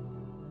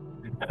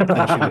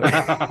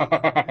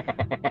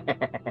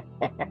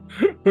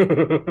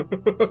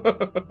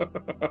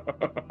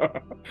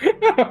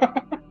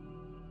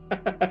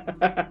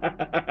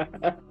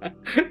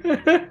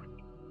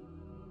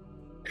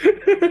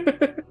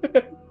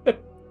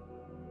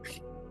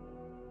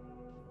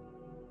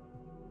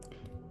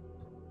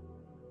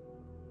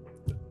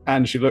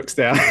 And she looks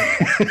down.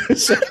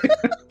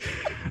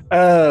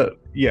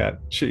 Yeah,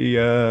 she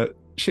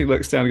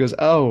looks down and goes,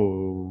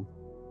 "Oh,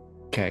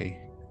 okay.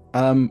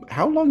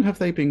 How long have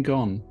they been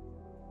gone?"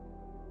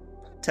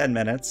 10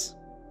 minutes.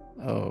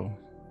 Oh.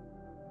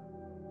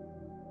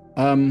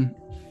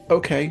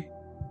 Okay.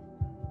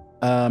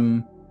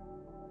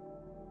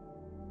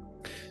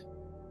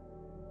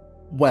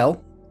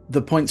 Well,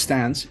 the point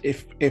stands.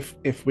 If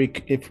we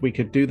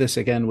could do this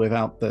again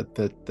without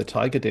the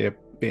tiger deer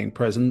being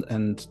present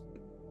and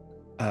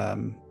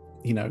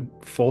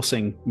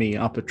forcing me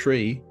up a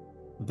tree,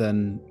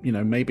 then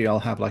maybe I'll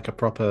have like a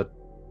proper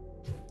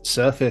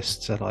surface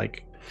to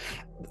like.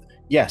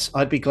 Yes,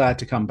 I'd be glad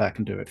to come back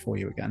and do it for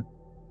you again.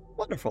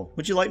 Wonderful.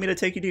 Would you like me to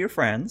take you to your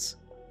friends?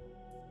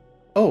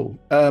 Oh,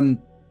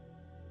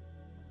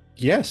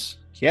 yes,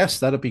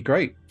 that'd be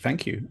great.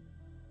 Thank you.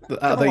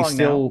 Are they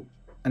still? Now.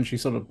 And she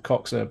sort of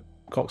cocks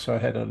her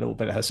head a little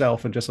bit at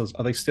herself and just says,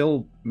 "Are they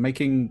still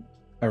making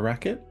a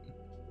racket?"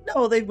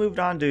 No, they've moved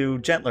on to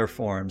gentler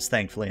forms,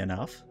 thankfully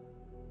enough.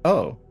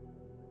 Oh,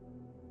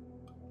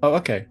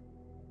 okay.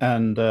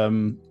 And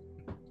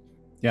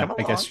yeah,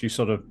 I guess she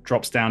sort of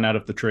drops down out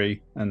of the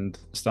tree and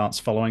starts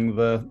following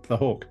the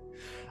hawk.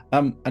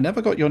 I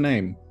never got your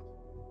name.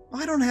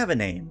 I don't have a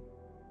name.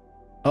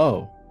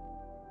 Oh.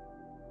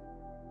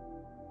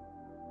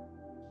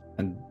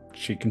 And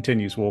she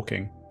continues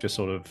walking, just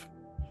sort of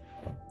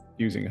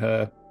using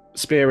her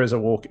spear as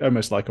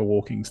almost like a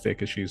walking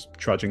stick as she's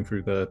trudging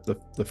through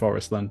the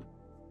forest land.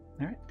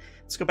 All right.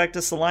 Let's go back to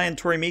Salai and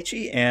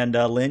Torimichi, and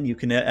Lynn, you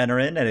can enter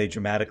in at a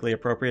dramatically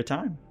appropriate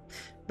time.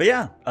 But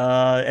yeah,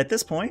 at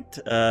this point,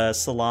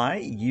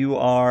 Salai, you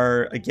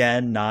are,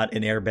 again, not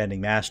an airbending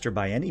master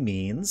by any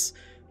means,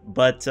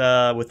 but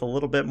with a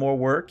little bit more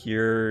work,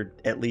 you're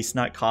at least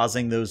not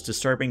causing those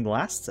disturbing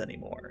blasts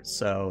anymore.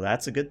 So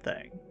that's a good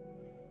thing.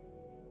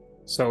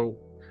 So,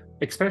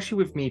 especially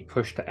with me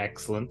pushed to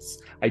excellence,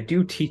 I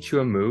do teach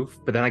you a move,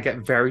 but then I get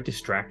very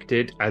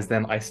distracted as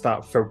then I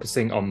start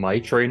focusing on my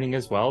training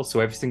as well. So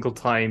every single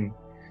time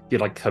you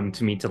like come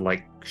to me to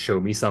like show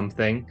me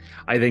something,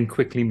 I then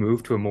quickly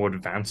move to a more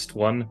advanced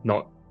one,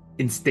 not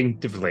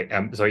instinctively,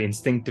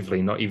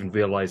 not even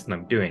realizing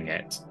I'm doing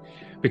it,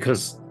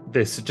 because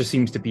this just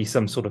seems to be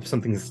some sort of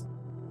something's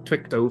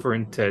tricked over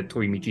into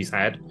Torimichi's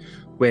head,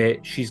 where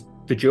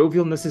the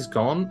jovialness is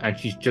gone, and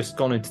she's just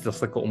gone into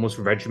this like almost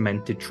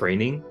regimented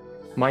training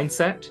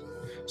mindset.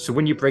 So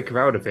when you break her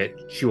out of it,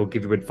 she will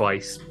give you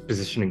advice,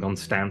 positioning on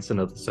stance and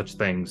other such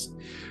things.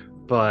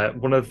 But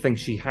one of the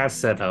things she has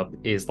set up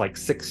is like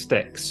 6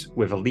 sticks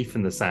with a leaf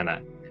in the center,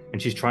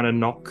 and she's trying to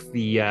knock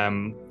the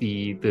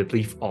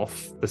leaf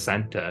off the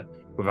center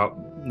without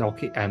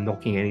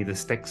knocking any of the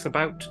sticks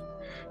about.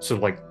 So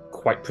like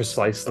quite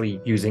precisely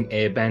using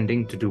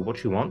airbending to do what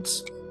she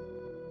wants.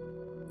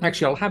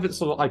 Actually, I'll have it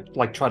sort of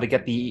like try to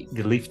get the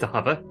leaf to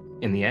hover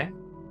in the air,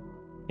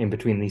 in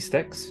between these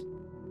sticks.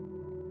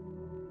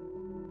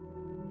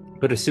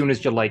 But as soon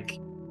as you're like,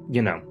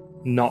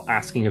 not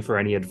asking her for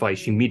any advice,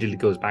 she immediately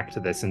goes back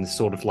to this and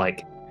sort of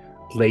like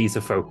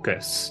laser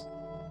focus.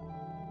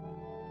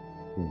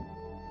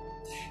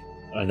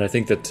 And I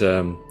think that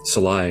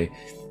Salai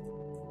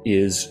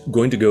is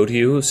going to go to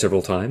you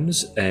several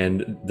times,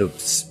 and the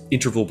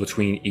interval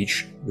between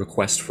each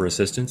request for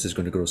assistance is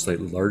going to grow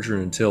slightly larger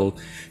until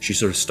she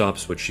sort of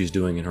stops what she's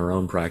doing in her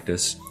own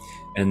practice,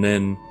 and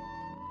then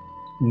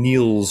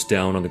kneels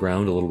down on the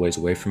ground a little ways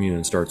away from you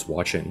and starts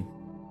watching.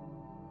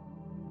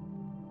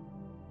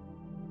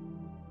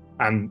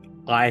 And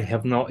I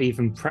have not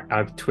even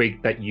I've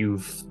twigged that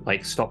you've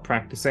like stopped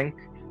practicing.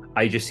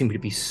 I just seem to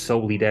be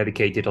solely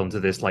dedicated onto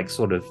this like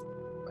sort of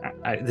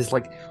this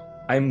like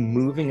I'm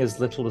moving as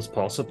little as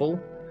possible,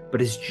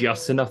 but it's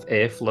just enough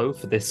airflow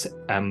for this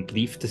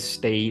leaf to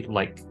stay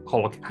like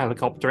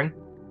helicoptering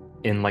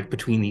in like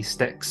between these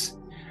sticks,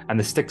 and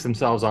the sticks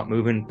themselves aren't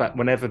moving. But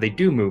whenever they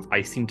do move,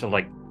 I seem to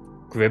like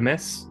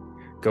grimace,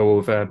 go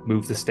over,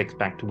 move the sticks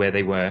back to where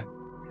they were,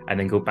 and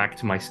then go back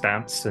to my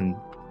stance, and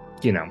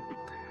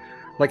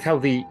like how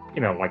the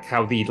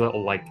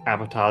little like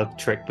avatar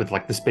trick with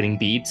like the spinning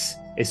beads.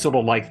 It's sort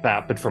of like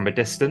that, but from a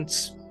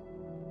distance.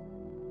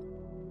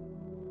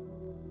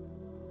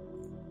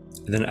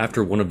 And then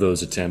after one of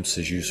those attempts,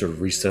 as you sort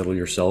of resettle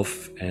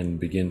yourself and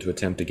begin to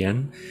attempt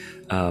again,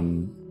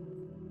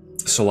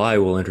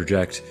 Salai will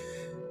interject,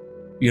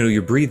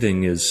 your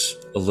breathing is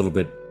a little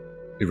bit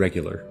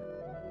irregular.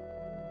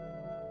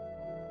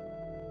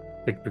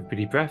 Big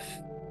deep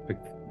breath. Big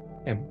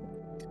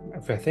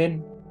breath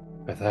in,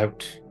 breath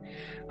out.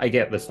 I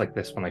get this like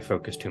this when I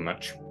focus too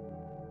much.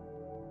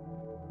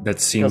 That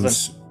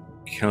seems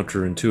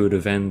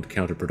counterintuitive and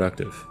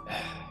counterproductive.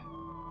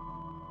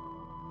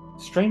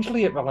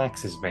 Strangely, it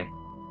relaxes me.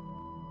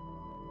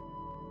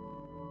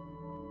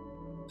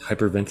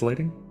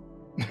 Hyperventilating?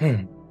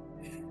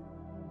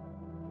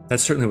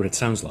 That's certainly what it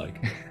sounds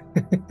like.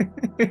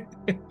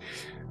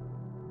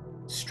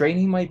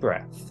 Straining my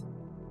breath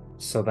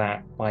so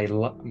that my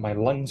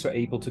lungs are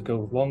able to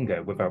go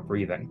longer without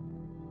breathing.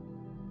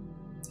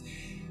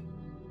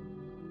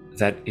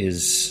 That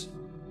is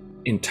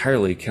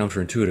entirely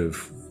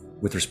counterintuitive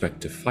with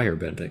respect to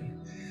firebending.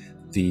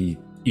 The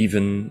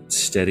even,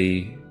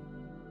 steady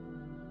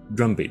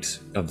drumbeat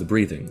of the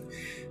breathing,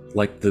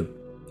 like the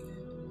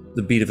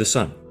beat of the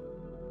sun.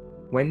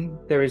 When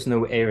there is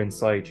no air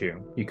inside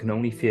you, you can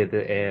only feel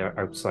the air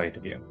outside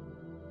of you.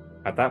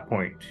 At that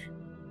point,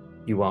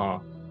 you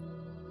are,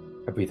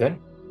 I breathe in,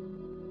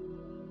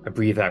 I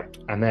breathe out.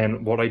 And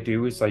then what I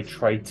do is I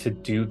try to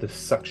do the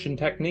suction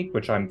technique,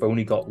 which I've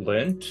only got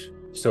learnt.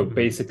 So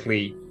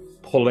basically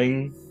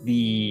pulling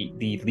the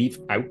leaf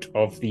out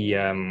of the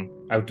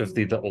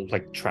little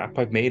like trap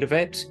I've made of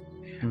it,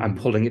 and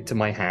pulling it to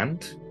my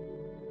hand.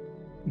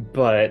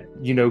 But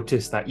you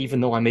notice that even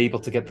though I'm able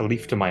to get the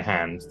leaf to my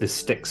hand, the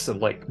sticks are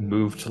like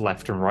moved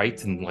left and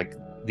right, and like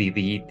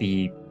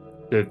the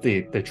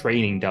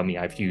training dummy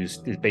I've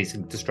used is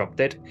basically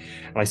disrupted.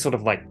 And I sort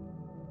of like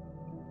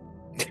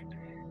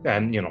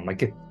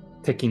like a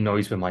ticking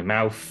noise with my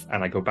mouth,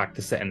 and I go back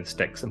to setting the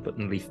sticks and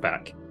putting the leaf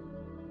back.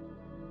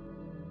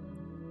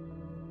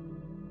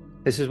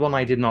 This is one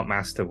I did not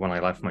master when I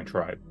left my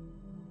tribe.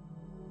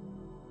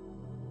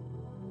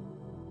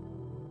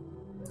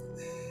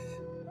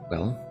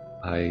 Well,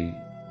 I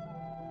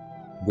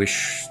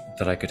wish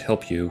that I could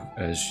help you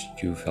as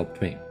you've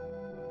helped me.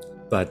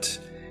 But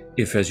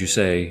if, as you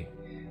say,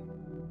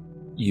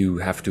 you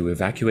have to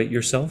evacuate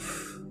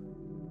yourself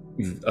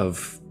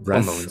of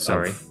breath,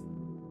 of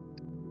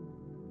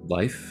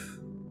life...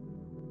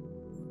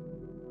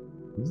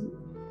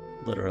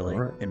 Literally,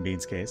 right. In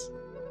Bean's case.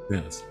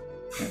 Yes.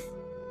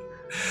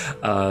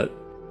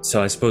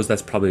 So I suppose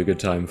that's probably a good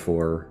time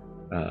for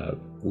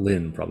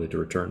Lynn probably to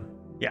return.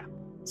 Yeah.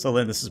 So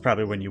Lynn, this is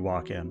probably when you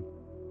walk in.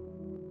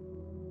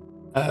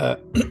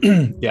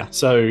 Yeah.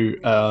 So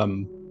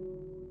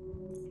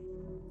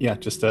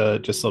just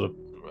sort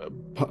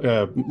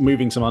of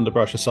moving some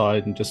underbrush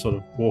aside and just sort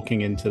of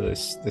walking into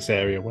this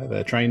area where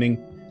they're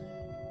training.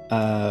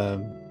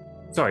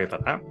 Sorry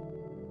about that.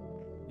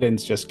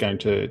 Lynn's just going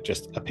to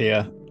just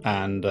appear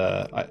and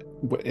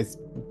is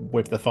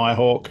with the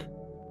Firehawk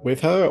with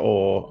her,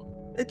 or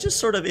it just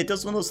sort of, it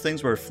does one of those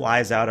things where it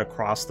flies out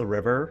across the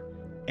river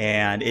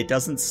and it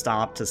doesn't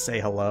stop to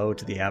say hello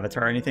to the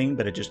avatar or anything,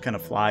 but it just kind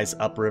of flies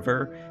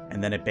upriver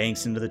and then it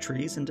banks into the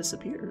trees and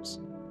disappears.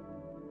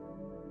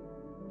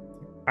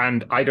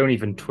 And I don't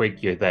even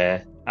twig you're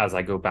there as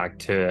I go back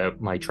to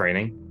my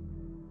training.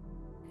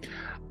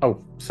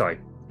 Oh, sorry.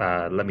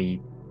 Let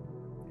me.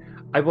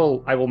 I will.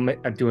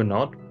 Do a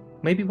nod.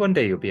 Maybe one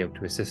day you'll be able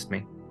to assist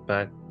me,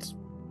 but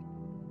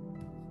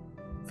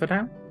for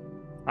now,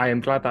 I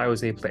am glad that I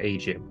was able to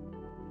aid you.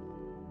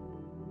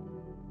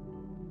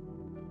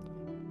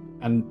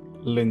 And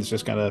Lynn's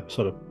just going to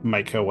sort of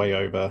make her way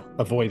over,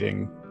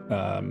 avoiding,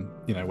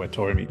 where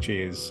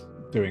Torimichi is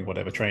doing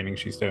whatever training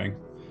she's doing.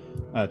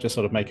 Just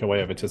sort of make her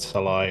way over to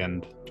Salai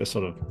and just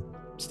sort of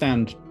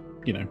stand,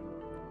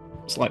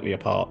 slightly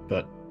apart,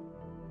 but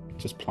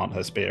just plant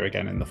her spear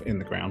again in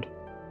the ground.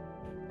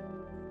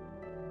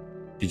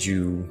 Did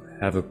you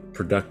have a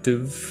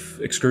productive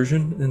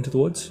excursion into the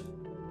woods?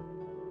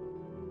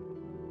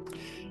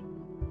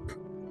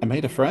 I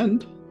made a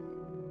friend.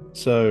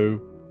 So,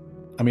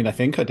 I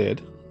think I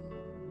did.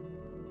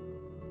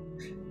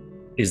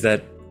 Is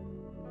that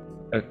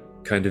a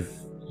kind of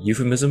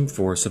euphemism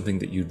for something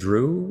that you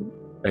drew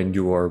and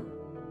you are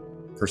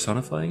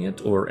personifying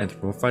it or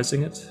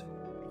anthropomorphizing it?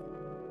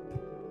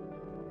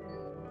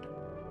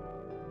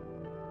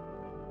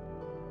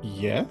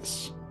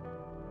 Yes.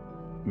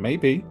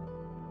 Maybe.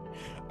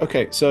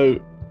 Okay, so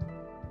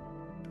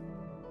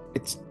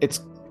it's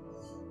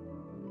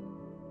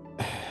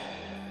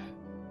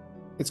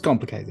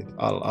complicated.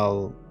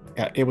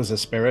 It was a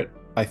spirit,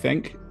 I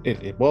think.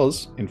 It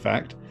was, in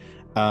fact.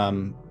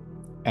 And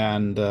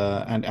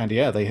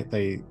yeah,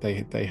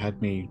 they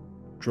had me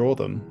draw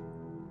them,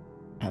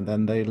 and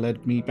then they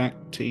led me back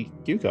to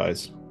you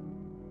guys.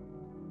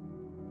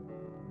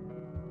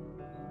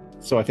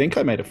 So I think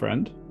I made a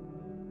friend.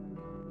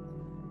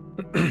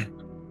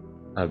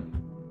 I'm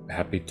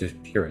happy to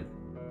hear it.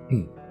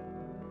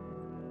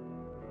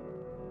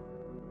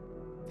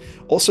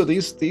 Also,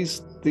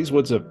 these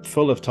woods are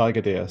full of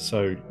tiger deer,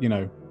 so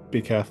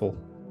be careful.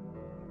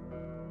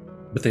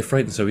 But they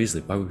frighten so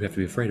easily. Why would we have to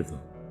be afraid of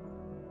them?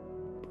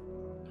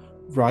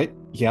 Right.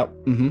 Yep.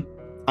 Mm-hmm.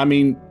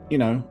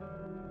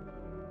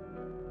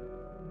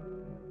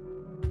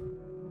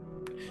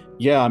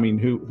 Yeah.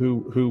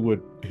 Who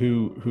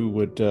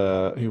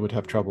would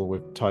have trouble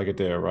with tiger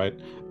deer, right?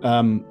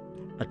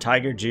 A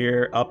tiger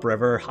deer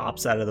upriver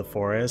hops out of the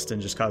forest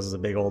and just causes a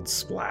big old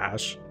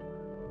splash,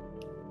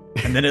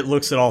 and then it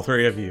looks at all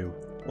three of you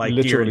like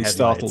literally deer in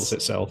startles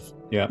itself.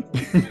 Yeah.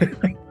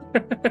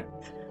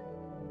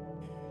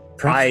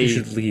 Perhaps we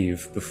should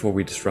leave before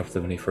we disrupt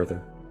them any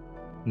further.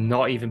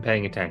 Not even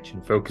paying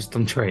attention, focused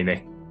on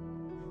training.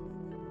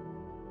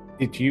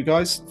 Did you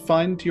guys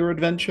find your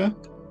adventure?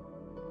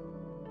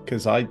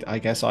 Because I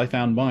guess I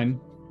found mine.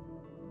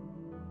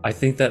 I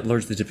think that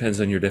largely depends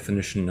on your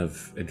definition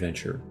of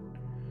adventure.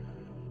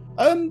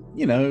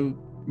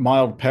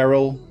 Mild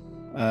peril.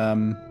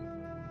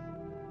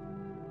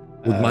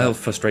 Would mild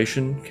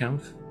frustration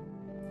count?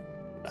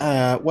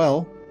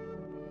 Well,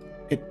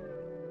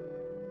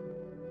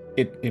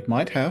 it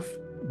might have.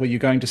 Were you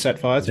going to set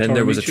fire to Then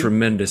there was a Torimichi?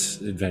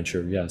 tremendous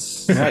adventure,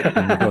 yes. Right.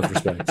 In both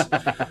respects.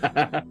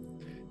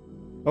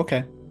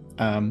 Okay.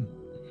 And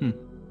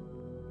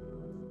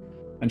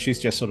she's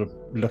just sort of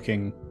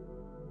looking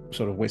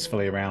sort of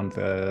wistfully around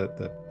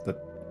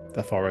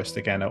the forest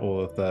again at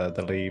all of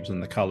the leaves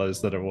and the colors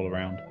that are all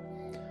around.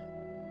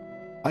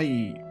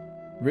 I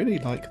really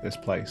like this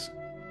place.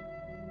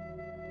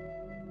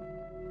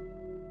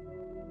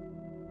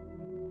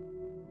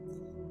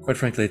 Quite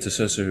frankly, it's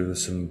associated with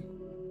some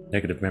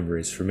negative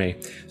memories for me,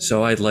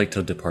 so I'd like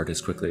to depart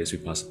as quickly as we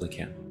possibly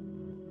can.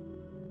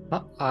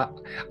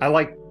 I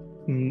like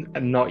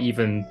not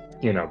even,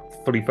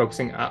 fully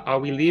focusing. Are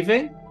we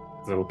leaving?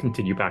 So we'll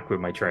continue back with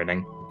my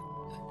training.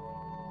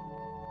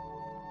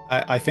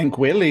 I think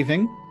we're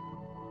leaving.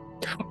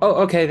 Oh,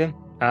 okay then.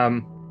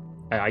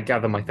 I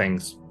gather my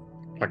things,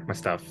 like my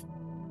stuff.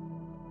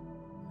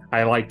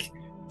 I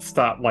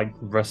start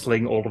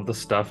rustling all of the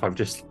stuff I've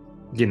just,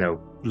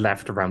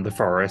 left around the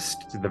forest,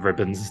 the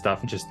ribbons and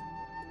stuff, and just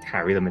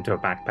carry them into a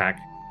backpack.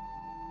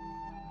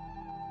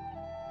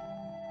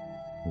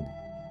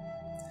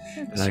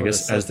 And I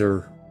guess as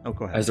they're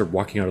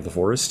walking out of the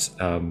forest,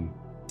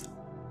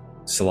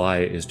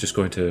 Salai is just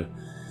going to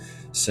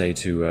say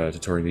to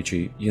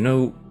Torimichi,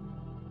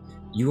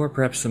 you are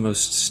perhaps the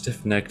most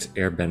stiff-necked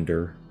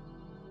airbender,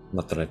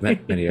 not that I've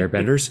met many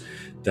airbenders,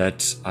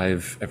 that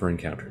I've ever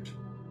encountered.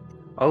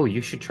 Oh,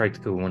 you should try to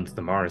go onto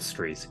the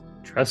monasteries.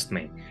 Trust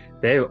me,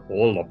 they're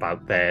all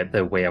about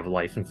their way of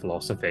life and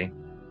philosophy.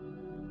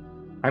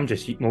 I'm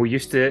just more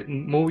used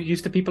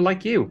to people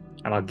like you,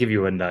 and I'll give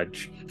you a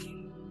nudge.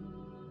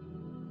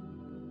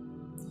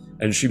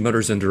 And she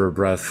mutters under her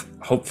breath,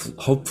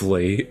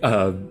 hopefully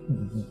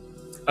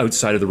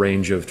outside of the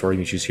range of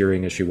Torimichi's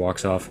hearing as she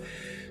walks off.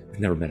 I've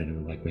never met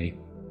anyone like me.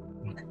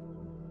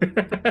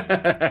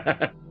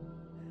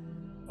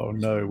 Oh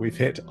no, we've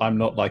hit I'm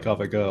not like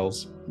other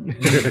girls.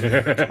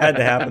 Had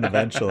to happen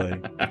eventually.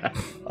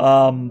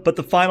 But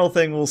the final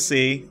thing we'll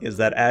see is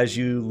that as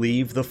you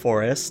leave the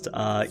forest,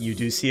 you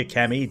do see a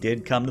Kemi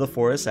did come to the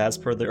forest as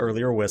per the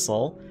earlier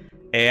whistle.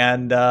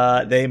 And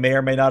they may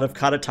or may not have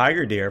caught a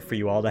tiger deer for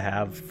you all to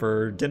have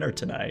for dinner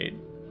tonight.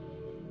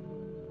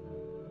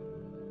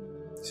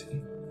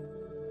 See?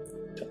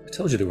 I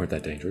told you they weren't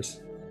that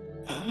dangerous.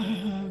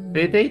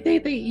 They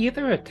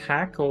either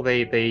attack or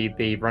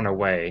they run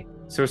away.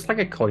 So it's like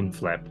a coin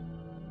flip.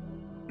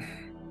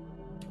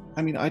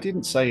 I mean, I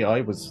didn't say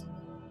I was.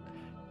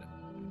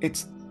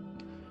 It's.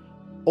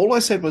 All I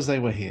said was they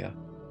were here.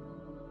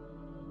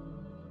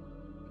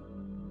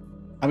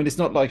 I mean, it's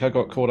not like I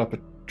got caught up a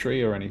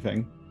tree or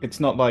anything. It's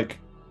not like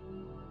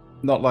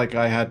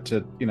I had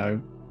to,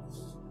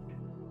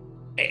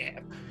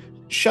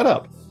 shut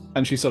up.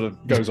 And she sort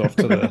of goes off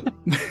to the.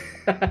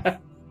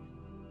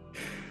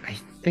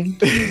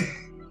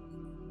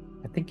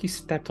 I think you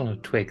stepped on a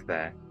twig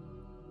there.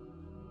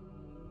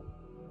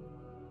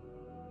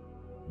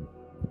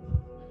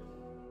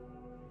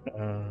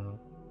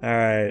 All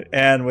right,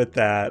 and with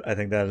that, I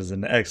think that is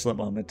an excellent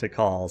moment to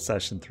call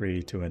session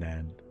 3 to an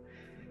end.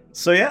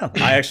 So yeah,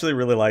 I actually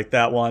really liked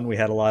that one. We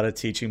had a lot of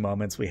teaching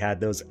moments. We had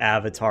those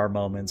avatar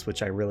moments,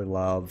 which I really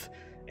love.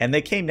 And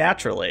they came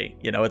naturally.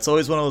 It's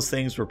always one of those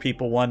things where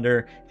people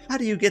wonder, how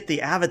do you get the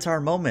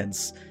avatar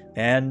moments?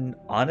 And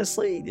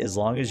honestly, as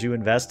long as you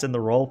invest in the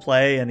role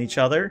play and each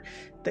other,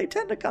 they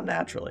tend to come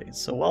naturally.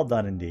 So well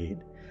done indeed.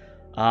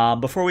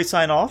 Before we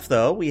sign off,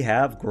 though, we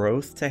have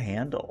growth to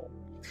handle.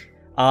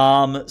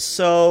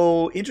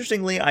 So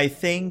interestingly, I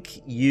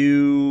think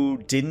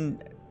you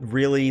didn't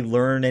really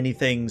learn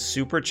anything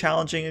super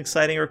challenging,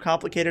 exciting, or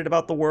complicated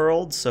about the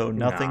world, so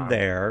nothing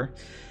there.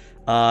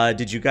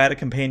 Did you guide a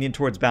companion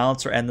towards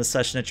balance or end the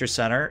session at your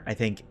center? I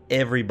think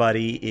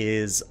everybody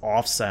is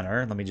off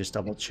center. Let me just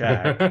double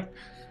check.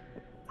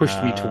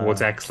 Pushed me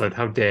towards excellent.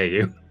 How dare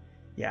you?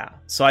 Yeah.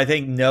 So I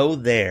think no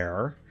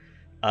there.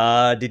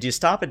 Did you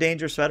stop a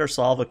dangerous vet or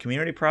solve a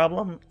community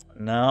problem?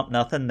 No,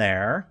 nothing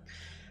there.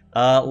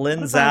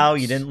 Lin Zhao,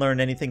 you didn't learn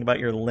anything about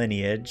your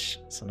lineage,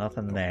 so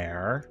nothing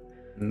there.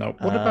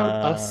 Nope. What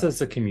about us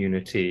as a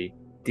community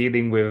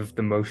dealing with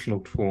the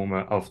emotional trauma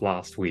of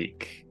last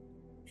week?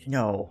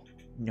 No.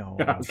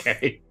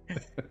 Okay.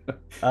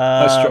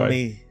 Let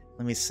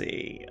me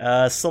see.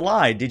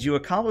 Salai, did you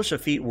accomplish a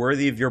feat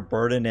worthy of your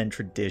burden and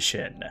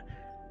tradition?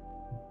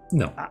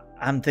 No.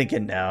 I'm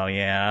thinking no,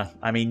 yeah.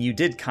 I mean, you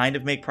did kind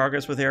of make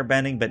progress with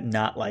airbending, but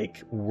not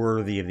like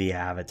worthy of the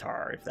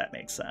avatar, if that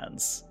makes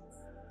sense.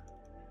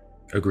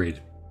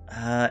 Agreed.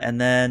 And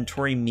then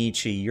Tori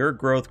Michi, your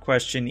growth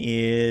question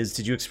is,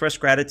 did you express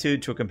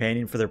gratitude to a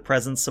companion for their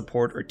presence,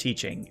 support, or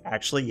teaching?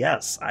 Actually,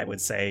 yes, I would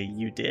say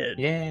you did.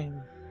 Yeah.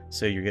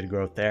 So you get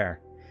growth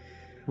there.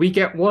 We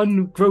get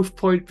one growth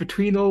point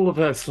between all of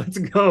us. Let's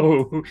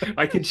go.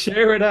 I can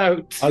share it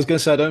out. I was going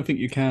to say, I don't think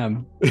you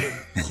can.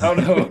 Oh,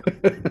 no.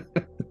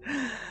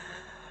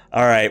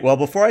 All right. Well,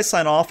 before I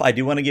sign off, I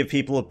do want to give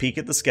people a peek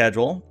at the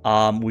schedule.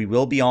 We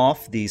will be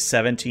off the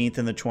 17th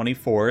and the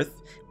 24th.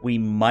 We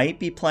might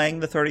be playing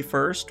the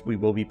 31st. We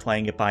will be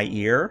playing it by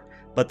ear.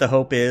 But the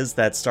hope is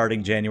that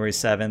starting January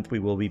 7th, we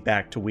will be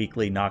back to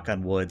weekly, knock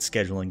on wood,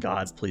 scheduling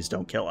gods. Please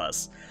don't kill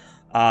us.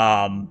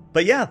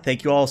 But yeah,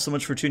 thank you all so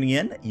much for tuning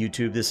in.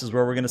 YouTube, this is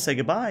where we're going to say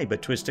goodbye,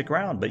 but Twitch, stick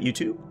around. But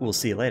YouTube, we'll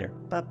see you later.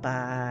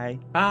 Bye-bye.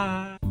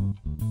 Bye.